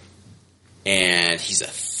you. And he's a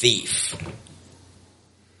thief.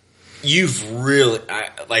 You've really,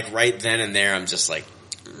 right then and there, I'm just like...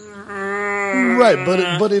 Right,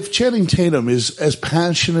 but if Channing Tatum is as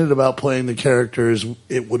passionate about playing the character as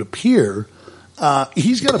it would appear,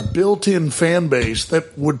 he's got a built-in fan base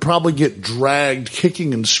that would probably get dragged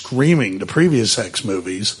kicking and screaming to previous X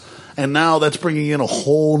movies. And now that's bringing in a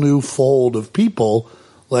whole new fold of people,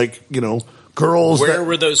 like, girls. Where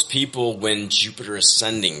were those people when Jupiter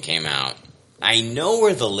Ascending came out? I know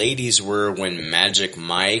where the ladies were when Magic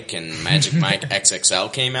Mike and Magic Mike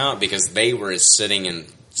XXL came out, because they were sitting in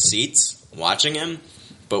seats watching him.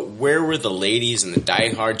 But where were the ladies and the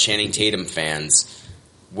diehard Channing Tatum fans?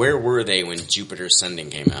 Where were they when Jupiter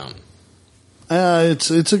Ascending came out?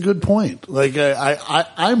 It's a good point. Like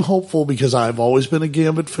I'm hopeful because I've always been a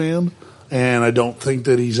Gambit fan, and I don't think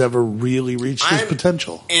that he's ever really reached his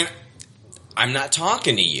potential. And I'm not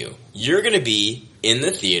talking to you. You're going to be in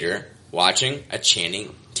the theater watching a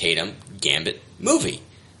Channing Tatum Gambit movie.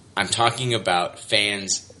 I'm talking about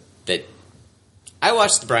fans that I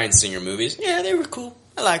watched the Bryan Singer movies. Yeah, they were cool.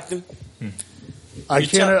 I liked them. I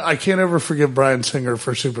can't ever forgive Bryan Singer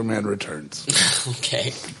for Superman Returns.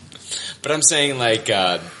 Okay. But I'm saying, like,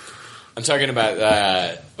 I'm talking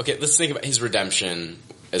about, okay, let's think about his redemption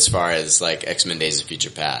as far as, like, X-Men Days of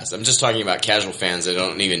Future Past. I'm just talking about casual fans that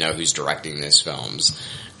don't even know who's directing these films,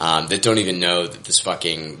 that don't even know that this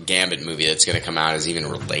fucking Gambit movie that's going to come out is even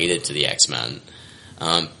related to the X-Men.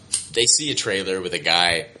 They see a trailer with a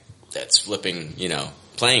guy that's flipping,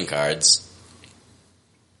 playing cards.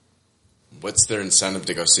 What's their incentive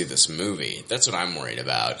to go see this movie? That's what I'm worried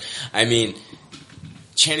about. I mean,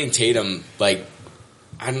 Channing Tatum, like,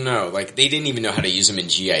 I don't know, like, they didn't even know how to use him in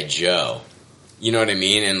G.I. Joe. You know what I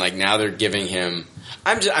mean? And, like, now they're giving him...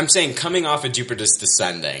 I'm saying coming off of Jupiter's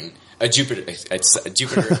Descending... Jupiter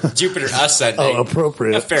Ascending. Oh,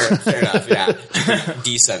 appropriate. Fair enough, yeah.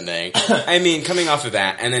 Descending. I mean, coming off of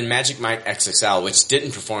that, and then Magic Mike XXL, which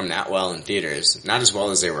didn't perform that well in theaters, not as well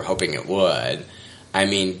as they were hoping it would. I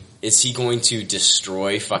mean, is he going to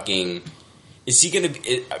destroy fucking... Is he going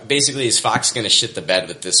to... Basically, is Fox going to shit the bed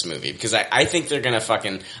with this movie? Because I think they're going to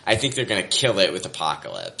fucking... I think they're going to kill it with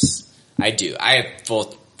Apocalypse. I do. I have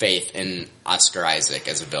full faith in Oscar Isaac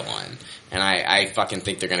as a villain. And I fucking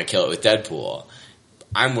think they're going to kill it with Deadpool.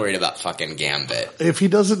 I'm worried about fucking Gambit. If he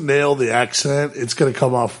doesn't nail the accent, it's going to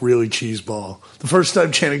come off really cheeseball. The first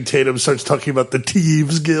time Channing Tatum starts talking about the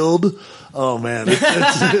Thieves Guild, oh man,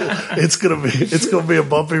 it's going to be a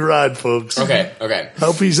bumpy ride, folks. Okay.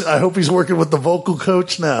 I hope he's working with the vocal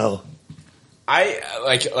coach now. I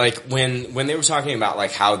like when they were talking about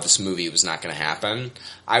like how this movie was not going to happen,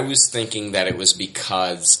 I was thinking that it was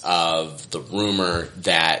because of the rumor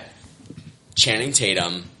that Channing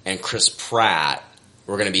Tatum and Chris Pratt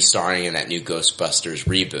were going to be starring in that new Ghostbusters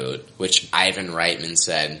reboot, which Ivan Reitman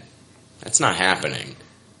said, that's not happening.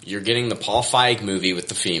 You're getting the Paul Feig movie with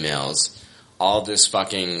the females, all this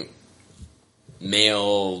fucking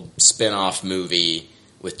male spin-off movie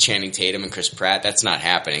with Channing Tatum and Chris Pratt, that's not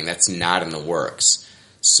happening. That's not in the works.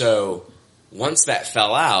 So once that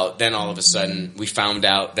fell out, then all of a sudden we found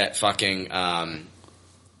out that fucking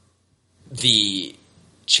the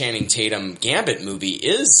Channing Tatum Gambit movie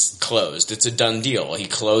is closed. It's a done deal. He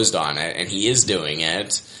closed on it, and he is doing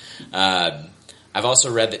it. I've also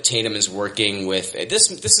read that Tatum is working with this.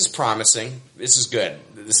 This is promising. This is good.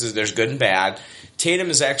 There's good and bad. Tatum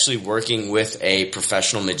is actually working with a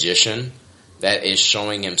professional magician that is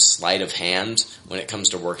showing him sleight of hand when it comes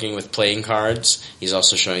to working with playing cards. He's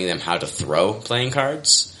also showing them how to throw playing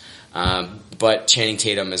cards. But Channing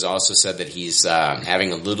Tatum has also said that he's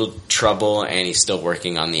having a little trouble and he's still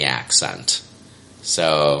working on the accent.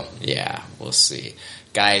 So, yeah, we'll see.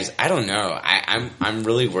 Guys, I don't know. I'm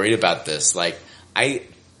really worried about this. Like, I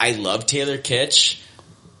love Taylor Kitsch.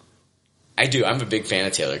 I do. I'm a big fan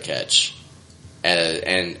of Taylor Kitsch.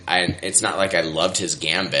 And it's not like I loved his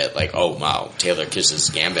Gambit. Like, oh, wow, Taylor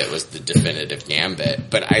Kitsch's Gambit was the definitive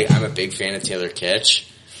Gambit. But I'm a big fan of Taylor Kitsch.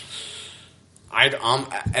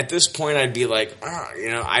 At this point, I'd be like,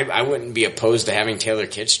 I wouldn't be opposed to having Taylor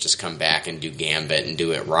Kitsch just come back and do Gambit and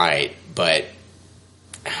do it right. But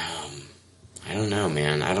I don't know,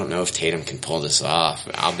 man. I don't know if Tatum can pull this off.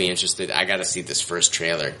 I'll be interested. I got to see this first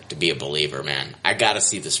trailer to be a believer, man. I got to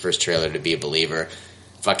see this first trailer to be a believer.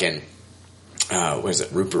 Fucking, what is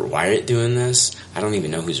it, Rupert Wyatt doing this? I don't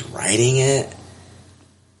even know who's writing it.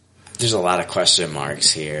 There's a lot of question marks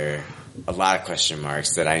here. A lot of question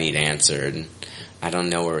marks that I need answered. I don't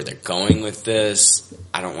know where they're going with this.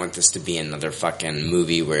 I don't want this to be another fucking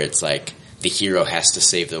movie where it's like the hero has to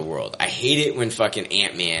save the world. I hate it when fucking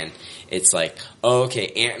Ant-Man, it's like, oh, okay,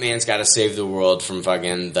 Ant-Man's got to save the world from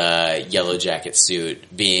fucking the Yellow Jacket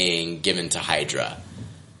suit being given to Hydra.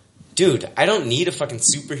 Dude, I don't need a fucking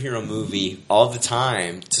superhero movie all the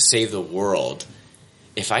time to save the world.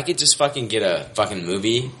 If I could just fucking get a fucking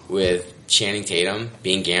movie with Channing Tatum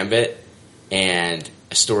being Gambit and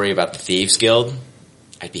a story about the Thieves Guild,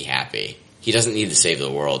 I'd be happy. He doesn't need to save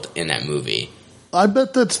the world in that movie. I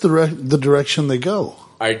bet that's the direction they go.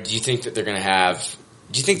 Do you think that they're going to have...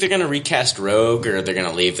 Do you think they're going to recast Rogue, or they're going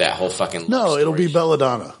to leave that whole fucking... No, it'll be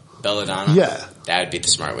Belladonna. Belladonna? Yeah. That would be the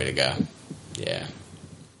smart way to go. Yeah.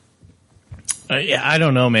 Yeah, I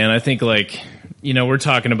don't know, man. I think, like, we're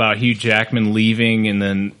talking about Hugh Jackman leaving and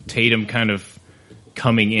then Tatum kind of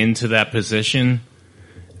coming into that position.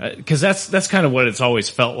 Because that's kind of what it's always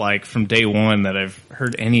felt like from day one that I've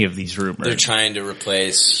heard any of these rumors. They're trying to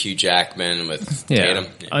replace Hugh Jackman with Tatum.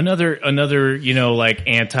 Yeah. Another like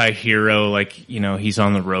anti-hero, like, he's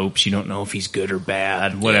on the ropes. You don't know if he's good or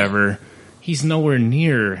bad, whatever. he's nowhere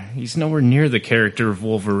near the character of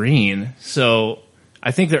Wolverine. So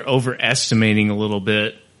I think they're overestimating a little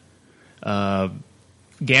bit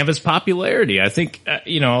Gambit's popularity. I think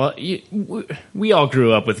we all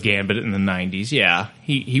grew up with Gambit in the 90s. Yeah,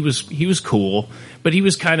 he was cool, but he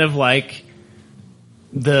was kind of like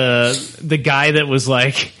the guy that was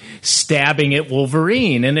like stabbing at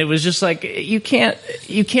Wolverine, and it was just like you can't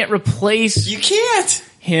replace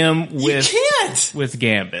him with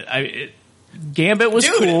Gambit. Gambit was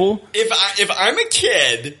cool. If I'm a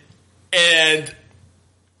kid and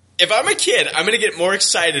I'm gonna get more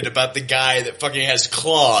excited about the guy that fucking has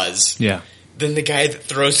claws than the guy that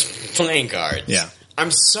throws playing cards. Yeah.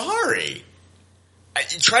 I'm sorry.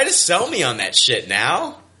 Try to sell me on that shit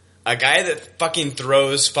now. A guy that fucking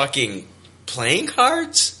throws fucking playing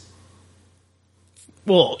cards?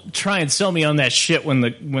 Well, try and sell me on that shit when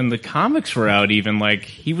the comics were out. Even like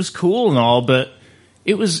he was cool and all, but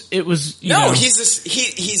it was you know.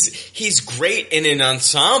 He's great in an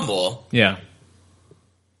ensemble. Yeah.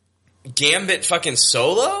 Gambit fucking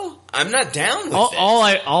solo? I'm not down with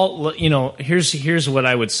it. Here's what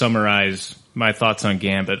I would summarize my thoughts on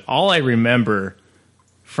Gambit. All I remember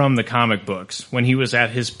from the comic books when he was at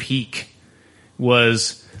his peak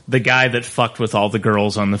was the guy that fucked with all the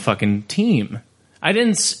girls on the fucking team.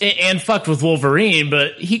 And fucked with Wolverine,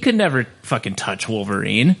 but he could never fucking touch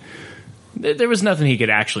Wolverine. There was nothing he could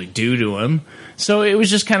actually do to him. So it was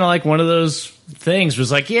just kind of like one of those things.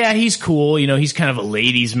 Was like, yeah, he's cool. You know, he's kind of a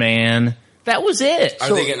ladies' man. That was it.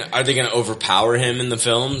 Are they gonna overpower him in the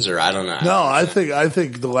films, or I don't know? No, I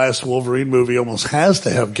think the last Wolverine movie almost has to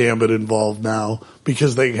have Gambit involved now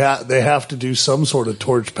because they have to do some sort of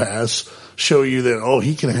torch pass, show you that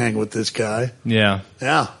he can hang with this guy. Yeah.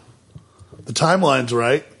 The timeline's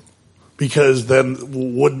right because then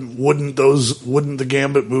wouldn't the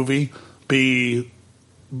Gambit movie be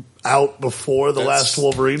out before the last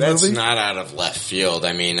Wolverine movie? That's not out of left field.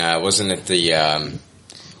 I mean, wasn't it the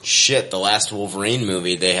last Wolverine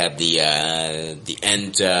movie? They had the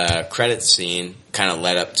end credit scene kind of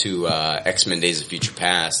led up to X-Men Days of Future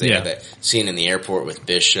Past. They had that scene in the airport with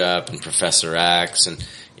Bishop and Professor X, and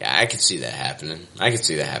I could see that happening.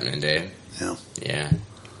 Dave. Yeah.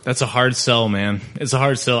 That's a hard sell, man. It's a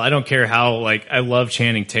hard sell. I don't care how, I love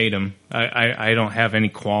Channing Tatum. I don't have any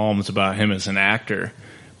qualms about him as an actor.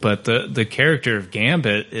 But the character of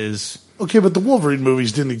Gambit is... Okay, but the Wolverine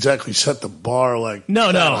movies didn't exactly set the bar high.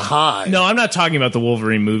 No, I'm not talking about the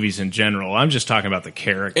Wolverine movies in general. I'm just talking about the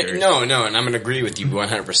character. No, and I'm going to agree with you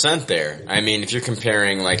 100% there. I mean, if you're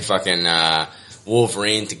comparing, fucking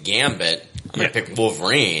Wolverine to Gambit, I'm going to pick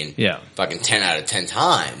Wolverine fucking 10 out of 10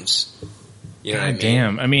 times. You know what I mean?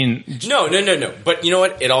 Damn. I mean... No. But you know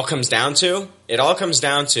what it all comes down to? It all comes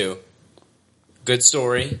down to good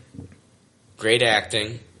story, great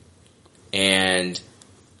acting, and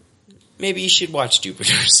maybe you should watch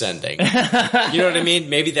Jupiter Ascending. You know what I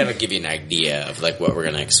mean? Maybe that'll give you an idea of what we're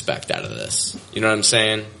going to expect out of this. You know what I'm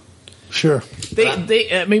saying? Sure. But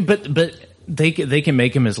they can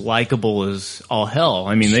make him as likable as all hell.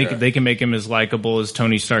 I mean, Sure. they can make him as likable as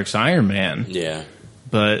Tony Stark's Iron Man. Yeah.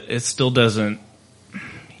 But it still doesn't.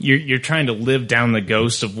 You're trying to live down the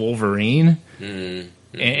ghost of Wolverine,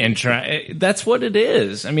 and try. That's what it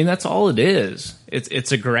is. I mean, that's all it is.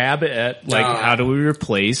 It's a grab at how do we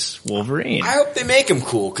replace Wolverine? I hope they make him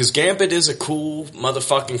cool because Gambit is a cool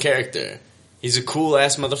motherfucking character. He's a cool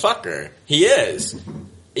ass motherfucker. He is.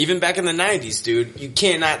 Even back in the 90s, dude, you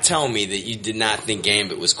cannot tell me that you did not think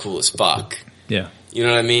Gambit was cool as fuck. Yeah. You know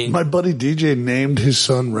what I mean? My buddy DJ named his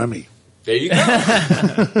son Remy. There you go.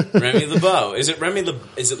 Remy LeBeau. Is it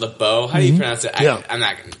LeBeau? How do you pronounce it? I'm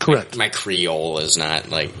not correct. My Creole is not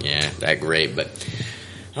that great, but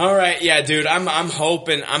all right, yeah, dude. I'm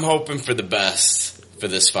hoping for the best for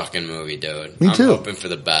this fucking movie, dude. Me too. I'm hoping for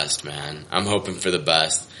the best, man. I'm hoping for the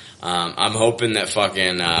best. I'm hoping that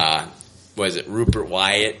fucking Rupert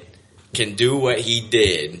Wyatt can do what he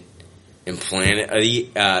did in the Planet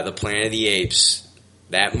of the Apes.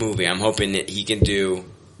 That movie. I'm hoping that he can do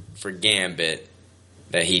for Gambit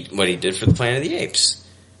what he did for the Planet of the Apes.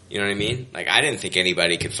 You know what I mean? I didn't think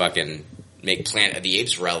anybody could fucking make Planet of the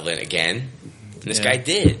Apes relevant again. And this guy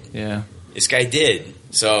did. Yeah. This guy did.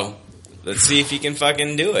 So, let's see if he can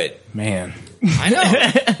fucking do it. Man. I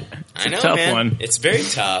know, tough man. one. It's very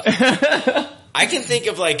tough. I can think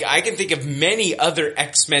of many other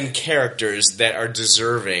X-Men characters that are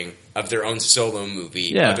deserving of their own solo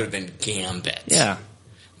movie other than Gambit. Yeah.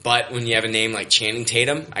 But when you have a name like Channing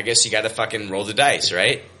Tatum, I guess you got to fucking roll the dice,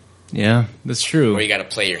 right? Yeah, that's true. Or you got to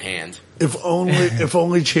play your hand. If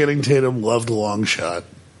only Channing Tatum loved a long shot.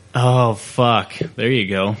 Oh fuck! There you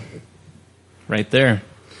go. Right there.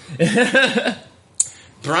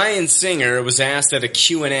 Bryan Singer was asked at a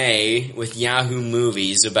Q&A with Yahoo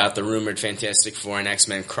Movies about the rumored Fantastic Four and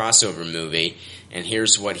X-Men crossover movie, and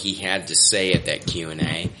here's what he had to say at that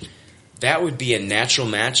Q&A. That would be a natural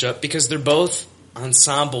matchup because they're both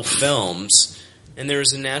ensemble films, and there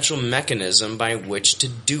is a natural mechanism by which to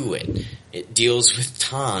do it. It deals with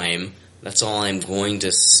time. That's all I'm going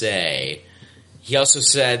to say. He also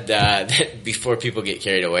said that before people get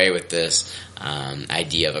carried away with this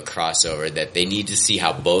idea of a crossover, that they need to see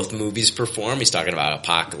how both movies perform. He's talking about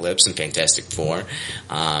Apocalypse and Fantastic Four.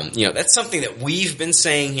 That's something that we've been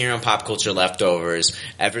saying here on Pop Culture Leftovers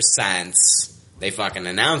ever since they fucking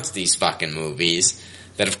announced these fucking movies.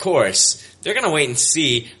 That, of course, they're going to wait and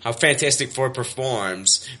see how Fantastic Four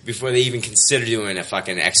performs before they even consider doing a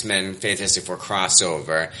fucking X-Men Fantastic Four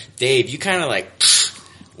crossover. Dave, you kind of like...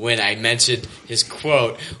 when I mentioned his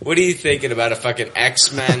quote, what are you thinking about a fucking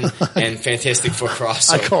X-Men and Fantastic Four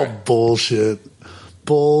crossover? I call bullshit.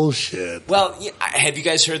 Bullshit. Well, have you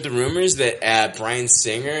guys heard the rumors that Bryan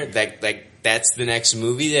Singer, that's the next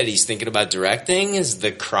movie that he's thinking about directing, is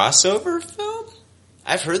the crossover film?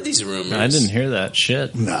 I've heard these rumors. I didn't hear that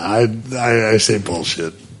shit. No, I say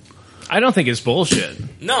bullshit. I don't think it's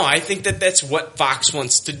bullshit. No, I think that that's what Fox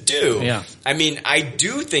wants to do. Yeah. I mean, I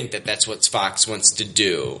do think that that's what Fox wants to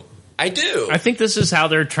do. I do. I think this is how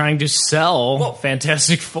they're trying to sell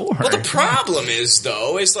Fantastic Four. Well, the problem is,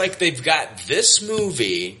 though, is like they've got this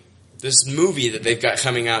movie that they've got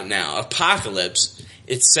coming out now, Apocalypse.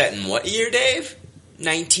 It's set in what year, Dave?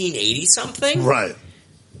 1980-something? Right.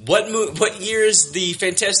 What year is the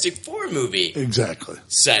Fantastic Four movie exactly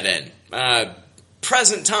set in?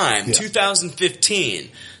 Present time, 2015.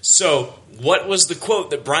 So what was the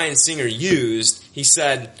quote that Bryan Singer used? He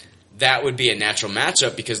said that would be a natural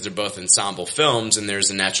matchup because they're both ensemble films and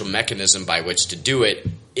there's a natural mechanism by which to do it.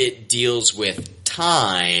 It deals with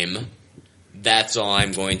time. That's all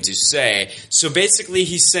I'm going to say. So basically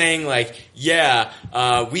he's saying like,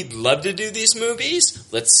 we'd love to do these movies.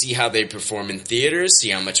 Let's see how they perform in theaters,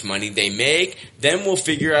 see how much money they make. Then we'll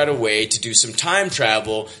figure out a way to do some time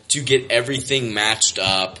travel to get everything matched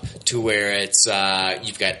up to where it's,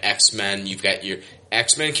 you've got X-Men, you've got your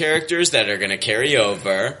X-Men characters that are going to carry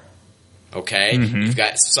over. Okay? Mm-hmm. You've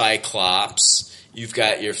got Cyclops. You've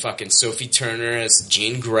got your fucking Sophie Turner as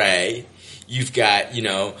Jean Grey. You've got,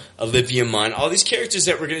 Olivia Munn, all these characters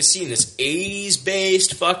that we're going to see in this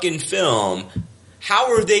 80s-based fucking film.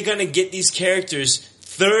 How are they going to get these characters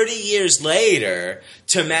 30 years later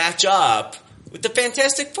to match up with the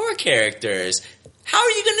Fantastic Four characters? How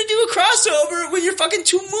are you going to do a crossover when your fucking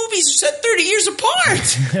two movies are set 30 years apart?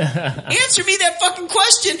 Answer me that fucking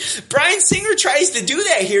question. Bryan Singer tries to do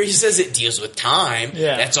that here. He says it deals with time.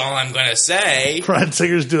 Yeah. That's all I'm going to say. Bryan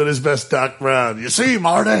Singer's doing his best Doc Brown. You see,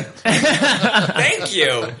 Marty? Thank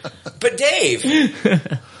you. But Dave,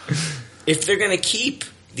 if they're going to keep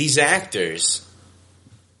these actors,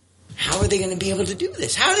 how are they going to be able to do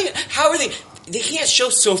this? How are they? They can't show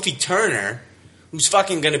Sophie Turner, who's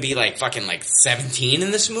fucking going to be like 17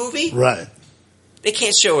 in this movie. Right. They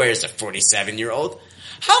can't show her as a 47-year-old.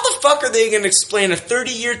 How the fuck are they going to explain a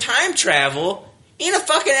 30-year time travel in a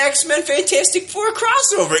fucking X-Men Fantastic Four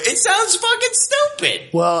crossover? It sounds fucking stupid.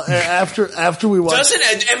 Well, after we watch... Doesn't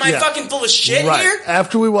it? Am I fucking full of shit here?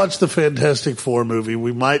 After we watch the Fantastic Four movie,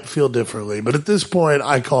 we might feel differently. But at this point,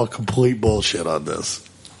 I call complete bullshit on this.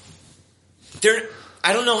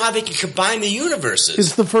 I don't know how they can combine the universes.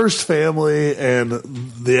 It's the first family and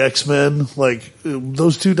the X-Men. Like,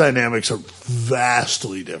 those two dynamics are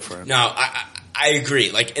vastly different. No, I agree.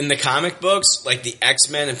 Like, in the comic books, like, the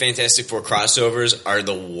X-Men and Fantastic Four crossovers are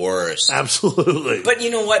the worst. Absolutely. But you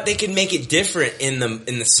know what? They could make it different in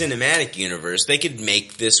the cinematic universe. They could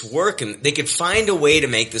make this work, and they could find a way to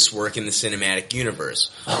make this work in the cinematic universe.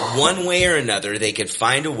 One way or another, they could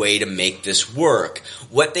find a way to make this work.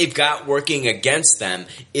 What they've got working against them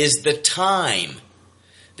is the time.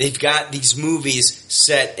 They've got these movies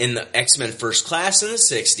set in the X-Men First Class in the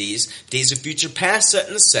 60s, Days of Future Past set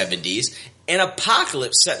in the 70s, and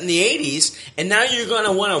Apocalypse set in the 80s, and now you're going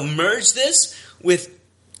to want to merge this with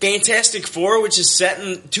Fantastic Four, which is set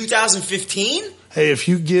in 2015? Hey, if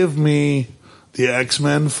you give me the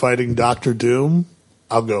X-Men fighting Doctor Doom,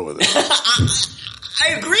 I'll go with it.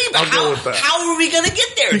 I agree, but how are we going to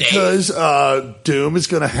get there, Dave? Because Doom is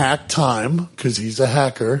going to hack time, because he's a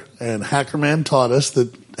hacker, and Hackerman taught us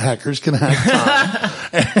that hackers can hack time.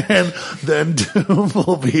 And then Doom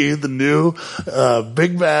will be the new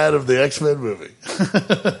big bad of the X-Men movie.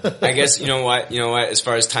 I guess, you know what, as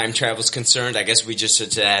far as time travel is concerned, I guess we just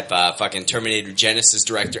should have fucking Terminator Genesis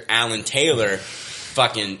director Alan Taylor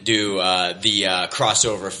fucking do the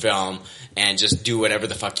crossover film. and just do whatever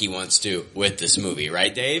the fuck he wants to with this movie,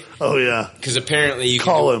 right, Dave? Oh yeah. Because apparently you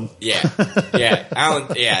call him. Yeah,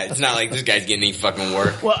 Alan. Yeah, it's not like this guy's getting any fucking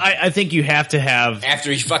work. Well, I think you have to have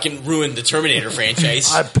after he fucking ruined the Terminator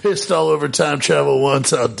franchise. I pissed all over time travel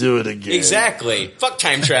once. I'll do it again. Exactly. Fuck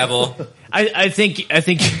time travel. I think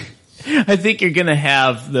you're gonna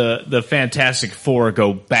have the Fantastic Four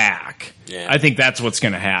go back. Yeah. I think that's what's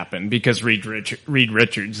gonna happen because Reed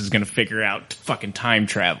Richards is gonna figure out fucking time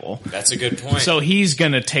travel. That's a good point. So he's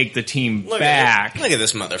gonna take the team back. Look at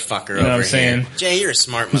this motherfucker You know over what I'm saying? here. Jay, you're a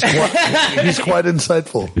smart motherfucker. He's quite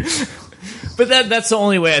insightful. But that's the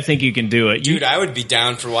only way I think you can do it. Dude, I would be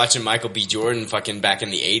down for watching Michael B. Jordan fucking back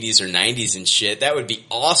in the 80s or 90s and shit. That would be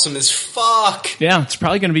awesome as fuck. Yeah, it's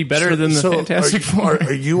probably going to be better than the Fantastic Four.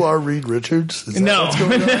 Are you our Reed Richards? Is that No. what's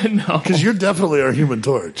going on? No. Because you're definitely our Human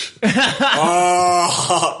Torch.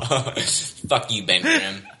 Oh, fuck you, Ben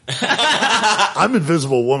Grimm. I'm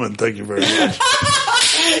Invisible Woman. Thank you very much.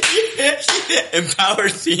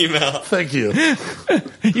 Empowered female. Thank you.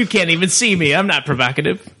 You can't even see me. I'm not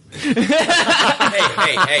provocative. Hey,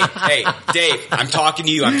 Dave, I'm talking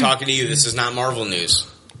to you. This is not Marvel news.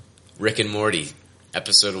 Rick and Morty,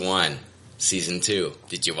 episode 1, season 2.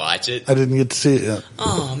 Did you watch it? I didn't get to see it yet.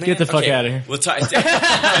 Oh, man. Get the fuck out of here. We'll tell you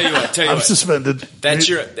what. I'm suspended. That's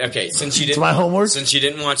your, okay, since you didn't. It's my homework? Since you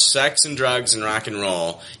didn't watch Sex and Drugs and Rock and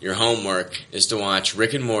Roll, your homework is to watch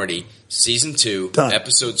Rick and Morty, season 2, Done.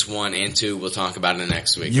 episodes 1 and 2. We'll talk about it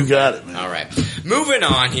next week. You got it, man. All right. Moving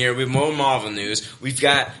on here with more Marvel news. We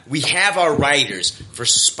have our writers for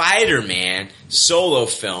Spider-Man solo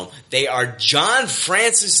film. They are John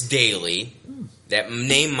Francis Daly. That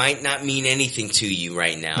name might not mean anything to you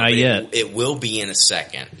right now. Not yet. It will be in a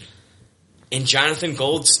second. And Jonathan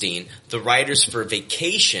Goldstein, the writers for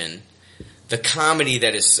Vacation, the comedy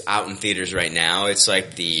that is out in theaters right now. It's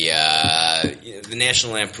like the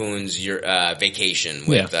National Lampoon's Vacation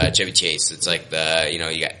with Chevy Chase. It's like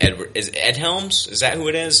you got Ed Helms? Is that who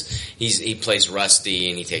it is? He plays Rusty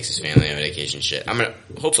and he takes his family on vacation. Shit.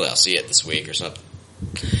 Hopefully I'll see it this week or something.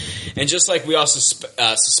 And just like we also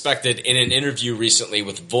suspected in an interview recently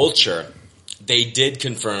with Vulture, they did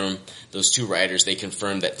confirm, those two writers, they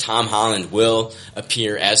confirmed that Tom Holland will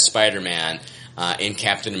appear as Spider-Man in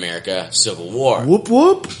Captain America Civil War. Whoop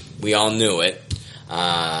whoop. We all knew it.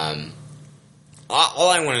 All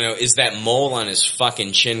I want to know is that mole on his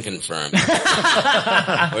fucking chin confirmed.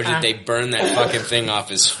 Or did they burn that fucking thing off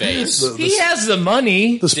his face? He has the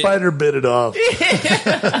money. The spider bit it off.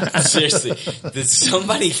 Seriously, did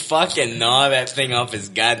somebody fucking gnaw that thing off his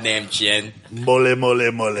goddamn chin? Mole,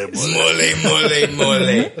 mole, mole, mole. Mole,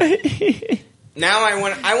 mole. Now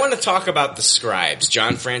I want to talk about the scribes,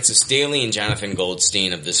 John Francis Daly and Jonathan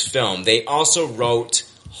Goldstein of this film. They also wrote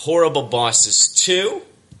Horrible Bosses 2.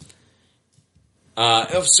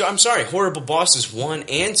 Horrible Bosses 1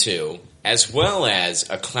 and 2, as well as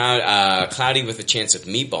Cloudy with a Chance of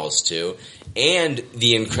Meatballs 2, and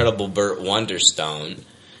The Incredible Burt Wonderstone.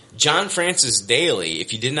 John Francis Daly,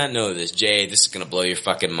 if you did not know this, Jay, this is going to blow your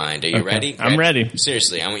fucking mind. Are you ready? I'm ready.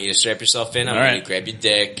 Seriously, I want you to strap yourself in. I All want right. you to grab your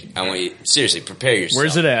dick. I want you, seriously, prepare yourself.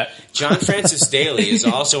 Where's it at? John Francis Daly is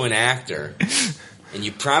also an actor, and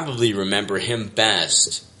you probably remember him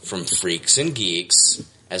best from Freaks and Geeks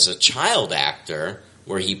as a child actor,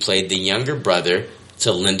 where he played the younger brother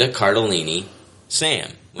to Linda Cardellini, Sam,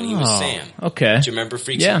 when he was Sam. Okay. Do you remember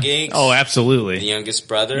Freaks and Geeks? Oh, absolutely. The youngest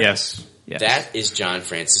brother? Yes. That is John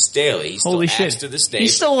Francis Daly. He still Holy acts shit. to this day.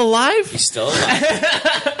 He's still alive? He's still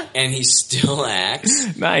alive. And he still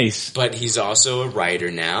acts. Nice. But he's also a writer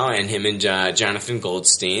now, and him and Jonathan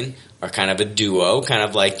Goldstein are kind of a duo, kind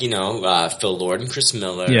of like, Phil Lord and Chris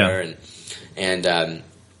Miller. Yeah. And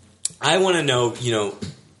I want to know,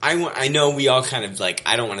 I know we all kind of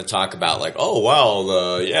I don't want to talk about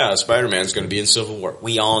Spider-Man's going to be in Civil War.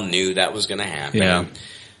 We all knew that was going to happen. Yeah.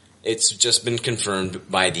 It's just been confirmed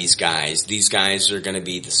by these guys. These guys are going to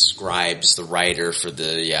be the scribes, the writer for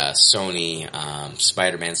the Sony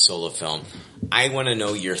Spider-Man solo film. I want to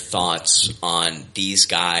know your thoughts on these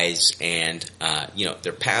guys and,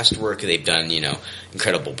 their past work. They've done,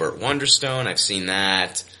 Incredible Burt Wonderstone. I've seen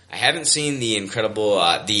that. I haven't seen the Incredible,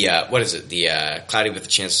 Cloudy with a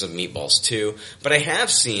Chance of Meatballs 2, but I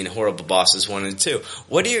have seen Horrible Bosses 1 and 2.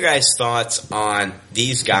 What are your guys' thoughts on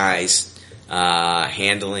these guys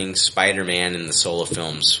handling Spider-Man in the solo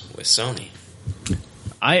films with Sony?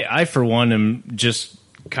 I for one, am just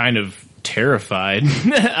kind of terrified.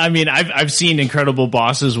 I mean, I've seen Incredible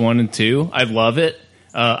Bosses 1 and 2. I love it.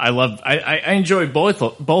 I enjoy both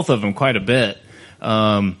of them quite a bit.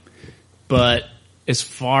 But as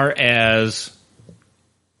far as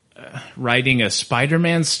writing a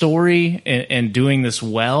Spider-Man story and doing this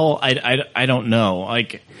well. I don't know.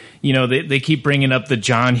 Like, you know, they keep bringing up the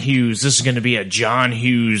John Hughes. This is going to be a John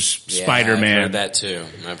Hughes Spider-Man. I've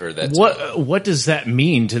heard that too. What does that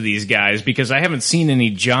mean to these guys? Because I haven't seen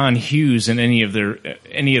any John Hughes in any of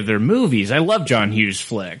their movies. I love John Hughes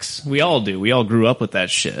flicks. We all do. We all grew up with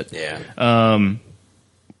that shit. Yeah.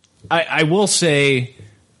 I will say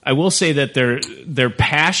that their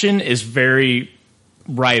passion is very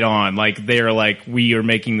right on. Like, they're like, we are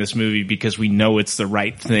making this movie because we know it's the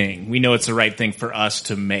right thing. We know it's the right thing for us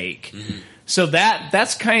to make. Mm-hmm. So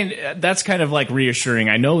that's kind of like reassuring.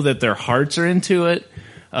 I know that their hearts are into it.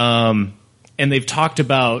 And they've talked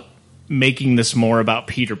about making this more about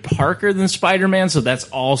Peter Parker than Spider-Man. So that's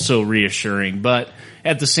also reassuring. But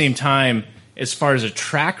at the same time, as far as a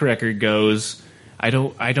track record goes, I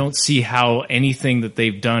don't see how anything that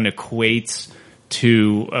they've done equates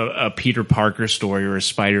to a Peter Parker story or a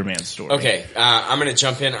Spider-Man story. Okay, I'm going to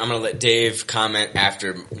jump in. I'm going to let Dave comment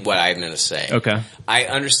after what I'm going to say. Okay. I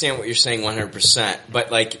understand what you're saying 100%,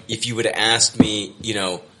 but like, if you would have asked me, you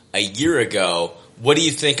know, a year ago, what do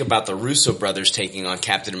you think about the Russo brothers taking on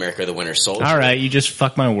Captain America: The Winter Soldier? All right, you just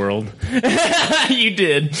fucked my world. You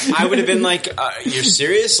did. I would have been like, "You're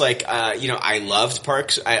serious?" Like, you know, I loved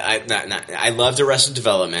Parks. I loved Arrested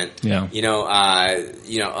Development. Yeah. You know,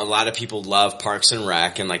 a lot of people love Parks and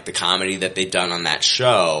Rec and like the comedy that they've done on that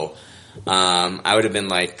show. I would have been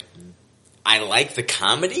like, I like the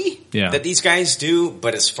comedy that these guys do,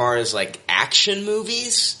 but as far as like action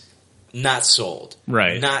movies. Not sold.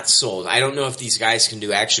 Right. Not sold. I don't know if these guys can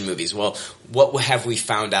do action movies. Well, what have we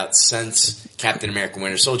found out since Captain America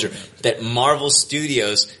Winter Soldier? That Marvel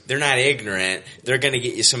Studios, they're not ignorant. They're going to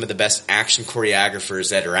get you some of the best action choreographers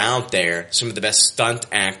that are out there, some of the best stunt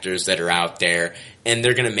actors that are out there, and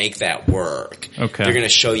they're going to make that work. Okay. They're going to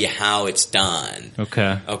show you how it's done.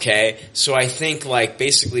 Okay. Okay? So I think, like,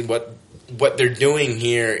 basically what they're doing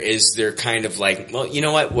here is they're kind of like, well, you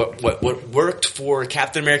know what worked for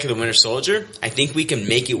Captain America: The Winter Soldier, I think we can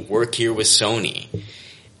make it work here with Sony.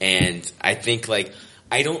 And I think, like,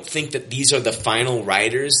 I don't think that these are the final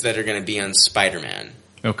writers that are going to be on Spider-Man.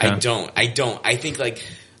 Okay. I don't. I think, like,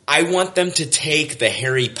 I want them to take the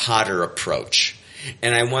Harry Potter approach.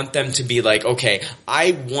 And I want them to be like, okay,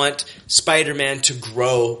 I want Spider-Man to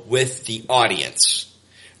grow with the audience.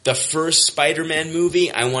 The first Spider-Man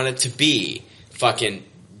movie, I want it to be fucking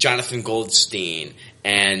Jonathan Goldstein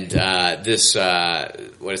and this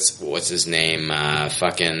what's his name?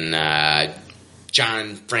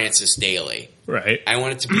 John Francis Daly. Right. I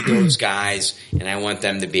want it to be those guys, and I want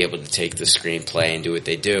them to be able to take the screenplay and do what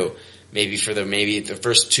they do. Maybe the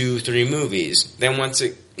first 2-3 movies. Then once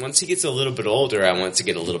he gets a little bit older, I want it to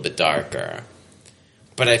get a little bit darker.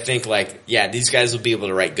 But I think, like, yeah, these guys will be able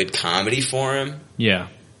to write good comedy for him. Yeah.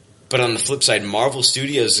 But on the flip side, Marvel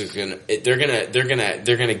Studios are they're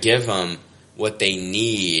gonna give them what they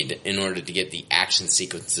need in order to get the action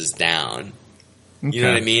sequences down. Okay. You know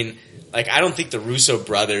what I mean? Like, I don't think the Russo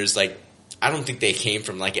brothers, like, I don't think they came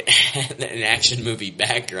from like an action movie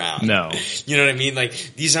background. No. You know what I mean? Like,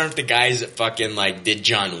 these aren't the guys that fucking like did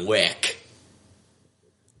John Wick.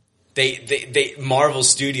 They Marvel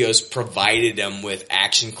Studios provided them with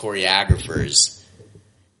action choreographers.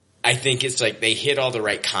 I think it's like they hit all the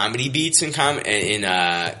right comedy beats in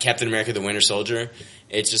Captain America: The Winter Soldier.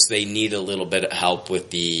 It's just they need a little bit of help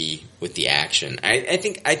with the action. I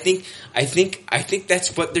think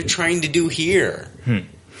that's what they're trying to do here.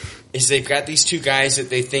 Is they've got these two guys that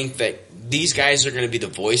they think that these guys are going to be the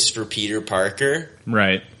voice for Peter Parker.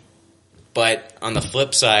 Right. But on the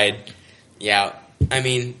flip side, yeah, I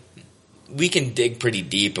mean, we can dig pretty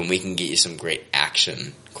deep and we can get you some great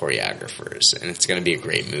action choreographers, and it's going to be a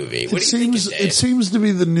great movie. What do you think, Dave? It seems to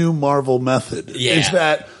be the new Marvel method. Yeah. Is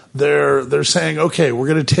that they're saying, okay, we're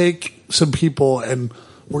going to take some people and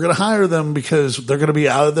we're going to hire them because they're going to be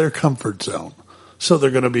out of their comfort zone. So they're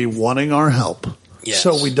going to be wanting our help. Yes.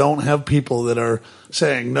 So we don't have people that are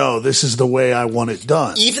saying, no, this is the way I want it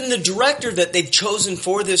done. Even the director that they've chosen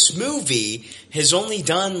for this movie has only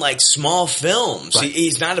done like small films. Right.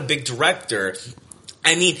 He's not a big director.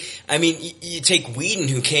 I mean, you take Whedon,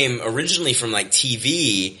 who came originally from like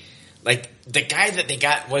TV, like the guy that they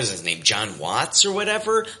got, what is his name, John Watts or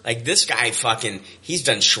whatever? Like this guy he's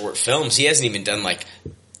done short films. He hasn't even done like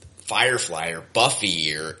Firefly or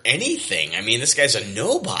Buffy or anything. I mean, this guy's a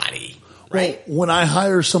nobody. Right. Well, when I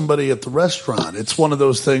hire somebody at the restaurant, it's one of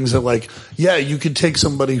those things that, like, yeah, you could take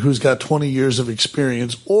somebody who's got 20 years of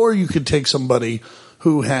experience, or you could take somebody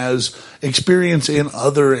who has experience in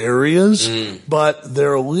other areas, but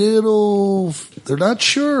they're not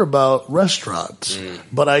sure about restaurants.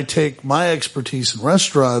 But I take my expertise in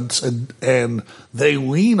restaurants and they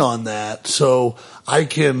lean on that, so I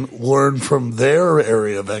can learn from their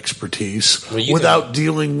area of expertise without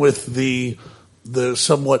dealing with the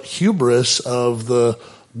somewhat hubris of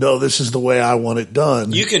no, this is the way I want it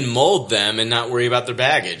done. You can mold them and not worry about their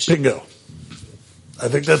baggage. Bingo. I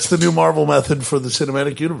think that's the new Marvel method for the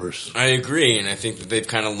cinematic universe. I agree, and I think that they've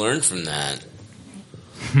kind of learned from that.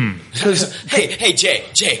 hey,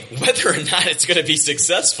 Jay, whether or not it's going to be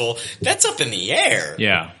successful, that's up in the air.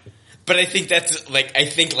 Yeah. But I think that's like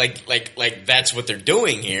that's what they're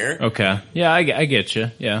doing here. Okay. Yeah, I get you.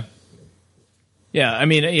 Yeah. Yeah, I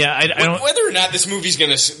mean, yeah, I don't... Whether or not this movie's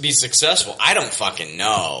going to be successful, I don't fucking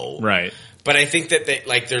know. Right. But I think that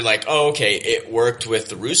they're like, oh, okay, it worked with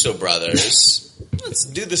the Russo brothers. Let's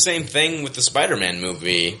do the same thing with the Spider-Man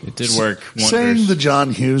movie. It did work wonders. Saying the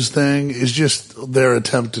John Hughes thing is just their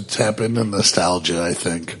attempt to tap into nostalgia, I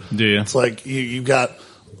think. Do you? It's like you're going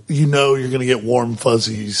to get warm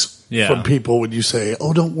fuzzies from people when you say,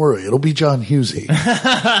 oh, don't worry, it'll be John Hughesy.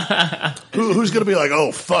 Who's going to be like,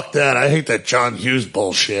 oh, fuck that, I hate that John Hughes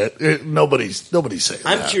bullshit. Nobody's saying that.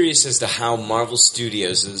 I'm curious as to how Marvel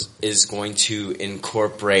Studios is going to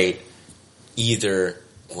incorporate either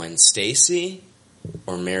Gwen Stacy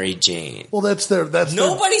or Mary Jane. Well,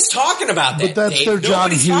 nobody's talking about that. But that's their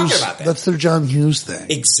John Hughes. That's their John Hughes thing.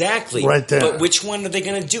 Exactly. Right there. But which one are they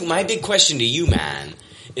going to do? My big question to you, man,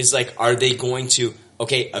 is like, are they going to...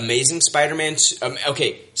 Okay, Amazing Spider-Man...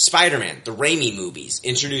 Spider-Man, the Raimi movies,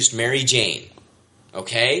 introduced Mary Jane.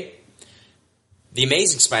 Okay? The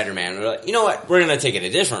Amazing Spider-Man, we're like, you know what? We're going to take it a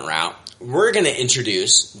different route. We're going to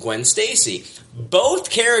introduce Gwen Stacy. Both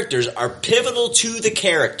characters are pivotal to the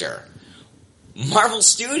character. Marvel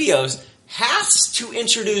Studios has to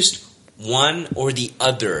introduce one or the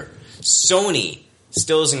other. Sony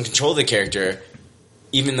still is in control of the character,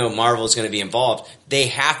 even though Marvel is going to be involved. They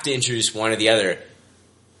have to introduce one or the other.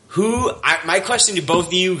 My question to both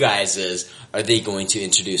of you guys is, are they going to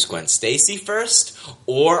introduce Gwen Stacy first,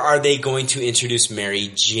 or are they going to introduce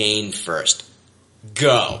Mary Jane first?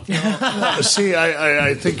 Go. See,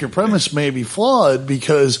 I think your premise may be flawed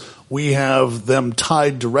because we have them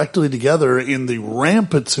tied directly together in the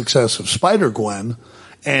rampant success of Spider-Gwen,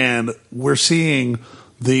 and we're seeing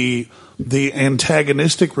the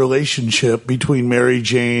antagonistic relationship between Mary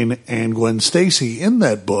Jane and Gwen Stacy in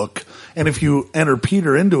that book. And if you enter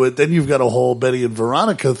Peter into it, then you've got a whole Betty and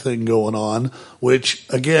Veronica thing going on, which,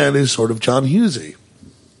 again, is sort of John Hughesy.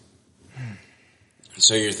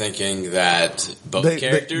 So you're thinking that both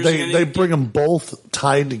characters... They bring them both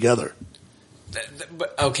tied together.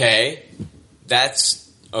 Okay.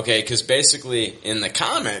 That's... Okay, because basically, in the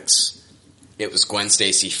comics, it was Gwen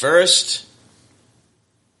Stacy first...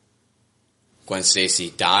 Gwen Stacy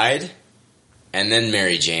died, and then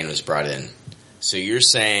Mary Jane was brought in. So you're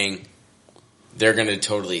saying they're going to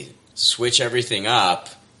totally switch everything up,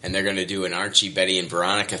 and they're going to do an Archie, Betty, and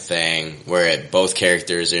Veronica thing where both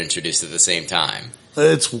characters are introduced at the same time.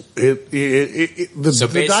 The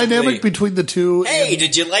dynamic between the two. Hey,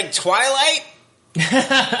 did you like Twilight? You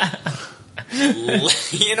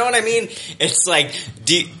know what I mean? It's like,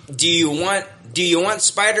 do you want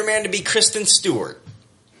Spider-Man to be Kristen Stewart?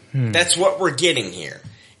 That's what we're getting here.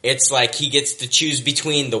 It's like he gets to choose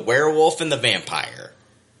between the werewolf and the vampire.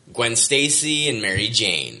 Gwen Stacy and Mary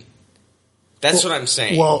Jane. That's what I'm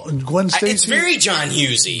saying. Well, Gwen Stacy... It's very John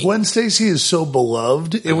Hughesy. Gwen Stacy is so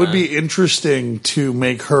beloved, it would be interesting to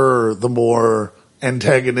make her the more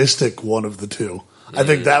antagonistic one of the two. I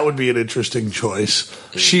think that would be an interesting choice.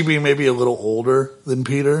 She being maybe a little older than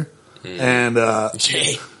Peter. And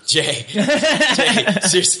Jay,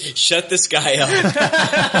 seriously, shut this guy up.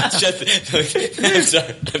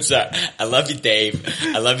 I'm sorry. I love you, Dave.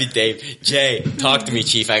 Jay, talk to me,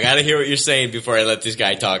 Chief. I gotta hear what you're saying before I let this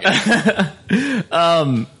guy talk. I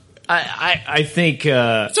think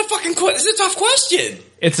it's a tough question.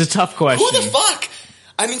 It's a tough question. Who the fuck?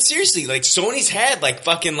 I mean, seriously, like Sony's had like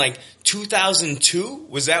fucking like 2002.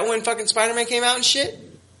 Was that when fucking Spider-Man came out and shit?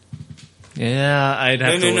 Yeah, I'd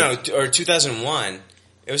have to. No, or 2001.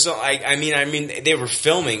 It was. I mean, they were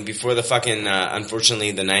filming before the fucking.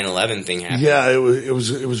 Unfortunately, the 9/11 thing happened. Yeah, it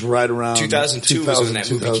was right around 2002 was when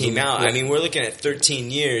that movie came out. Yeah. I mean, we're looking at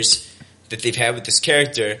 13 years that they've had with this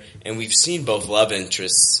character, and we've seen both love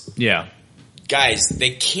interests. Yeah, guys,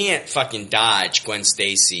 they can't fucking dodge Gwen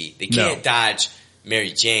Stacy. They can't dodge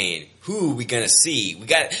Mary Jane. Who are we gonna see? We've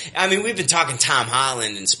been talking Tom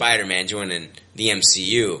Holland and Spider-Man joining the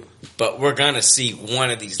MCU, but we're gonna see one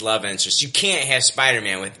of these love interests. You can't have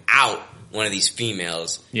Spider-Man without one of these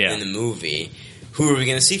females in the movie. Who are we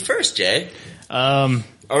going to see first, Jay?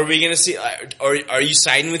 Are we going to see? Or are you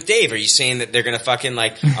siding with Dave? Are you saying that they're going to fucking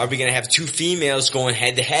like? Are we going to have two females going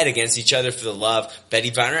head to head against each other for the love,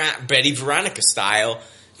 Betty Veronica style,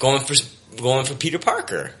 going for Peter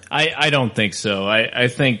Parker? I don't think so. I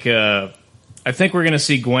think we're going to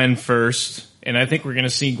see Gwen first, and I think we're going to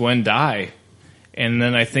see Gwen die, and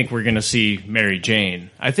then I think we're going to see Mary Jane.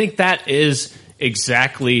 I think that is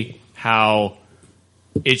exactly how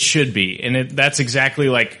it should be, and that's exactly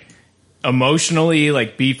like. Emotionally,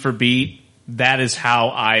 like beat for beat, that is how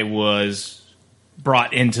I was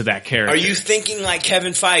brought into that character. Are you thinking like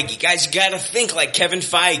Kevin Feige? Guys, you gotta think like Kevin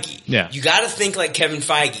Feige. Yeah. You gotta think like Kevin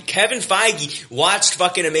Feige. Kevin Feige watched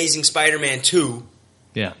fucking Amazing Spider-Man 2.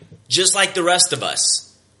 Yeah. Just like the rest of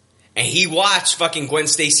us. And he watched fucking Gwen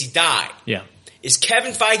Stacy die. Yeah. Is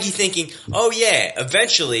Kevin Feige thinking, oh yeah,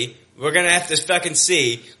 eventually we're gonna have to fucking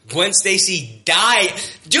see Gwen Stacy die?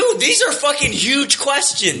 Dude, these are fucking huge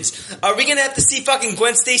questions. Are we gonna have to see fucking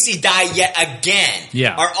Gwen Stacy die yet again?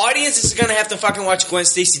 Yeah. Our audience is gonna have to fucking watch Gwen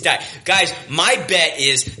Stacy die. Guys, my bet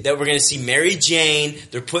is that we're gonna see Mary Jane.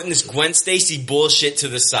 They're putting this Gwen Stacy bullshit to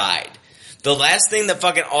the side. The last thing that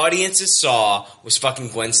fucking audiences saw was fucking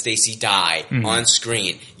Gwen Stacy die on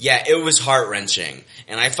screen. Yeah, it was heart-wrenching.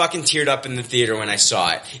 And I fucking teared up in the theater when I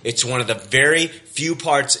saw it. It's one of the very few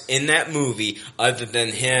parts in that movie other than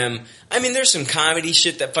him. I mean, there's some comedy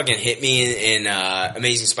shit that fucking hit me in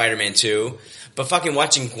Amazing Spider-Man 2. But fucking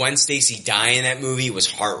watching Gwen Stacy die in that movie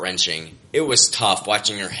was heart-wrenching. It was tough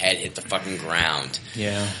watching her head hit the fucking ground.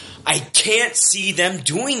 Yeah. I can't see them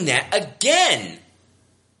doing that again.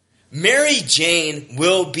 Mary Jane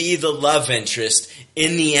will be the love interest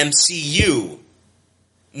in the MCU.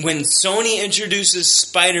 When Sony introduces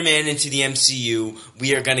Spider-Man into the MCU,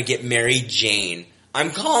 we are going to get Mary Jane.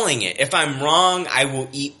 I'm calling it. If I'm wrong, I will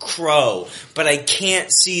eat crow. But I can't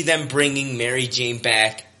see them bringing Mary Jane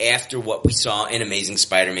back after what we saw in Amazing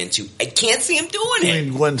Spider-Man 2. I can't see them doing it. I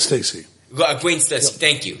mean, Gwen Stacy. Gwen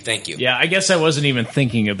Stacy. Yep. Thank you. Yeah, I guess I wasn't even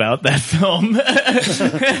thinking about that film.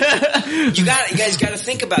 You guys got to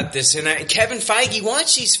think about this. And Kevin Feige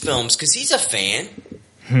watched these films because he's a fan.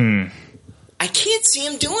 I can't see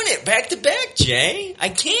him doing it back to back, Jay. I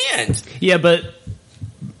can't. Yeah, but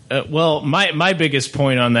well, my biggest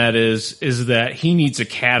point on that is that he needs a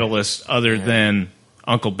catalyst other than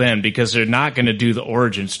Uncle Ben, because they're not going to do the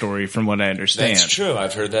origin story, from what I understand. That's true.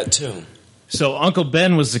 I've heard that too. So Uncle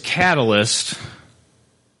Ben was the catalyst,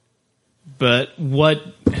 but why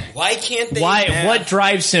can't they? What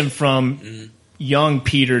drives him from young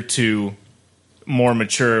Peter to more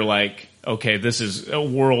mature, like, okay, this is a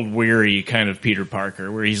world-weary kind of Peter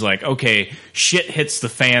Parker, where he's like, okay, shit hits the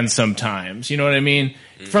fan sometimes. You know what I mean?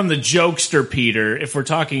 From the jokester Peter, if we're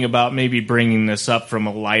talking about maybe bringing this up from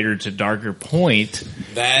a lighter to darker point,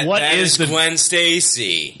 that is Gwen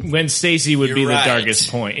Stacy. Gwen Stacy would be the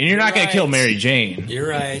darkest point. And you're not going to kill Mary Jane. You're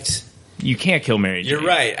right. You can't kill Mary Jane. You're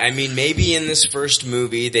right. I mean, maybe in this first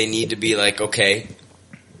movie, they need to be like, okay,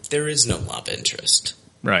 there is no love interest.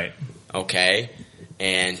 Right. Okay.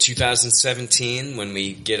 And 2017, when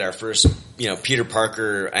we get our first, Peter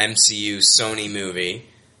Parker MCU Sony movie,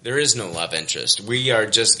 there is no love interest. We are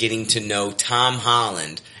just getting to know Tom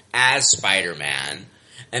Holland as Spider-Man.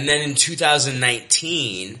 And then in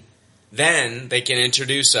 2019, then they can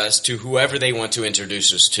introduce us to whoever they want to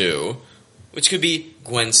introduce us to, which could be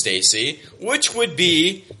Gwen Stacy, which would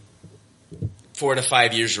be 4 to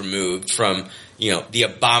 5 years removed from, the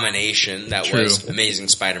abomination that was Amazing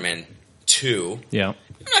Spider-Man 2. Yeah.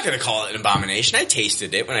 I'm not going to call it an abomination. I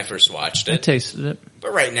tasted it when I first watched it. I tasted it.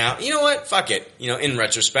 But right now, you know what? Fuck it. In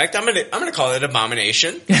retrospect, I'm gonna call it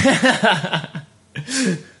abomination. But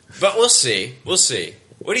we'll see. We'll see.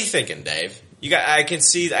 What are you thinking, Dave? I can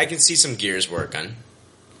see some gears working.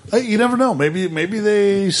 You never know. Maybe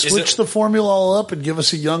they switch the formula all up and give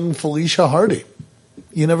us a young Felicia Hardy.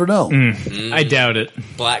 You never know. I doubt it.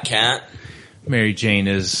 Black Cat. Mary Jane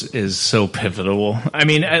is so pivotal. I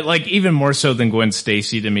mean, like, even more so than Gwen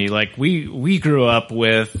Stacy to me. Like, we grew up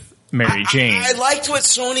with Mary Jane. I liked what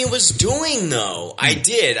Sony was doing, though. I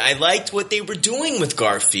did. I liked what they were doing with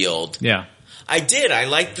Garfield. Yeah. I did. I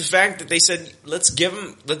liked the fact that they said, let's give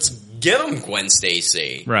him Gwen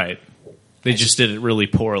Stacy. Right. They just did it really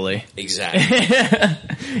poorly.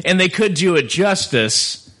 Exactly. And they could do it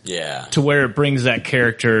justice. Yeah. To where it brings that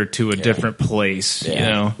character to a different place,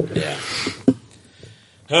 Yeah.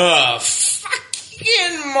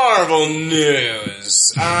 Fucking Marvel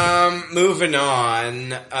news. Moving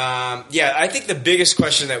on. I think the biggest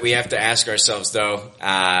question that we have to ask ourselves, though,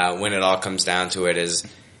 when it all comes down to it,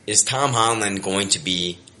 is Tom Holland going to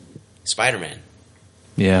be Spider-Man?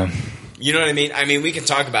 Yeah. You know what I mean? I mean, we can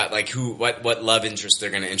talk about like what love interest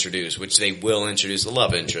they're going to introduce, which they will introduce a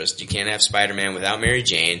love interest. You can't have Spider-Man without Mary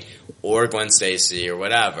Jane or Gwen Stacy or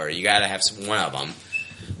whatever. You got to have one of them.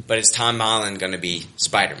 But is Tom Holland going to be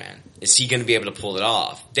Spider-Man? Is he going to be able to pull it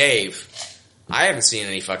off? Dave, I haven't seen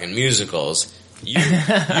any fucking musicals. You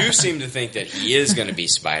seem to think that he is going to be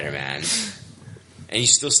Spider-Man, and you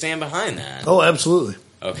still stand behind that. Oh, absolutely.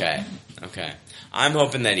 Okay. I'm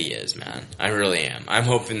hoping that he is, man. I really am. I'm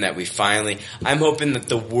hoping that I'm hoping that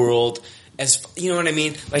the world, you know what I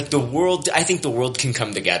mean? Like the world, I think the world can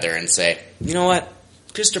come together and say, you know what?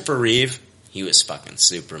 Christopher Reeve, he was fucking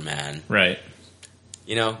Superman. Right.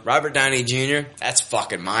 You know, Robert Downey Jr., that's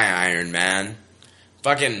fucking my Iron Man.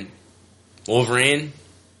 Fucking Wolverine,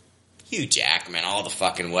 Hugh Jackman all the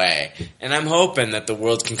fucking way. And I'm hoping that the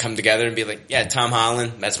world can come together and be like, yeah, Tom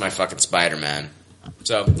Holland, that's my fucking Spider-Man.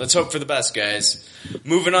 So, let's hope for the best, guys.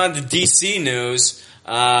 Moving on to DC news.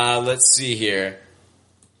 Let's see here.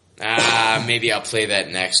 Maybe I'll play that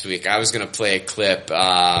next week. I was going to play a clip,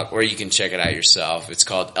 or you can check it out yourself. It's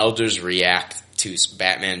called Elders React to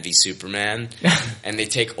Batman v Superman. And they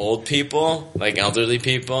take old people, like elderly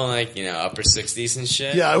people, like, you know, upper 60s and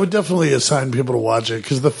shit. Yeah, I would definitely assign people to watch it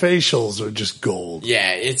because the facials are just gold.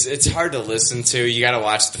 Yeah, it's hard to listen to. You got to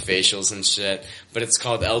watch the facials and shit. But it's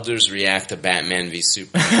called Elders React to Batman v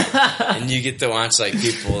Superman. And you get to watch like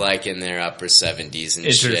people like in their upper 70s and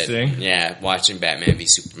Interesting. shit. Yeah, watching Batman v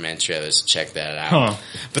Superman trailers. Check that out. Huh.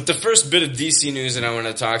 But the first bit of DC news that I want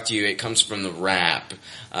to talk to you, it comes from The Wrap.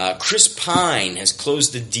 Chris Pine has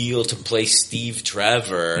closed a deal to play Steve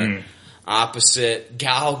Trevor opposite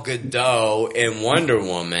Gal Gadot in Wonder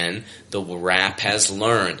Woman. The Wrap has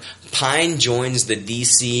learned. Pine joins the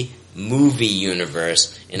DC movie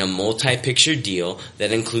universe in a multi-picture deal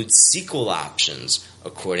that includes sequel options,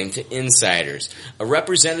 according to insiders. A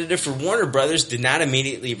representative for Warner Brothers did not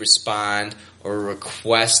immediately respond or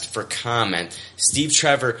request for comment. Steve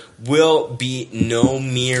Trevor will be no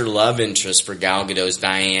mere love interest for Gal Gadot's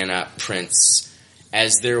Diana Prince,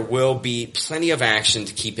 as there will be plenty of action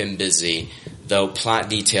to keep him busy, though plot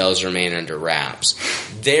details remain under wraps.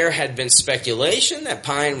 There had been speculation that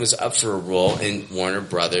Pine was up for a role in Warner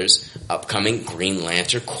Brothers' upcoming Green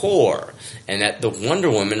Lantern Corps, and that the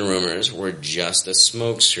Wonder Woman rumors were just a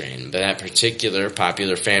smokescreen. But that particular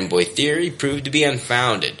popular fanboy theory proved to be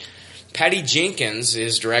unfounded. Patty Jenkins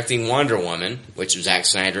is directing Wonder Woman, which Zack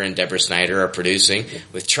Snyder and Deborah Snyder are producing,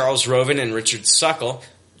 with Charles Roven and Richard Suckle.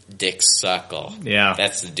 Dick Suckle. Yeah.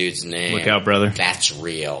 That's the dude's name. Look out, brother. That's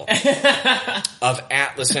real. Of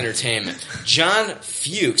Atlas Entertainment. John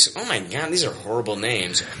Fuchs. Oh my god, these are horrible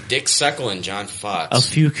names. Dick Suckle and John Fox.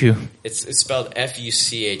 Fuku. It's spelled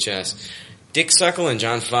Fuchs. Dick Suckle and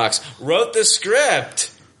John Fox wrote the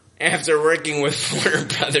script after working with Warner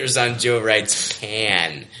Brothers on Joe Wright's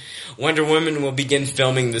Can. Wonder Woman will begin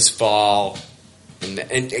filming this fall.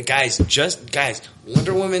 And guys,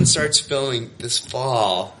 Wonder Woman starts filming this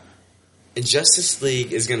fall, and Justice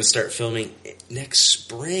League is going to start filming next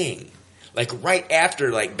spring. Like right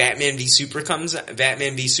after like Batman v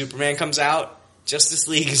Superman comes out, Justice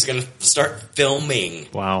League is going to start filming.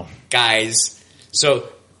 Wow. Guys. So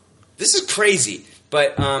this is crazy.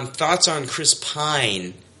 But thoughts on Chris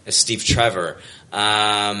Pine as Steve Trevor?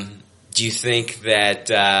 Do you think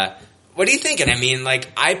that what are you thinking? I mean, like,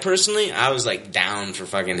 I was, like, down for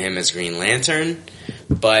fucking him as Green Lantern.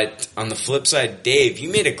 But on the flip side, Dave,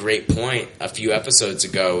 you made a great point a few episodes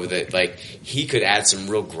ago that, like, he could add some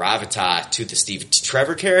real gravitas to the Steve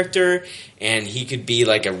Trevor character, and he could be,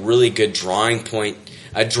 like, a really good drawing point,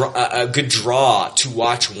 a good draw to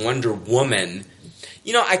watch Wonder Woman.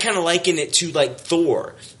 You know, I kind of liken it to, like,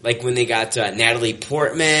 Thor. Like, when they got Natalie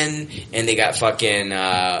Portman, and they got fucking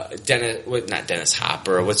not Dennis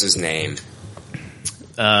Hopper, what's his name?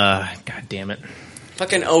 God damn it.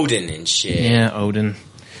 Fucking Odin and shit. Yeah, Odin.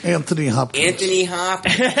 Anthony Hopkins.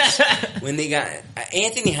 When they got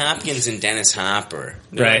Anthony Hopkins and Dennis Hopper.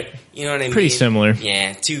 Right. You know what I mean? Pretty similar.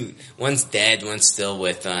 Yeah, one's dead, one's still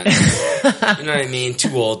with us. You know what I mean?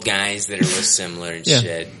 Two old guys that are real similar and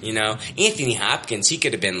shit. You know? Anthony Hopkins, he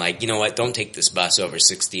could have been like, you know what, don't take this bus over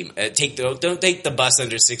 60, don't take the bus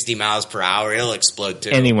under 60 miles per hour, it'll explode too.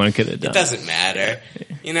 Anyone could have done it. It doesn't matter.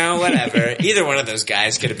 You know, whatever. Either one of those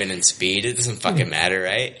guys could have been in Speed. It doesn't fucking matter,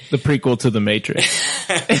 right? The prequel to The Matrix.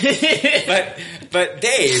 But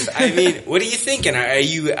Dave, I mean, what are you thinking? Are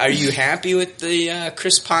you happy with the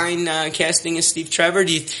Chris Pine casting as Steve Trevor?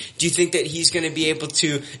 Do you think that he's going to be able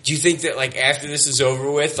to? Do you think that like after this is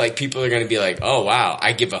over with, like people are going to be like, oh wow,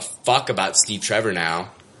 I give a fuck about Steve Trevor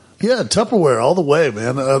now? Yeah, Tupperware all the way,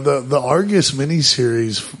 man. The Argus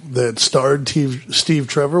miniseries that starred Steve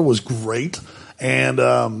Trevor was great. And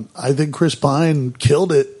I think Chris Pine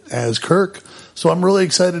killed it as Kirk. So I'm really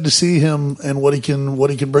excited to see him and what he can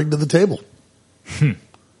bring to the table.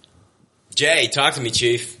 Jay, talk to me,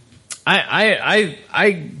 Chief. I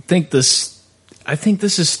think this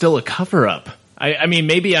is still a cover up. I mean,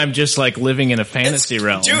 maybe I'm just like living in a fantasy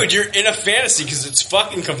realm. Dude, you're in a fantasy because it's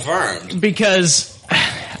fucking confirmed. Because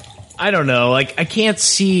I don't know, like I can't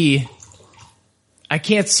see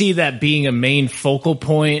that being a main focal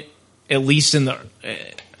point, at least in the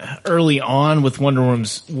early on with Wonder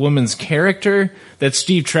Woman's character, that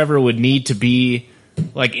Steve Trevor would need to be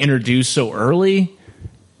like introduced so early.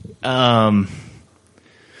 Well,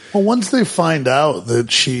 once they find out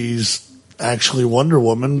that she's actually Wonder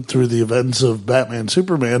Woman through the events of Batman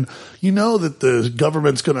Superman, you know that the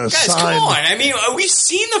government's going to assign... Guys, come on. I mean, we've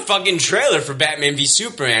seen the fucking trailer for Batman v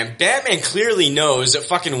Superman. Batman clearly knows that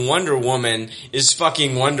fucking Wonder Woman is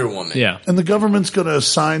fucking Wonder Woman. Yeah. And the government's going to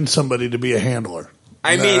assign somebody to be a handler.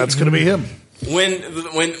 I mean... That's going to be him.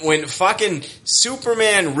 When fucking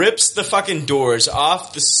Superman rips the fucking doors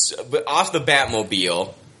off the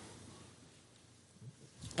Batmobile...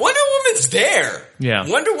 Wonder Woman's there. Yeah.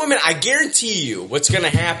 Wonder Woman, I guarantee you what's going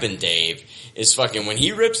to happen, Dave, is fucking when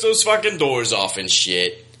he rips those fucking doors off and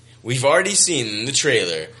shit, we've already seen in the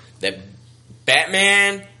trailer that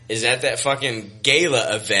Batman is at that fucking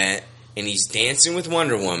gala event and he's dancing with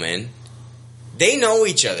Wonder Woman. They know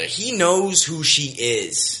each other. He knows who she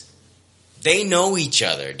is. They know each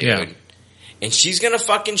other, dude. Yeah. And she's going to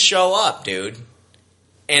fucking show up, dude.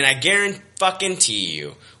 And I guarantee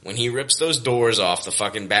you, when he rips those doors off the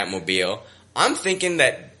fucking Batmobile, I'm thinking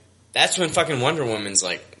that's when fucking Wonder Woman's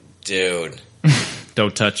like, dude.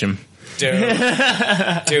 Don't touch him.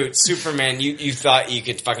 Dude, Superman, you thought you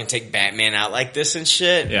could fucking take Batman out like this and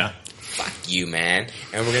shit? Yeah. Fuck you, man.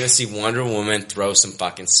 And we're gonna see Wonder Woman throw some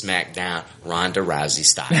fucking smack down Ronda Rousey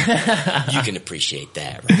style. You can appreciate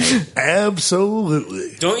that, right?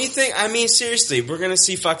 Absolutely. Don't you think? I mean, seriously, we're gonna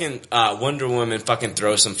see fucking Wonder Woman fucking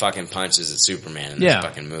throw some fucking punches at Superman in this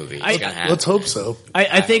fucking movie. It's gonna happen. Let's hope so.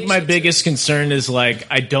 I think my biggest concern is like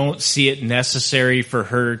I don't see it necessary for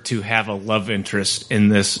her to have a love interest in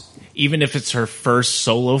this, even if it's her first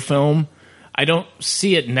solo film. I don't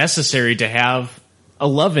see it necessary to have a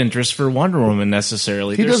love interest for Wonder Woman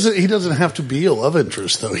necessarily. He doesn't have to be a love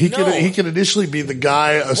interest though. He can initially be the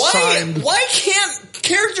guy assigned. Why can't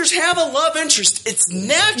characters have a love interest? It's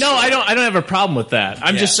natural. No, I don't have a problem with that.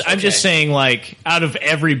 I'm just saying, like, out of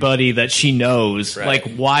everybody that she knows,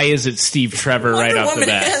 like, why is it Steve Trevor right off the bat?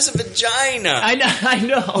 Wonder Woman has a vagina. I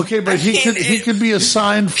know. Okay, but he could be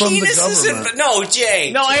assigned from the government. No,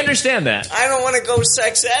 Jay. No, I understand that. I don't want to go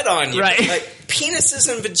sex ed on you. Right. Like, penises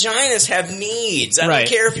and vaginas have needs. I Right.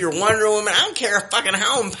 don't care if you're Wonder Woman. I don't care fucking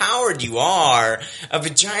how empowered you are. A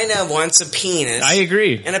vagina wants a penis. I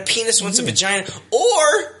agree. And a penis wants a vagina.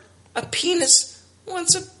 Or a penis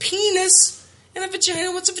wants a penis. And a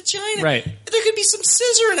vagina wants a vagina. Right. There could be some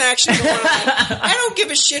scissoring action going on. I don't give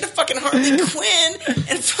a shit if fucking Harley Quinn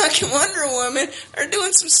and fucking Wonder Woman are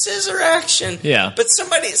doing some scissor action. Yeah. But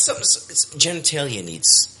genitalia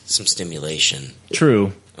needs some stimulation.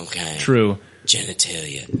 True. Okay. True.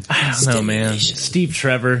 Genitalia. I don't know, man. Steve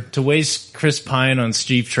Trevor, to waste Chris Pine on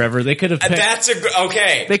Steve Trevor, they could have picked...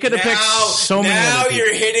 okay. They could have picked so many Now other people.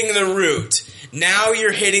 you're hitting the root. Now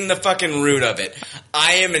you're hitting the fucking root of it.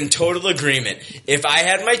 I am in total agreement. If I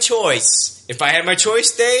had my choice,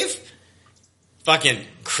 Dave, fucking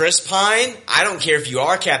Chris Pine, I don't care if you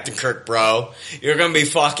are Captain Kirk, bro. You're gonna be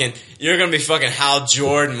fucking Hal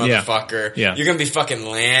Jordan, motherfucker. Yeah. You're gonna be fucking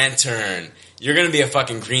Lantern. You're gonna be a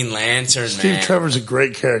fucking Green Lantern, Steve man. Trevor's a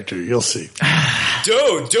great character. You'll see.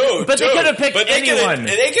 Dude. But they could have picked anyone.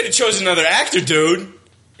 They could have chosen another actor, dude.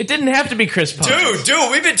 It didn't have to be Chris Pine.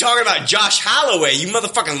 Dude, we've been talking about Josh Holloway. You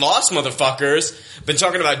motherfucking lost motherfuckers. Been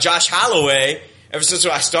talking about Josh Holloway ever since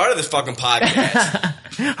I started this fucking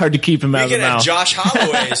podcast. Hard to keep him out of the We can have mouth. Josh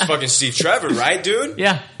Holloway as fucking Steve Trevor, right, dude?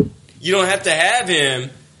 Yeah. You don't have to have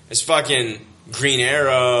him as fucking Green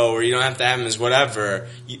Arrow, or you don't have to have him as whatever.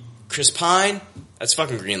 Chris Pine, that's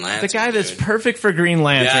fucking Green Lantern. The guy that's perfect for Green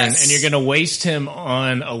Lantern, Yes. and you're going to waste him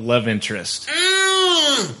on a love interest.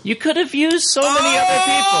 You could have used so many other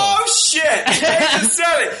people. Oh, shit. Jay just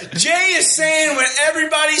said it. Jay is saying what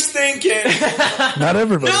everybody's thinking. Not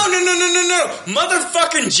everybody. No.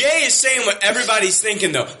 Motherfucking Jay is saying what everybody's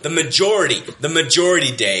thinking, though. The majority,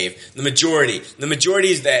 Dave. The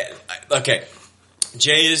majority is that... Okay.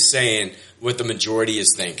 Jay is saying what the majority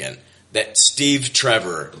is thinking. That Steve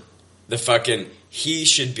Trevor, he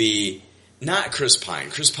should be... Not Chris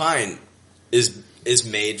Pine. Chris Pine is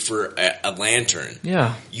made for a lantern.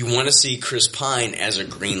 Yeah. You want to see Chris Pine as a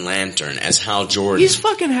Green Lantern, as Hal Jordan. He's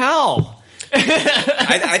fucking Hal.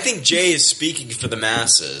 I think Jay is speaking for the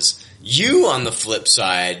masses. You, on the flip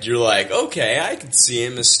side, you're like, okay, I can see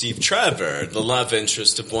him as Steve Trevor, the love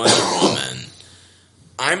interest of Wonder Woman.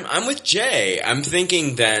 I'm with Jay. I'm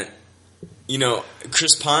thinking that,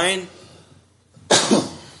 Chris Pine,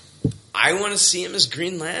 I want to see him as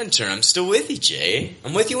Green Lantern. I'm still with you, Jay.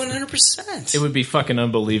 I'm with you 100%. It would be fucking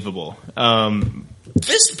unbelievable.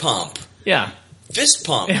 Fist pump. Yeah. Fist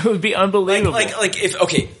pump. It would be unbelievable.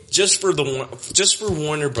 Just for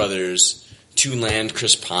Warner Brothers to land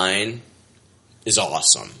Chris Pine is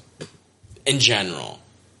awesome in general.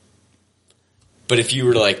 But if you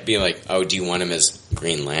were to be like, oh, do you want him as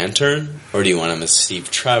Green Lantern or do you want him as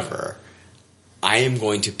Steve Trevor? I am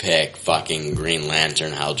going to pick fucking Green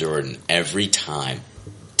Lantern Hal Jordan every time.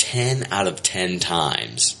 10 out of 10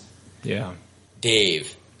 times. Yeah.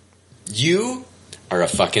 Dave, you are a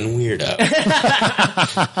fucking weirdo.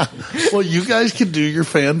 Well, you guys can do your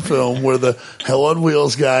fan film where the Hell on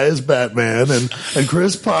Wheels guy is Batman and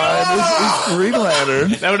Chris Pine is Green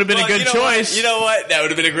Lantern. That would have been a good choice. You know what? That would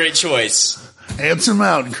have been a great choice. Answer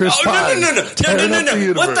Mountain, Chris Pine. No.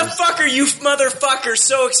 The What the fuck are you motherfuckers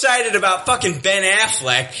so excited about fucking Ben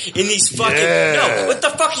Affleck in these fucking... Yeah. No, what the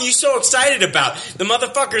fuck are you so excited about? The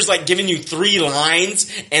motherfucker's giving you 3 lines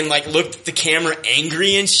and looked at the camera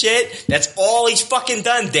angry and shit. That's all he's fucking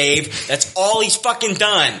done, Dave. That's all he's fucking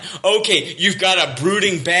done. Okay, you've got a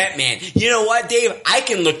brooding Batman. You know what, Dave? I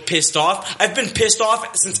can look pissed off. I've been pissed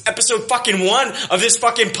off since episode fucking 1 of this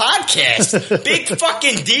fucking podcast. Big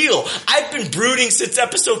fucking deal. I've been brooding since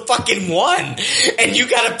episode fucking 1. And you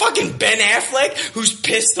got a fucking Ben Affleck who's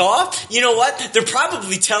pissed off? You know what? They're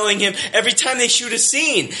probably telling him every time they shoot a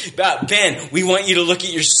scene about, Ben, we want you to look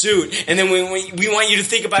at your suit, and then we want you to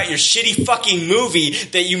think about your shitty fucking movie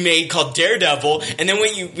that you made called Daredevil, and then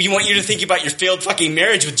we want you to think about your failed fucking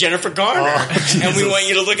marriage with Jennifer Garner. And we want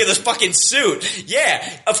you to look at this fucking suit. Yeah,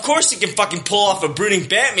 of course he can fucking pull off a brooding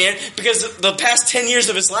Batman because the past 10 years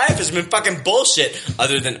of his life has been fucking bullshit.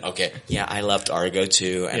 Other than, okay, yeah, I loved Argo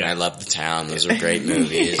too, and I loved The Town. Those were great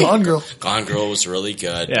movies. Gone Girl. Gone Girl was really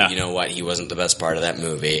good. Yeah. But you know what? He wasn't the best part of that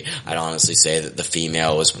movie. I'd honestly say that the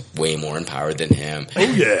female was way more empowered than him. Oh,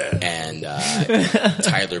 yeah. And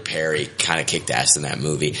Tyler Perry kind of kicked ass in that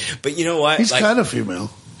movie. But you know what? He's kind of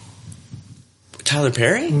female. Tyler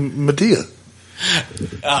Perry? Medea.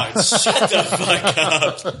 Oh, shut the fuck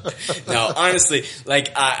up. No, honestly,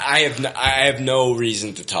 I have no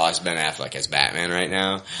reason to toss Ben Affleck as Batman right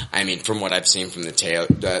now. I mean, from what I've seen from the trailer,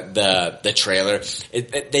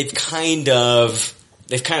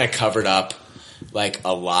 they've kind of covered up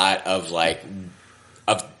a lot of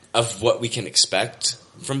of what we can expect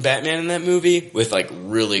from Batman in that movie with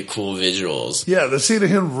really cool visuals. Yeah, the scene of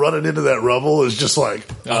him running into that rubble is just bad.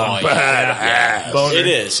 Yeah. It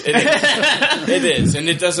is. It is. And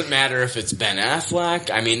it doesn't matter if it's Ben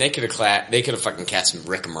Affleck. I mean, they could have fucking cast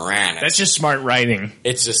Rick Moranis. That's just smart writing.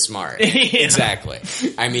 It's just smart. Exactly.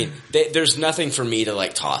 I mean, there's nothing for me to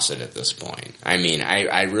toss it at this point. I mean,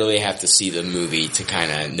 I really have to see the movie to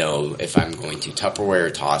kind of know if I'm going to Tupperware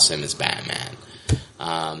or toss him as Batman.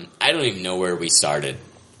 I don't even know where we started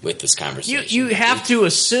with this conversation. You have to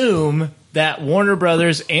assume that Warner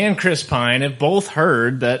Brothers and Chris Pine have both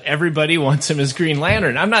heard that everybody wants him as Green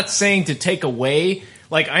Lantern. I'm not saying to take away,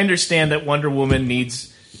 I understand that Wonder Woman needs,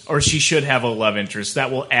 or she should have a love interest that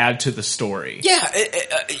will add to the story. Yeah,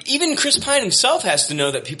 even Chris Pine himself has to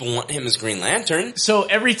know that people want him as Green Lantern. So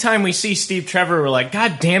every time we see Steve Trevor, we're like,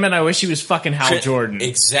 God damn it, I wish he was fucking Hal Jordan.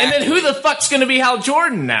 Exactly. And then who the fuck's gonna be Hal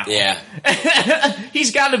Jordan now? Yeah.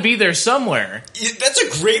 He's gotta be there somewhere. That's a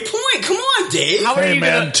great point. Come on, Dave. How are you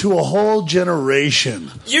gonna... to a whole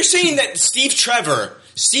generation. You're saying that Steve Trevor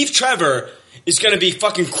is gonna be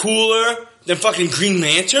fucking cooler than fucking Green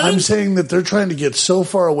Lantern? I'm saying that they're trying to get so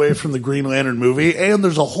far away from the Green Lantern movie, and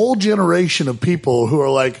there's a whole generation of people who are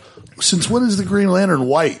like, since when is the Green Lantern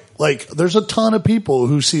white? There's a ton of people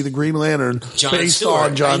who see the Green Lantern based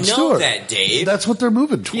on Jon Stewart. I know that, Dave. That's what they're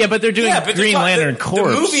moving towards. Yeah, but they're doing Green Lantern Corps.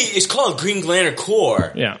 The movie is called Green Lantern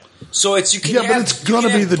Corps. Yeah. So but it's gonna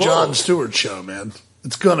be the Jon Stewart show, man.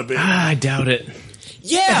 It's gonna be. I doubt it.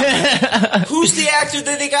 Yeah. Who's the actor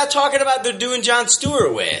that they got talking about they're doing Jon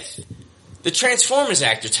Stewart with? The Transformers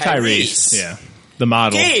actor, Tyrese. Yeah. The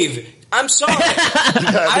model. Dave, I'm sorry. The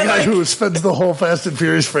guy who spends the whole Fast and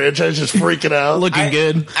Furious franchise just freaking out. Looking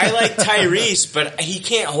good. I like Tyrese, but he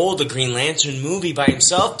can't hold a Green Lantern movie by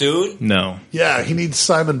himself, dude. No. Yeah, he needs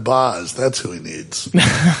Simon Boz. That's who he needs.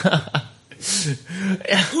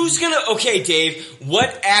 Who's gonna... Okay, Dave,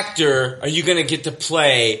 what actor are you gonna get to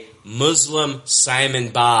play Muslim Simon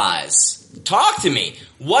Boz? Talk to me.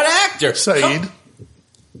 What actor? Saeed.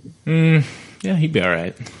 Yeah, he'd be all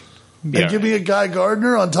right. And give me a Guy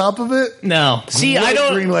Gardner on top of it? No. See, Great I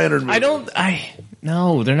don't. Green Lantern movie.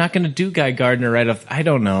 No, they're not going to do Guy Gardner right off. I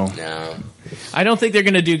don't know. No. I don't think they're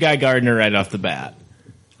going to do Guy Gardner right off the bat.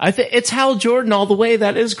 I think it's Hal Jordan all the way.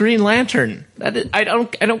 That is Green Lantern. I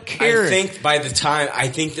don't care. I think by the time I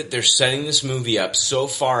think that they're setting this movie up so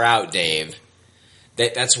far out, Dave,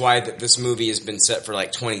 that's why this movie has been set for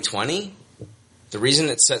like 2020. The reason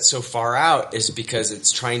it's set so far out is because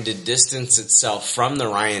it's trying to distance itself from the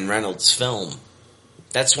Ryan Reynolds film.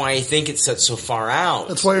 That's why I think it's set so far out.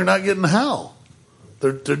 That's why you're not getting Hal.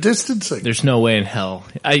 They're distancing. There's no way in hell.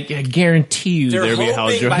 I guarantee you They're there'll be Hal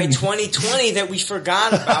hoping by Jordan. 2020 that we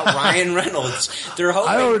forgot about Ryan Reynolds. They're hoping.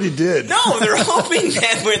 I already did. No, they're hoping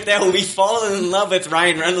that we fall in love with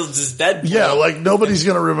Ryan Reynolds as Deadpool. Yeah, like nobody's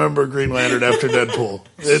going to remember Green Lantern after Deadpool.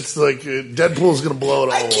 It's like Deadpool's going to blow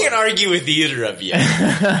it all I can't argue with either of you.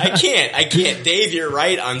 I can't. Dave, you're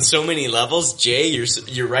right on so many levels. Jay,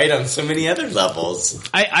 you're right on so many other levels.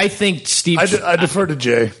 I think Steve. I defer to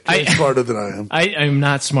Jay. Jay's smarter than I am. I'm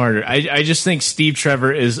not smarter. I just think Steve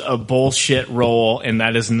Trevor is a bullshit role, and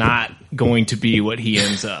that is not going to be what he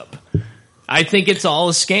ends up. I think it's all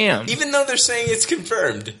a scam. Even though they're saying it's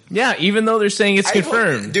confirmed. Yeah, even though they're saying it's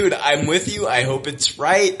confirmed. Dude, I'm with you. I hope it's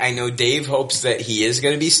right. I know Dave hopes that he is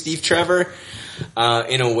going to be Steve Trevor.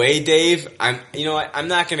 In a way, Dave, I'm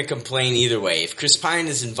not going to complain either way. If Chris Pine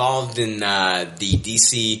is involved in the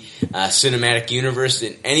DC cinematic universe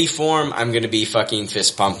in any form, I'm going to be fucking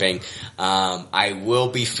fist pumping. I will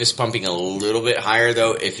be fist pumping a little bit higher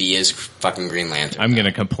though if he is fucking Green Lantern. I'm going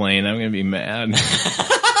to complain. I'm going to be mad.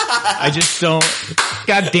 I just don't.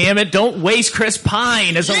 God damn it! Don't waste Chris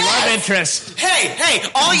Pine as a love interest. Hey!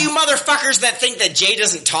 All you motherfuckers that think that Jay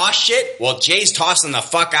doesn't toss shit, well, Jay's tossing the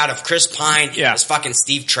fuck out of Chris Pine as fucking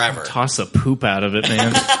Steve Trevor. Toss a poop out of it,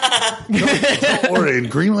 man. Don't worry. In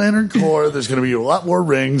Green Lantern Corps, there's going to be a lot more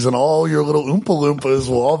rings, and all your little Oompa Loompas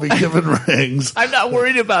will all be given rings. I'm not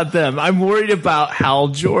worried about them. I'm worried about Hal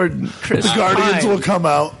Jordan. Chris Guardians Pine will come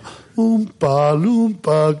out. Oompa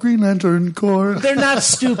Loompa, Green Lantern Corps. They're not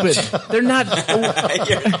stupid. They're not.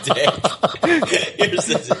 You're a dick. You're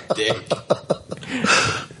such a dick.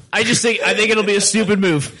 I think it'll be a stupid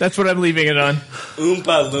move. That's what I'm leaving it on.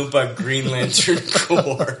 Oompa Loompa Green Lantern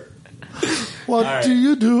Corps. What do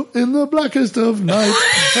you do in the blackest of night?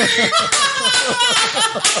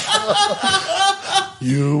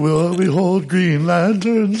 You will behold Green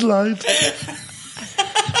Lantern's light.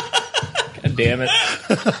 God damn it.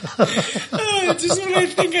 Just when I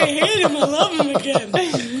think I hate him, I love him again.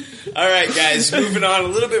 All right, guys, moving on. A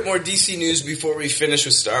little bit more DC news before we finish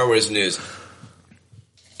with Star Wars news.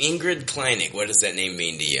 Ingrid Kleinig, what does that name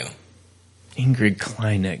mean to you? Ingrid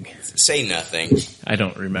Kleinig. Say nothing. I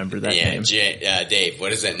don't remember that name. Dave, what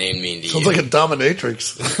does that name mean to you? Sounds like a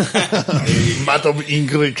dominatrix. Madam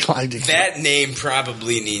Ingrid Kleinig. That name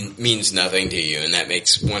probably means nothing to you, and that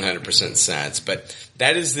makes 100% sense. But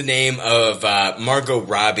that is the name of Margot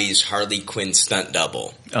Robbie's Harley Quinn stunt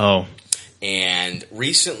double. Oh. And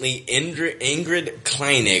recently, Ingrid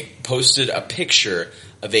Kleinig posted a picture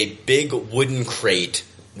of a big wooden crate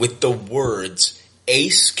with the words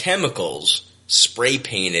Ace Chemicals spray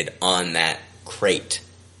painted on that crate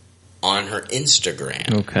on her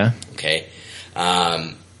Instagram. Okay.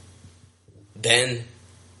 Then,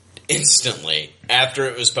 instantly, after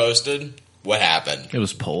it was posted, what happened? It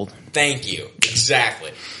was pulled. Thank you.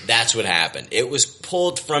 Exactly. That's what happened. It was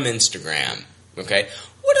pulled from Instagram. Okay?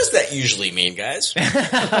 What does that usually mean, guys?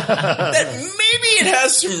 That maybe it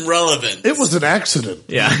has some relevance. It was an accident.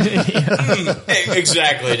 Yeah.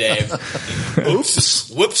 Exactly, Dave.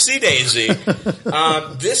 Oops. Whoopsie daisy.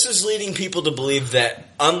 This is leading people to believe that,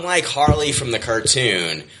 unlike Harley from the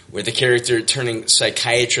cartoon, where the character turning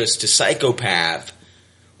psychiatrist to psychopath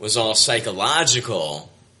was all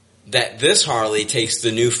psychological, that this Harley takes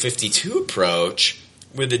the New 52 approach,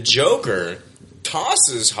 where the Joker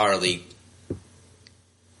tosses Harley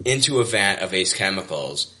into a vat of Ace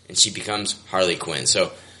Chemicals, and she becomes Harley Quinn.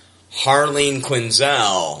 So Harleen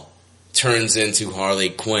Quinzel turns into Harley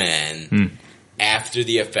Quinn after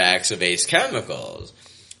the effects of Ace Chemicals.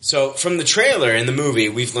 So from the trailer in the movie,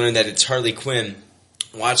 we've learned that it's Harley Quinn.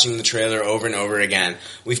 Watching the trailer over and over again,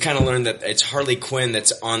 we've kind of learned that it's Harley Quinn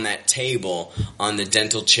that's on that table, on the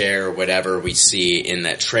dental chair or whatever we see in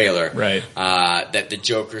that trailer. Right. That the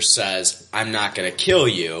Joker says, I'm not going to kill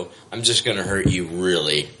you, I'm just going to hurt you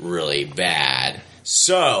really, really bad.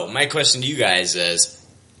 So, my question to you guys is,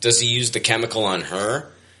 does he use the chemical on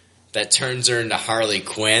her that turns her into Harley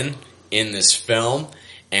Quinn in this film,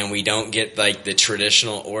 and we don't get like the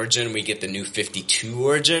traditional origin, we get the New 52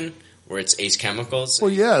 origin, where it's Ace Chemicals.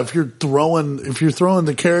 Well, yeah, if you're throwing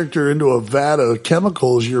the character into a vat of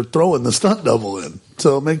chemicals, you're throwing the stunt double in.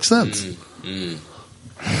 So it makes sense.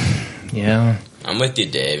 Yeah. I'm with you,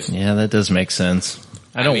 Dave. Yeah, that does make sense.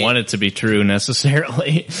 I don't want it to be true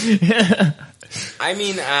necessarily. I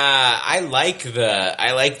mean, I like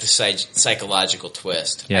the psychological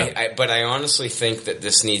twist. Yeah. But I honestly think that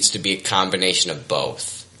this needs to be a combination of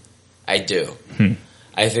both. I do.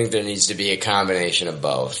 I think there needs to be a combination of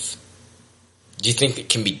both. Do you think it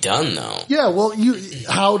can be done though? Yeah, well,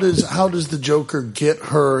 how does the Joker get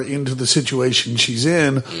her into the situation she's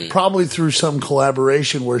in? Probably through some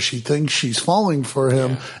collaboration where she thinks she's falling for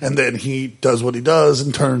him, and then he does what he does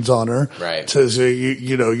and turns on her. Right. Says,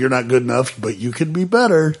 you know, you're not good enough, but you can be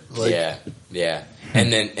better. Like, yeah.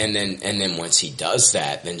 And then once he does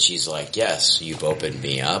that, then she's like, "Yes, you've opened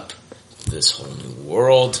me up to this whole new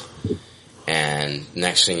world." And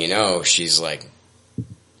next thing you know, she's like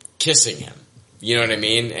kissing him. You know what I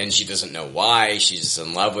mean? And she doesn't know why. She's just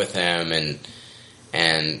in love with him.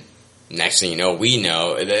 And next thing you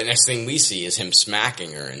know, the next thing we see is him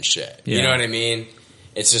smacking her and shit. Yeah. You know what I mean?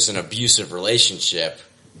 It's just an abusive relationship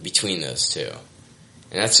between those two.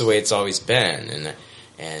 And that's the way it's always been.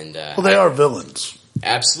 And well, they are villains.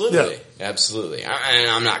 Absolutely. Yeah. Absolutely. And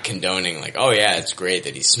I'm not condoning like, oh yeah, it's great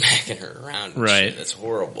that he's smacking her around. And right. Shit. That's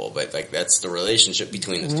horrible. But like, that's the relationship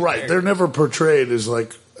between the two. Right. They're never portrayed as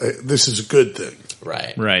like, this is a good thing.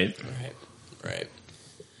 Right.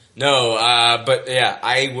 No, but yeah,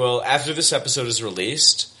 I will, after this episode is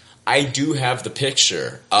released, I do have the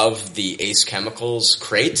picture of the Ace Chemicals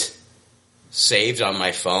crate saved on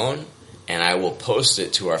my phone, and I will post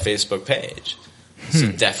it to our Facebook page.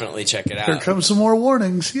 So definitely check it out. Here comes some more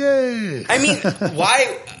warnings. Yay. I mean,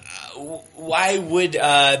 why would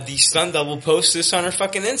the stunt double post this on her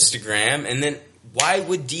fucking Instagram, and then why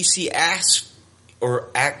would DC ask or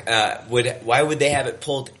why would they have it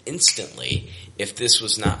pulled instantly if this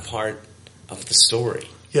was not part of the story?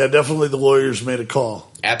 Yeah, definitely the lawyers made a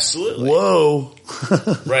call. Absolutely. Whoa.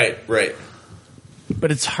 Right.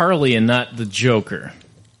 But it's Harley and not the Joker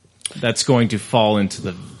that's going to fall into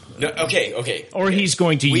the... No, okay. Or he's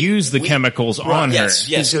going to use the chemicals on her.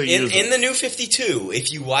 Yes. In the New 52,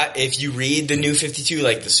 if you read the New 52,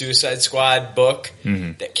 like the Suicide Squad book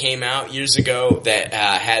that came out years ago that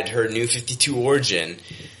had her New 52 origin,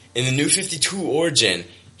 in the New 52 origin,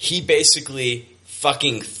 he basically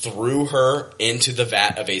fucking threw her into the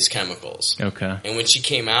vat of Ace Chemicals. Okay. And when she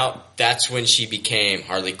came out, that's when she became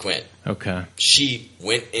Harley Quinn. Okay. She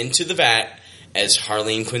went into the vat as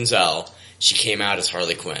Harleen Quinzel. She came out as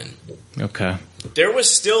Harley Quinn. Okay. There was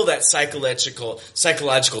still that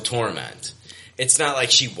psychological torment. It's not like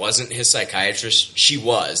she wasn't his psychiatrist. She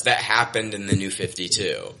was. That happened in the New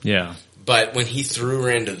 52. Yeah. But when he threw her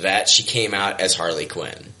into that, she came out as Harley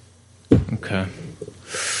Quinn. Okay.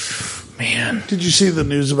 Man. Did you see the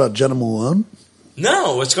news about Jenna Malone?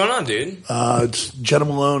 No, what's going on, dude? Jenna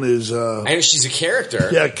Malone is... I know she's a character.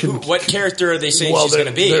 Yeah. What character are they saying she's going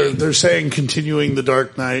to be? They're saying continuing the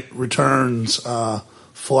Dark Knight Returns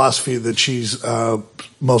philosophy that she's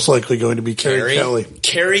most likely going to be Carrie Kelly.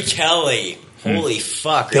 Carrie Kelly. Holy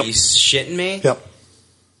fuck. Are you shitting me? Yep.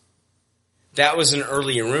 That was an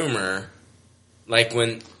early rumor.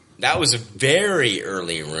 That was a very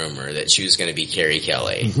early rumor that she was going to be Carrie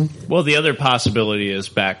Kelly. Mm-hmm. Well, the other possibility is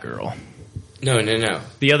Batgirl. No.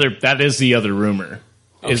 That is the other rumor.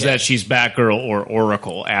 Okay. Is that she's Batgirl or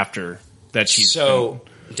Oracle after that she's... So,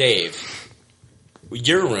 Dave,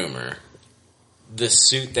 your rumor, the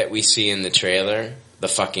suit that we see in the trailer, the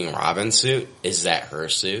fucking Robin suit, is that her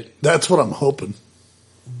suit? That's what I'm hoping.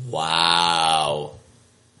 Wow.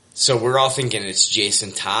 So we're all thinking it's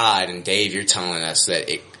Jason Todd, and Dave, you're telling us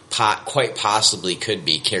that it quite possibly could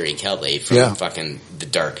be Carrie Kelly from fucking The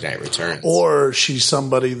Dark Knight Returns. Or she's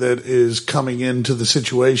somebody that is coming into the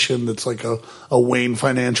situation that's like a Wayne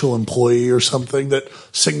Financial employee or something that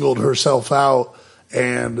singled herself out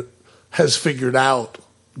and has figured out,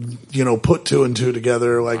 put two and two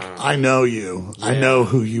together. Like, I know you. Yeah. I know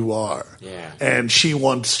who you are. Yeah. And she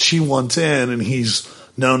wants in, and he's,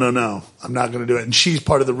 no, I'm not going to do it. And she's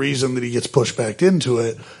part of the reason that he gets pushed back into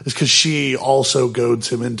it is because she also goads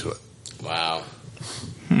him into it. Wow.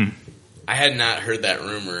 I had not heard that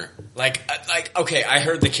rumor. Okay, I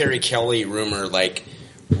heard the Carrie Kelly rumor,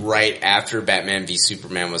 right after Batman v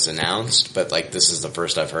Superman was announced, but, this is the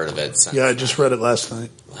first I've heard of it. Yeah, I just read it last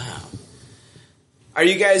night. Wow. Are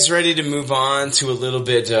you guys ready to move on to a little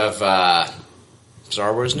bit of,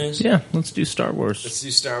 Star Wars news? Yeah, let's do Star Wars. Let's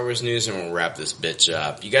do Star Wars news and we'll wrap this bitch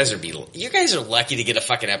up. You guys are lucky to get a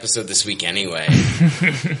fucking episode this week anyway.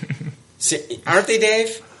 Aren't they,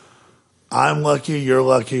 Dave? I'm lucky, you're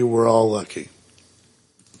lucky, we're all lucky.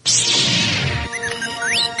 Ye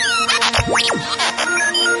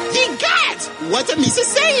gods! What are Misa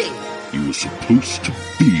saying? You were supposed to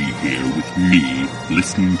be here with me,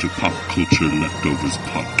 listening to Pop Culture Leftovers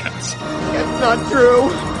podcast. That's not true.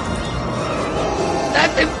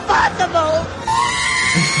 That's impossible!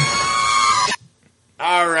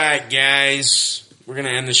 All right, guys. We're going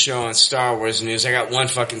to end the show on Star Wars news. I got one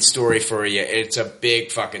fucking story for you. It's a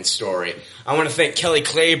big fucking story. I want to thank Kelly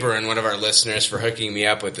Claiborne, one of our listeners, for hooking me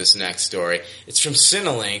up with this next story. It's from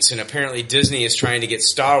Cinelinx, and apparently Disney is trying to get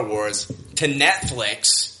Star Wars to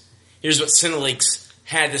Netflix. Here's what Cinelinx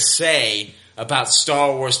had to say about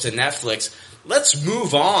Star Wars to Netflix. Let's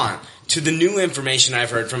move on to the new information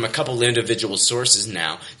I've heard from a couple individual sources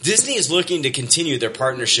now. Disney is looking to continue their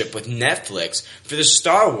partnership with Netflix for the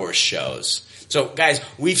Star Wars shows. So, guys,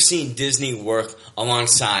 we've seen Disney work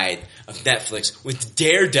alongside of Netflix with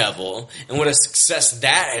Daredevil, and what a success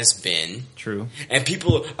that has been. True. And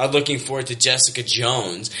people are looking forward to Jessica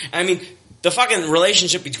Jones. I mean, the fucking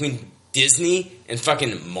relationship between Disney and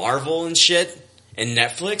fucking Marvel and shit and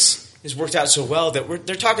Netflix has worked out so well that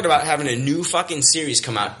they're talking about having a new fucking series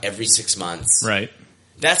come out every 6 months. Right.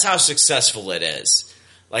 That's how successful it is.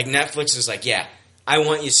 Like, Netflix is like, yeah, I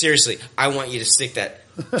want you to stick that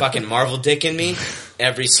fucking Marvel dick in me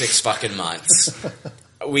every 6 fucking months.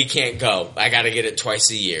 We can't go. I gotta get it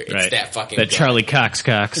twice a year. It's right. that fucking that good. Charlie Cox.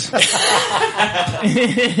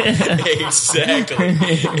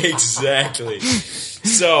 Exactly.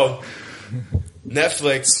 So,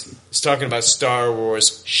 Netflix is talking about Star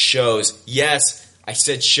Wars shows. Yes, I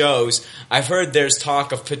said shows. I've heard there's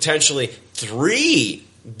talk of potentially 3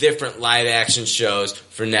 different live-action shows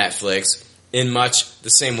for Netflix, in much the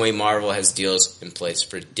same way Marvel has deals in place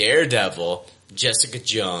for Daredevil, Jessica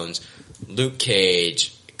Jones, Luke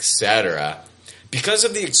Cage, etc. Because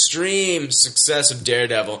of the extreme success of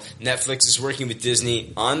Daredevil, Netflix is working with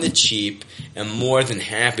Disney on the cheap and more than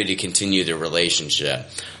happy to continue their relationship.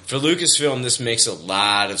 For Lucasfilm, this makes a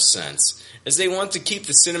lot of sense, as they want to keep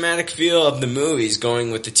the cinematic feel of the movies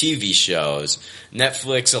going with the TV shows.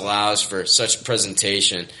 Netflix allows for such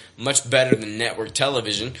presentation much better than network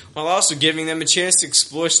television, while also giving them a chance to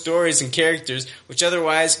explore stories and characters which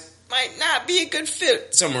otherwise might not be a good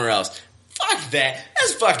fit somewhere else. Fuck that.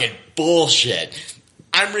 That's fucking bullshit.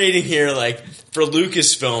 I'm reading here like, for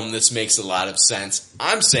Lucasfilm, this makes a lot of sense.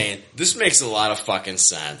 I'm saying this makes a lot of fucking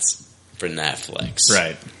sense for Netflix.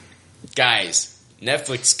 Right. Guys,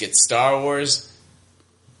 Netflix gets Star Wars,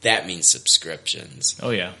 that means subscriptions.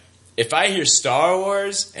 Oh, yeah. If I hear Star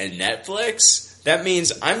Wars and Netflix, that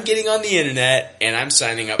means I'm getting on the internet and I'm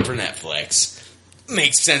signing up for Netflix.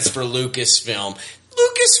 Makes sense for Lucasfilm.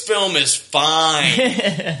 Lucasfilm is fine.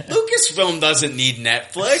 Lucasfilm doesn't need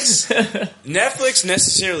Netflix. Netflix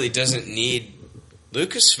necessarily doesn't need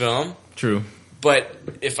Lucasfilm. True. But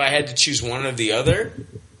if I had to choose one or the other,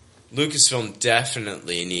 Lucasfilm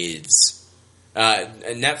definitely needs...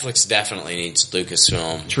 Netflix definitely needs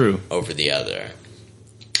Lucasfilm over the other.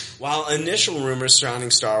 While initial rumors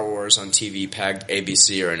surrounding Star Wars on TV pegged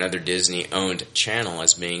ABC or another Disney-owned channel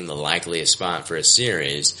as being the likeliest spot for a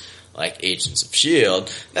series like Agents of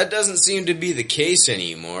S.H.I.E.L.D., that doesn't seem to be the case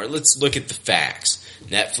anymore. Let's look at the facts.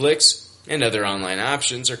 Netflix and other online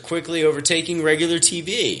options are quickly overtaking regular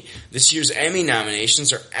TV. This year's Emmy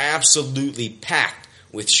nominations are absolutely packed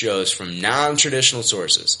with shows from non-traditional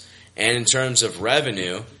sources. And in terms of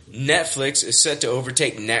revenue, Netflix is set to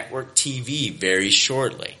overtake network TV very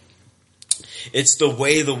shortly. It's the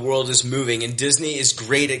way the world is moving, and Disney is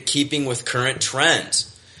great at keeping with current trends.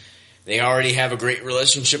 They already have a great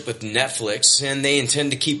relationship with Netflix, and they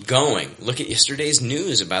intend to keep going. Look at yesterday's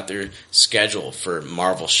news about their schedule for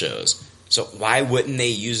Marvel shows. So why wouldn't they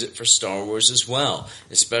use it for Star Wars as well?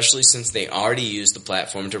 Especially since they already used the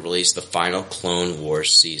platform to release the final Clone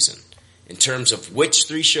Wars season. In terms of which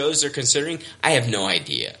 3 shows they're considering, I have no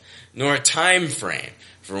idea, nor a time frame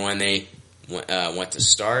for when they want to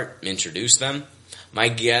start, introduce them. My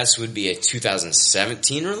guess would be a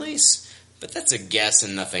 2017 release, but that's a guess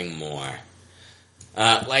and nothing more.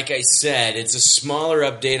 Like I said, it's a smaller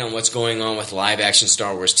update on what's going on with live-action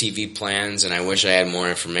Star Wars TV plans, and I wish I had more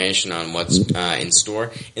information on what's in store.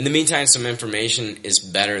 In the meantime, some information is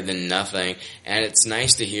better than nothing, and it's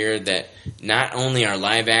nice to hear that not only are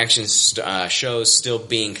live-action shows still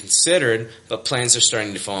being considered, but plans are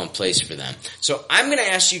starting to fall in place for them. So I'm going to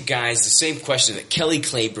ask you guys the same question that Kelly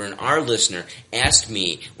Claiborne, our listener, asked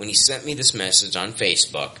me when he sent me this message on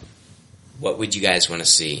Facebook. What would you guys want to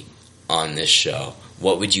see on this show?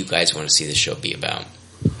 What would you guys want to see the show be about?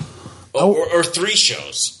 Or 3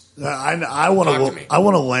 shows. I want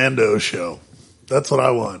a Lando show. That's what I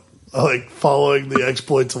want. like following the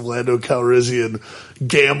exploits of Lando Calrissian,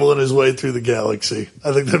 gambling his way through the galaxy.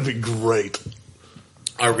 I think that'd be great.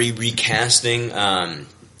 Are we recasting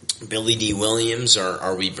Billy D. Williams, or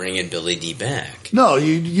are we bringing Billy D. back? No,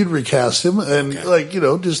 you'd recast him and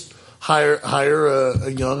just hire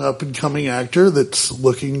a young up and coming actor that's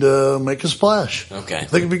looking to make a splash. Okay, I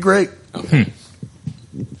think it'd be great. Okay,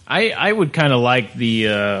 I would kind of like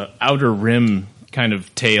the Outer Rim kind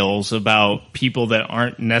of tales about people that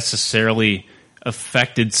aren't necessarily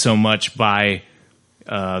affected so much by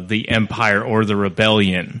the Empire or the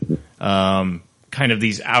Rebellion. Kind of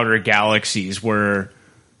these outer galaxies where,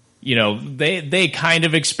 they kind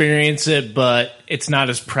of experience it, but it's not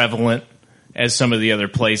as prevalent as some of the other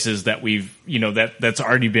places that we've, that's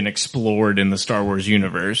already been explored in the Star Wars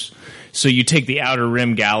universe. So you take the Outer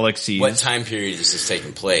Rim galaxies. What time period is this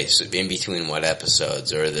taking place? In between what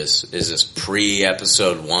episodes? Or is this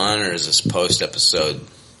pre-episode 1 or is this post-episode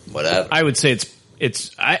whatever? I would say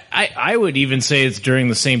I would even say it's during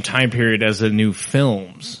the same time period as the new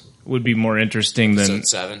films. Would be more interesting than episode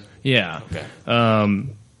 7? Yeah. Okay.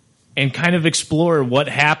 And kind of explore what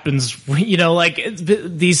happens,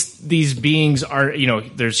 these beings are,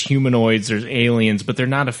 there's humanoids, there's aliens, but they're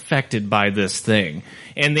not affected by this thing.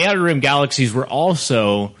 And the Outer Rim galaxies were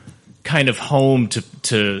also kind of home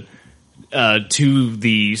to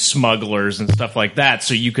the smugglers and stuff like that.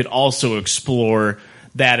 So you could also explore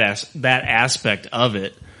that aspect of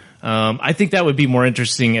it. I think that would be more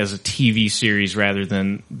interesting as a TV series rather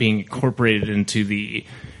than being incorporated into the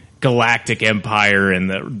Galactic Empire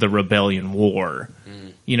and the Rebellion War.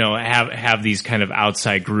 Have these kind of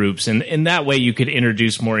outside groups, and in that way you could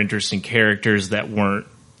introduce more interesting characters that weren't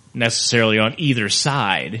necessarily on either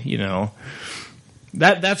side.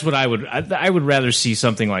 That's what I would rather see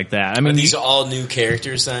something like that. I mean, are these all new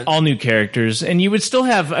characters then? All new characters, and you would still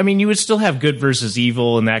have good versus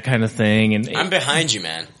evil and that kind of thing. And I'm behind you,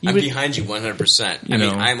 man. Behind you 100%.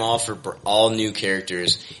 I'm all for all new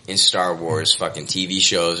characters in Star Wars fucking TV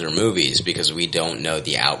shows or movies because we don't know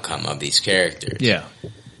the outcome of these characters. Yeah.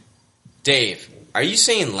 Dave, are you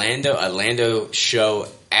saying a Lando show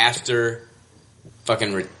after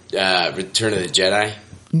fucking Return of the Jedi?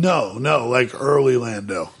 No, like early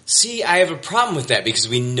Lando. See, I have a problem with that because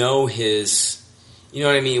we know his, you know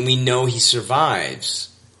what I mean? We know he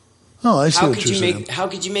survives. Oh, I see what you're saying. How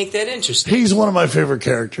could you make that interesting? He's one of my favorite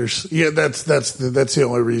characters. Yeah, that's the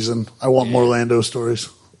only reason. I want more Lando stories.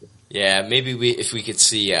 Yeah, maybe if we could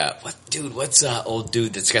see, what's old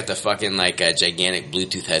dude that's got the fucking gigantic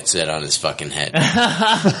Bluetooth headset on his fucking head?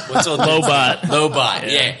 What's old Lobot?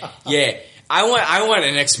 Lobot, yeah. I want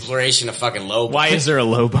an exploration of fucking Lobot. Why is there a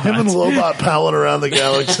Lobot? Him and Lobot palling around the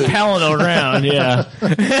galaxy. Palling around, yeah.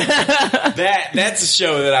 That's a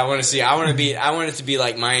show that I want to see. I want it to be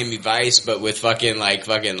like Miami Vice, but with fucking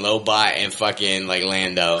Lobot and fucking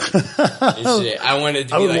Lando. And shit. I want it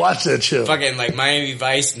to be I would watch that show. Fucking Miami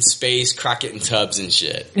Vice in space, Crockett and Tubbs and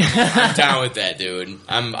shit. I'm down with that, dude.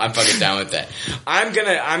 I'm fucking down with that. I'm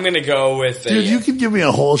gonna go with. Dude, you could give me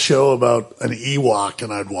a whole show about an Ewok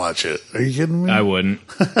and I'd watch it. Are you kidding me? I wouldn't.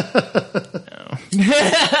 No.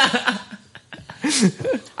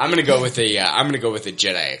 I'm gonna go with a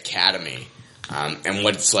Jedi Academy, and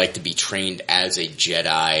what it's like to be trained as a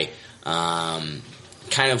Jedi,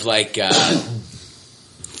 kind of like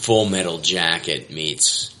Full Metal Jacket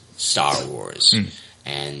meets Star Wars,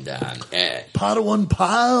 and Padawan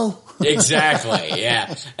Pile. Exactly,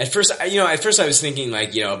 yeah. At first I was thinking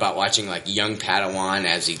about watching young Padawan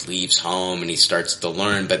as he leaves home and he starts to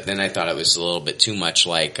learn, but then I thought it was a little bit too much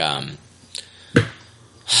like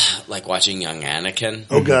watching young Anakin.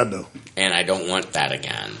 Oh God, no. And I don't want that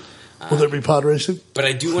again. Will there be pod racing? But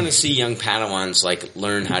I do want to see young Padawans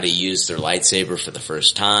learn how to use their lightsaber for the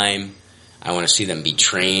first time. I want to see them be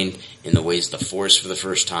trained in the ways of the Force for the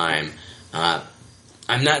first time.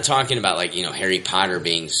 I'm not talking about Harry Potter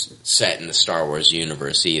being set in the Star Wars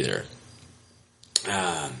universe either.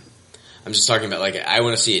 I'm just talking about I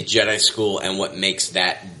want to see a Jedi school and what makes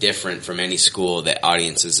that different from any school that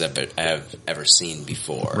audiences have ever seen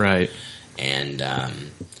before. Right. And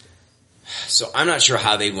so I'm not sure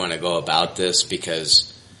how they want to go about this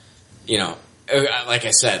because, like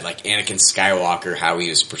I said, Anakin Skywalker, how he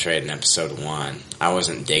was portrayed in Episode 1, I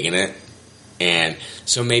wasn't digging it. And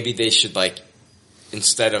so maybe they should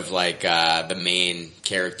instead of the main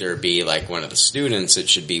character be one of the students, it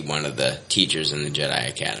should be one of the teachers in the Jedi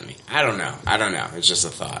Academy. I don't know. It's just a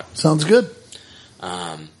thought. Sounds good.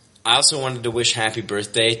 I also wanted to wish happy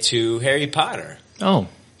birthday to Harry Potter. Oh.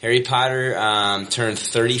 Harry Potter turned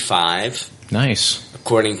 35. Nice.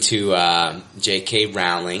 According to J.K.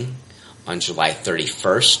 Rowling on July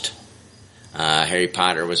 31st. Harry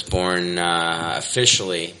Potter was born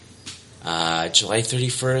officially July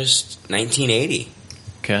 31st, 1980.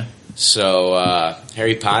 Okay. So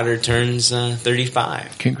Harry Potter turns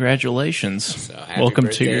 35. Congratulations. So happy Welcome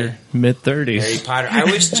birthday, to your mid-30s. Harry Potter. I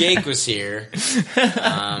wish Jake was here.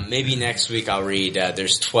 Maybe next week I'll read.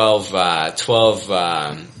 There's 12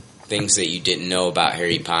 things that you didn't know about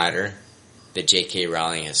Harry Potter that J.K.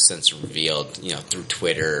 Rowling has since revealed, through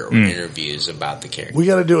Twitter or interviews about the character. We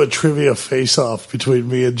got to do a trivia face-off between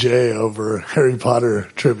me and Jay over Harry Potter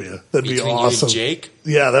trivia. That'd be awesome. You and Jake?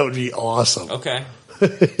 Yeah, that would be awesome. Okay.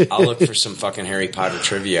 I'll look for some fucking Harry Potter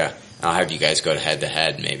trivia. I'll have you guys go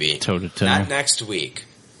head-to-head, maybe. Toe-to-toe. Not next week,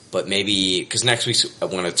 but maybe, because next week's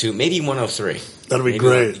 102, maybe 103. That'd be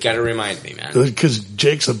great. You got to remind me, man. Because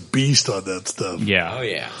Jake's a beast on that stuff. Yeah. Oh,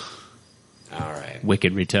 yeah. All right.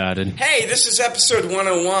 Wicked retarded. Hey, this is episode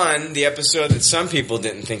 101, the episode that some people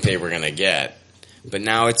didn't think they were going to get. But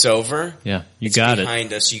now it's over. Yeah, it's got it.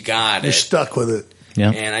 behind us. You got You're it. stuck with it. Yeah.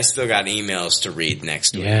 And I still got emails to read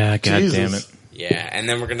next week. Yeah, God damn it. Yeah, and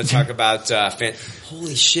then we're going to talk about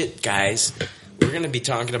holy shit, guys. We're going to be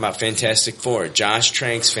talking about Fantastic Four. Josh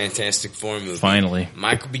Trank's Fantastic Four movie. Finally.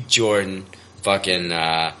 Michael B. Jordan,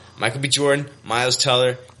 Michael B. Jordan, Miles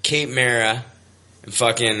Teller, Kate Mara, and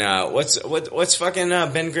fucking what's fucking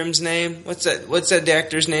Ben Grimm's name? What's that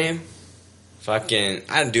actor's name? Fucking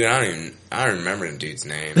I don't remember the dude's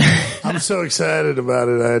name. I'm so excited about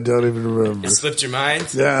it. I don't even remember. It slipped your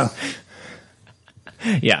mind? Yeah.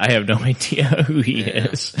 Yeah, I have no idea who he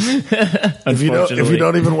is. If you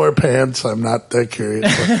don't even wear pants, I'm not that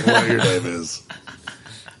curious what your name is.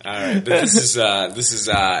 All right, but this is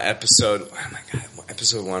episode. Oh my god,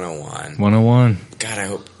 episode 101. 101. God, I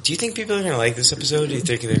hope. Do you think people are gonna like this episode? Do you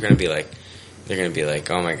think they're gonna be like,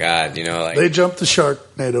 oh my god, like they jumped the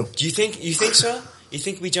Sharknado? Do you think so? You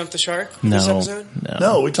think we jumped the shark no, this episode?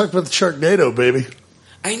 No, we talked about the Sharknado, baby.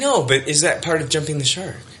 I know, but is that part of jumping the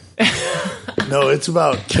shark? No, it's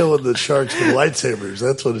about killing the sharks with lightsabers.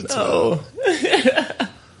 That's what it's about.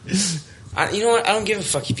 You know what? I don't give a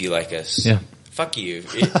fuck if you like us. Yeah. Fuck you.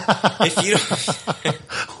 If you don't...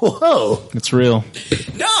 Whoa. It's real.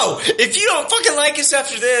 No! If you don't fucking like us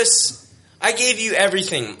after this, I gave you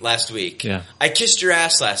everything last week. Yeah. I kissed your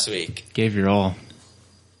ass last week. Gave your all.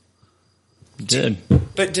 You did.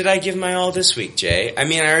 But did I give my all this week, Jay? I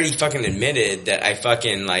mean, I already fucking admitted that I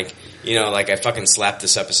fucking I fucking slapped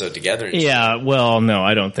this episode together. Yeah, well, no,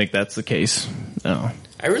 I don't think that's the case. No.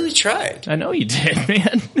 I really tried. I know you did,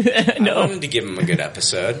 man. No. I wanted to give him a good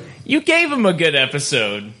episode. You gave him a good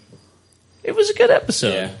episode. It was a good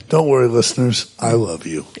episode. Yeah. Don't worry, listeners. I love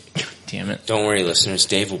you. Damn it. Don't worry, listeners.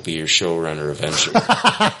 Dave will be your showrunner eventually.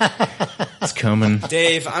 It's coming.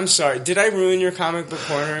 Dave, I'm sorry. Did I ruin your comic book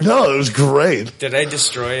corner? No, it was great. Did I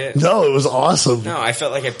destroy it? No, it was awesome. No, I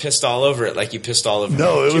felt like I pissed all over it, like you pissed all over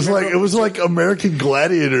No, me. it was like American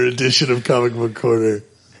Gladiator edition of Comic Book Corner.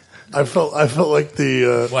 I felt like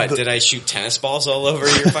the did I shoot tennis balls all over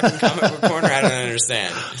your fucking comic book corner? I don't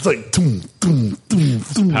understand. It's like doom, doom, doom,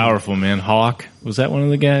 doom. Powerful, man. Hawk. Was that one of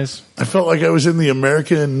the guys? I felt like I was in the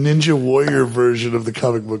American Ninja Warrior version of the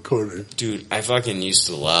Comic Book Corner. Dude, I fucking used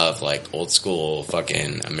to love old school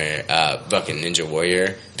fucking fucking Ninja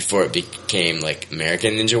Warrior before it became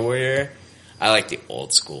American Ninja Warrior. I like the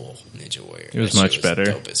old school Ninja Warrior. It was much better.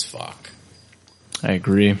 Dope as fuck. I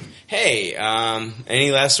agree. Hey,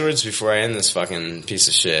 any last words before I end this fucking piece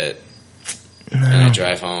of shit? And I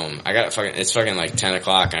drive home. It's fucking 10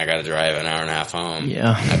 o'clock and I gotta drive an hour and a half home.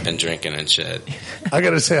 Yeah. I've been drinking and shit. I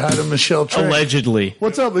gotta say hi to Michelle Trink. Allegedly.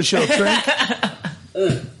 What's up, Michelle Trink?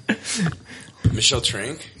 Michelle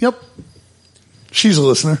Trink? Yep. She's a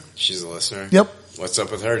listener. She's a listener? Yep. What's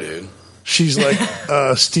up with her, dude? She's like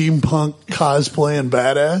steampunk cosplaying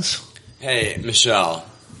badass. Hey, Michelle,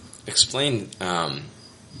 explain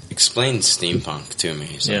steampunk to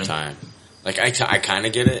me sometime. Yeah. I kind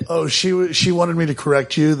of get it. Oh, she wanted me to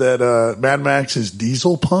correct you that Mad Max is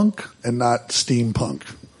diesel punk and not steampunk.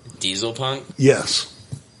 Diesel punk? Yes.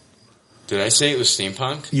 Did I say it was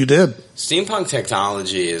steampunk? You did. Steampunk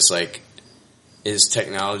technology is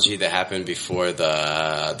technology that happened before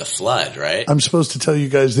the flood, right? I'm supposed to tell you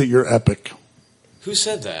guys that you're epic. Who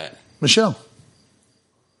said that? Michelle.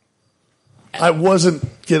 I wasn't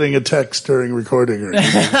getting a text during recording or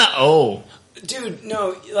anything. Oh. Dude,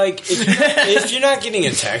 no, if you're not getting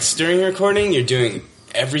a text during recording, you're doing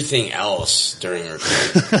everything else during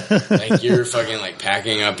recording. You're fucking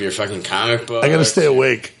packing up your fucking comic book. I gotta stay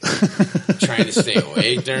awake. Trying to stay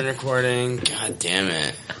awake during recording. God damn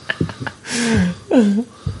it.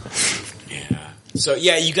 Yeah. So,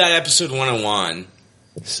 yeah, you got episode 101.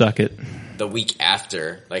 Suck it. the week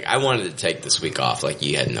after, like, I wanted to take this week off. Like,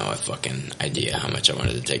 you had no fucking idea how much I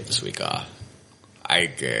wanted to take this week off. I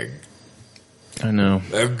know.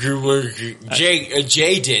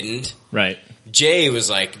 Jay didn't. Right. Jay was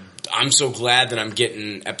like, I'm so glad that I'm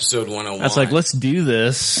getting episode 101. I was like, let's do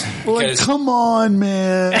this. Like, come on,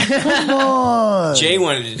 man. Come on. Jay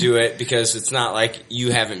wanted to do it because it's not like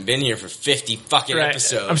you haven't been here for 50 fucking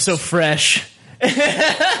episodes. I'm so fresh.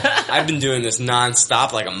 I've been doing this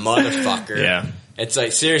nonstop like a motherfucker. Yeah. It's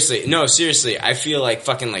like, seriously, I feel like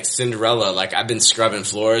fucking like Cinderella. Like, I've been scrubbing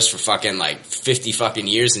floors for fucking like 50 fucking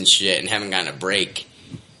years and shit and haven't gotten a break.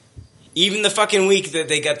 Even the fucking week that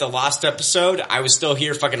they got the Lost episode, I was still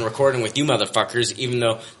here fucking recording with you motherfuckers, even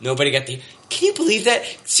though nobody got the... Can you believe that?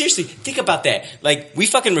 Seriously, think about that. Like, we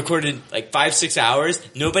fucking recorded like 5-6 hours,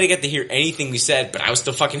 nobody got to hear anything we said, but I was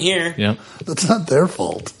still fucking here. Yeah. That's not their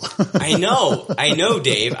fault. I know,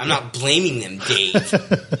 Dave. I'm not blaming them, Dave.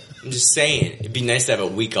 I'm just saying, it'd be nice to have a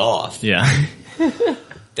week off. Yeah.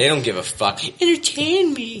 They don't give a fuck.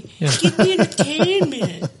 Entertain me. Give me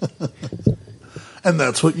entertainment. And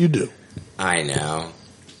that's what you do. I know.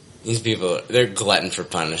 These people, they're glutton for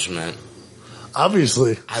punishment.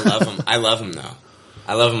 Obviously. I love them. I love them, though.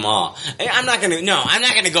 I love them all. I'm not gonna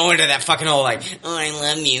go into that fucking whole like, oh, I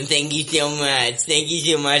love you, thank you so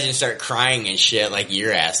much, and start crying and shit like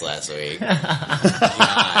your ass last week.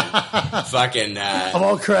 Fucking, I'm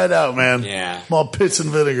all cried out, man. Yeah. I'm all piss and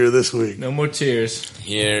vinegar this week. No more tears.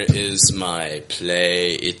 Here is my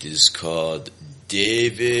play. It is called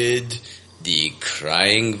David the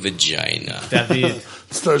Crying Vagina. David.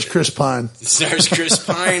 Stars Chris Pine. Stars Chris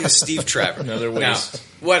Pine and Steve Trevor. Another waste.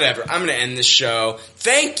 Now, whatever. I'm going to end the show.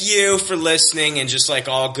 Thank you for listening, and just like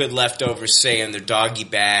all good leftovers say in their doggy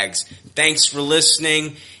bags, thanks for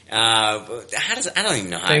listening. I don't even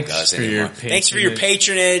know how it goes anymore. Thanks for your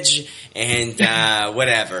patronage, and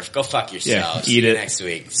whatever. Go fuck yourselves. Yeah, eat See you it. next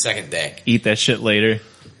week. Suck a dick. Eat that shit later.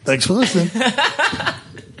 Thanks for listening.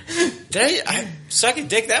 Did I suck a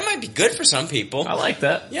dick? That might be good for some people. I like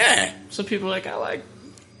that. Yeah. Some people are like,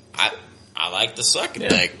 I like to suck a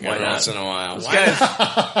dick every once in a while. These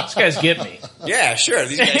guys get me. Yeah, sure.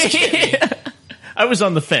 These guys get me. I was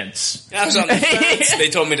on the fence. I was on the fence. They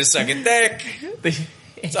told me to suck a dick.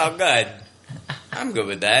 It's all good. I'm good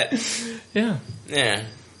with that. Yeah. Yeah.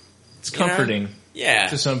 It's comforting. Yeah.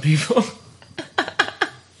 To some people.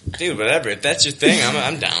 Dude, whatever. If that's your thing,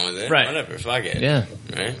 I'm down with it. Right. Whatever. Fuck it. Yeah.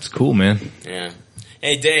 Right? It's cool, man. Yeah.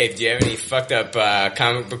 Hey, Dave, do you have any fucked up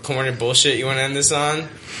comic book corner bullshit you want to end this on?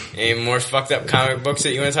 Any more fucked up comic books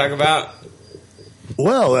that you want to talk about?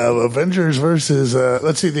 Well, Avengers versus,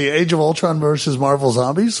 let's see, the Age of Ultron versus Marvel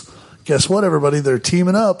Zombies. Guess what, everybody? They're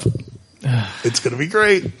teaming up. It's going to be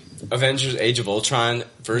great. Avengers Age of Ultron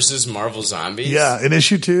versus Marvel Zombies? Yeah, in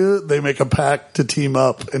issue 2, they make a pact to team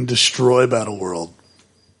up and destroy Battleworld.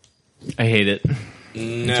 I hate it.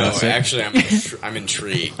 No, actually, I'm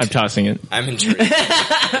intrigued. I'm tossing it. I'm intrigued.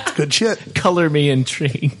 Good shit. Color me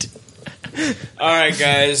intrigued. All right,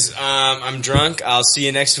 guys. I'm drunk. I'll see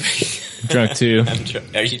you next week. Drunk too.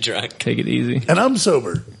 Are you drunk? Take it easy. And I'm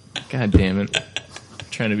sober. God damn it.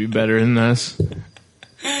 Trying to be better than this.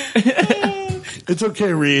 It's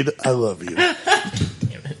okay, Reed. I love you. Damn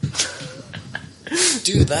it.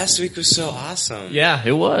 Dude, last week was so awesome. Yeah,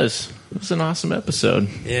 it was. It was an awesome episode.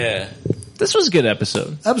 Yeah. This was a good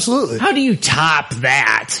episode. Absolutely. How do you top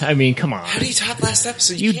that? I mean, come on. How do you top last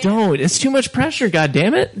episode? You don't. It's too much pressure,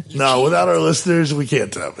 goddammit. No, without our listeners, we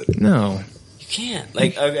can't top it. No. You can't.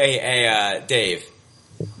 Like, okay, hey, Dave.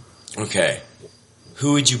 Okay.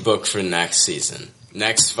 Who would you book for next season?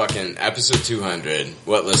 Next fucking episode 200.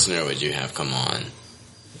 What listener would you have? Come on.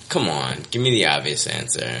 Come on. Give me the obvious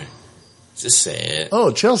answer. Just say it.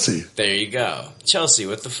 Oh, Chelsea. There you go. Chelsea,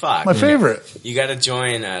 what the fuck? My favorite. You gotta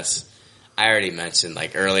join us. I already mentioned,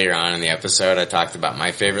 like, earlier on in the episode, I talked about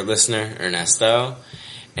my favorite listener, Ernesto,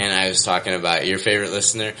 and I was talking about your favorite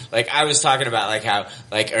listener. Like, I was talking about, like, how,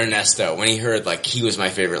 like, Ernesto, when he heard, like, he was my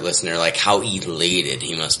favorite listener, like, how elated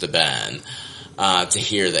he must have been to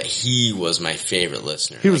hear that he was my favorite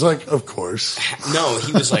listener. He was like, of course. No,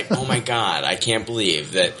 he was like, oh my God, I can't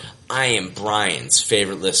believe that I am Brian's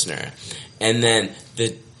favorite listener. And then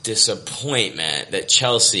the disappointment that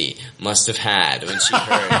Chelsea must have had when she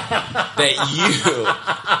heard that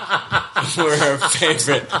you were her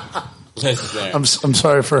favorite listener. I'm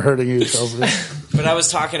sorry for hurting you, Chelsea. But I was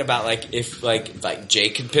talking about, like, if like Jay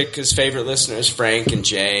could pick his favorite listeners, Frank and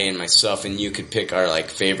Jay and myself and you could pick our, like,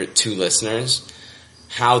 favorite 2 listeners,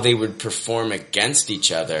 how they would perform against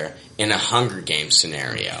each other in a Hunger Games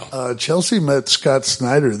scenario. Chelsea met Scott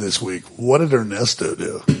Snyder this week. What did Ernesto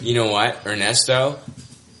do? You know what? Ernesto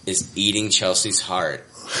is eating Chelsea's heart.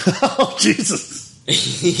 Oh, Jesus.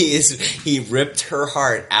 He ripped her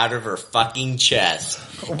heart out of her fucking chest.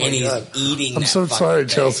 Oh my and he's God. eating I'm that so fucking sorry, thing.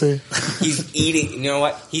 Chelsea. He's eating, you know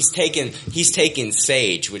what? He's taken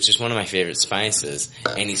sage, which is one of my favorite spices,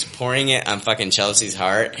 and he's pouring it on fucking Chelsea's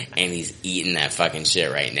heart, and he's eating that fucking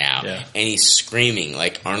shit right now. Yeah. And he's screaming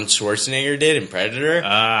like Arnold Schwarzenegger did in Predator.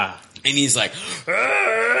 And he's like,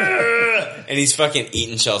 "Argh!" And he's fucking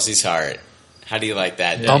eating Chelsea's heart. How do you like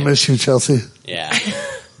that? I'll miss you, Chelsea. Yeah.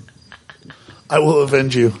 I will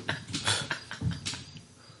avenge you.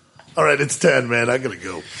 All right, it's 10, man. I gotta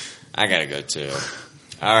go. I gotta go too.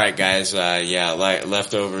 All right, guys.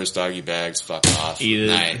 Leftovers, doggy bags, fuck off. Eat it.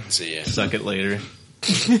 Night. See ya. Suck it later.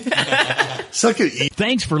 Suck it, eat.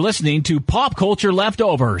 Thanks for listening to Pop Culture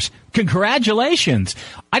Leftovers. Congratulations.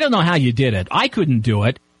 I don't know how you did it. I couldn't do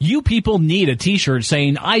it. You people need a t-shirt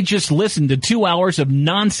saying, I just listened to 2 hours of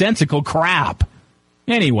nonsensical crap.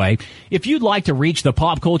 Anyway, if you'd like to reach the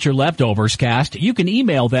Pop Culture Leftovers cast, you can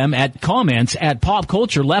email them at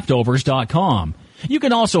comments@popcultureleftovers.com. You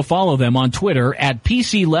can also follow them on Twitter at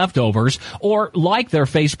PC Leftovers or like their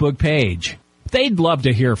Facebook page. They'd love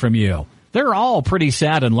to hear from you. They're all pretty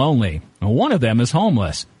sad and lonely. One of them is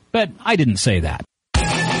homeless, but I didn't say that.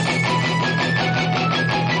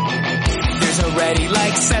 There's already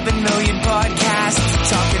like 7 million podcasts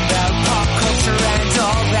talking about pop culture and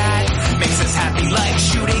all that. Makes us happy like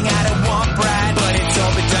shooting at a womp rat. But it's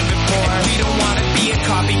all been done before, and we don't want to be a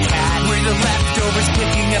copycat. We're the leftovers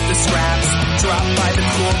picking up the scraps dropped by the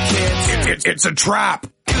cool kids. It's a trap.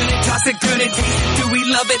 Good and toss it, good and taste it. Do we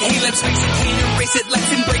love it? Hey, let's face it, can't erase it.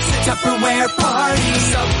 Let's embrace the Tupperware party.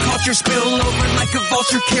 Subculture spill over like a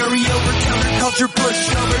vulture. Carry over counterculture,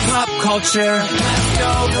 pushovers, pop culture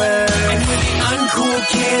leftovers. And with the uncool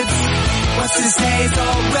kids, what's to say has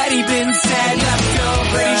already been said. Leftovers.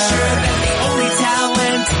 Pretty sure that the only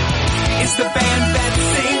talent is the band that's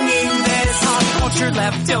singing this. Pop culture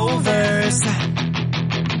leftovers.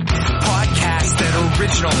 Podcasts that are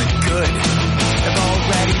original and good have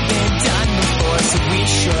already been done before, so we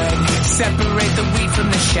should separate the wheat from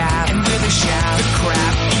the chaff. And we're the chaff, the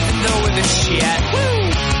crap, even though we're the shit. Woo!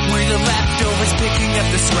 We're the leftovers picking up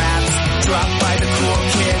the scraps dropped by the cool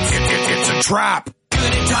kids. It's a trap.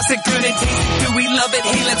 Good and toss it, good and taste it. Do we love it?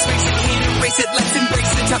 Hey, let's face it, can't erase it. Let's embrace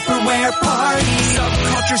the Tupperware party.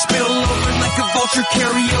 Subculture spill over like a vulture.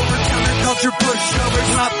 Carry over counterculture, pushovers,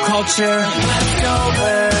 pop culture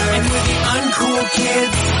leftovers. And with the uncool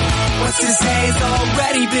kids, what's to say has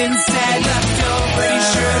already been said. Leftovers. Pretty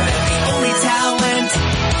sure that the only talent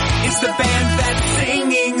is the band that's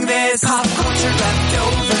singing this. Pop culture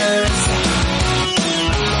leftovers.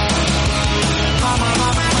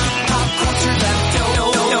 Pop culture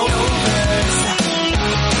leftovers.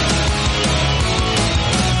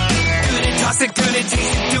 Good and toss it, good and taste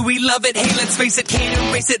it. Do we love it? Hey, let's face it, can't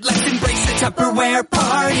erase it. Let's embrace the Tupperware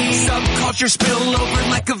party. Subculture spill over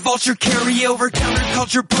like a vulture. Carry over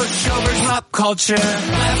counterculture, pushovers, pop culture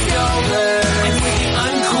leftovers. And with the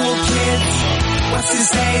uncool kids, what's to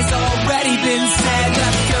say has already been said.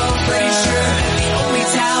 Leftovers. Pretty sure that the only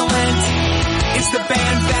talent is the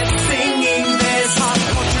band that's singing this. Pop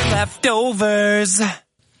culture leftovers.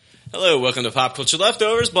 Hello, welcome to Pop Culture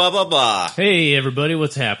Leftovers, blah, blah, blah. Hey, everybody,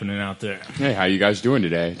 what's happening out there? Hey, how you guys doing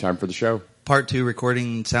today? Time for the show. Part 2,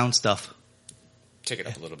 recording sound stuff. Take it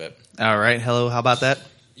up a little bit. All right. Hello. How about that?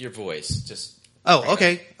 Your voice, just... Oh,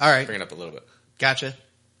 okay. All right. Bring it up a little bit. Gotcha.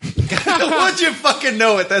 Once you fucking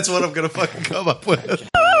know it, that's what I'm going to fucking come up with.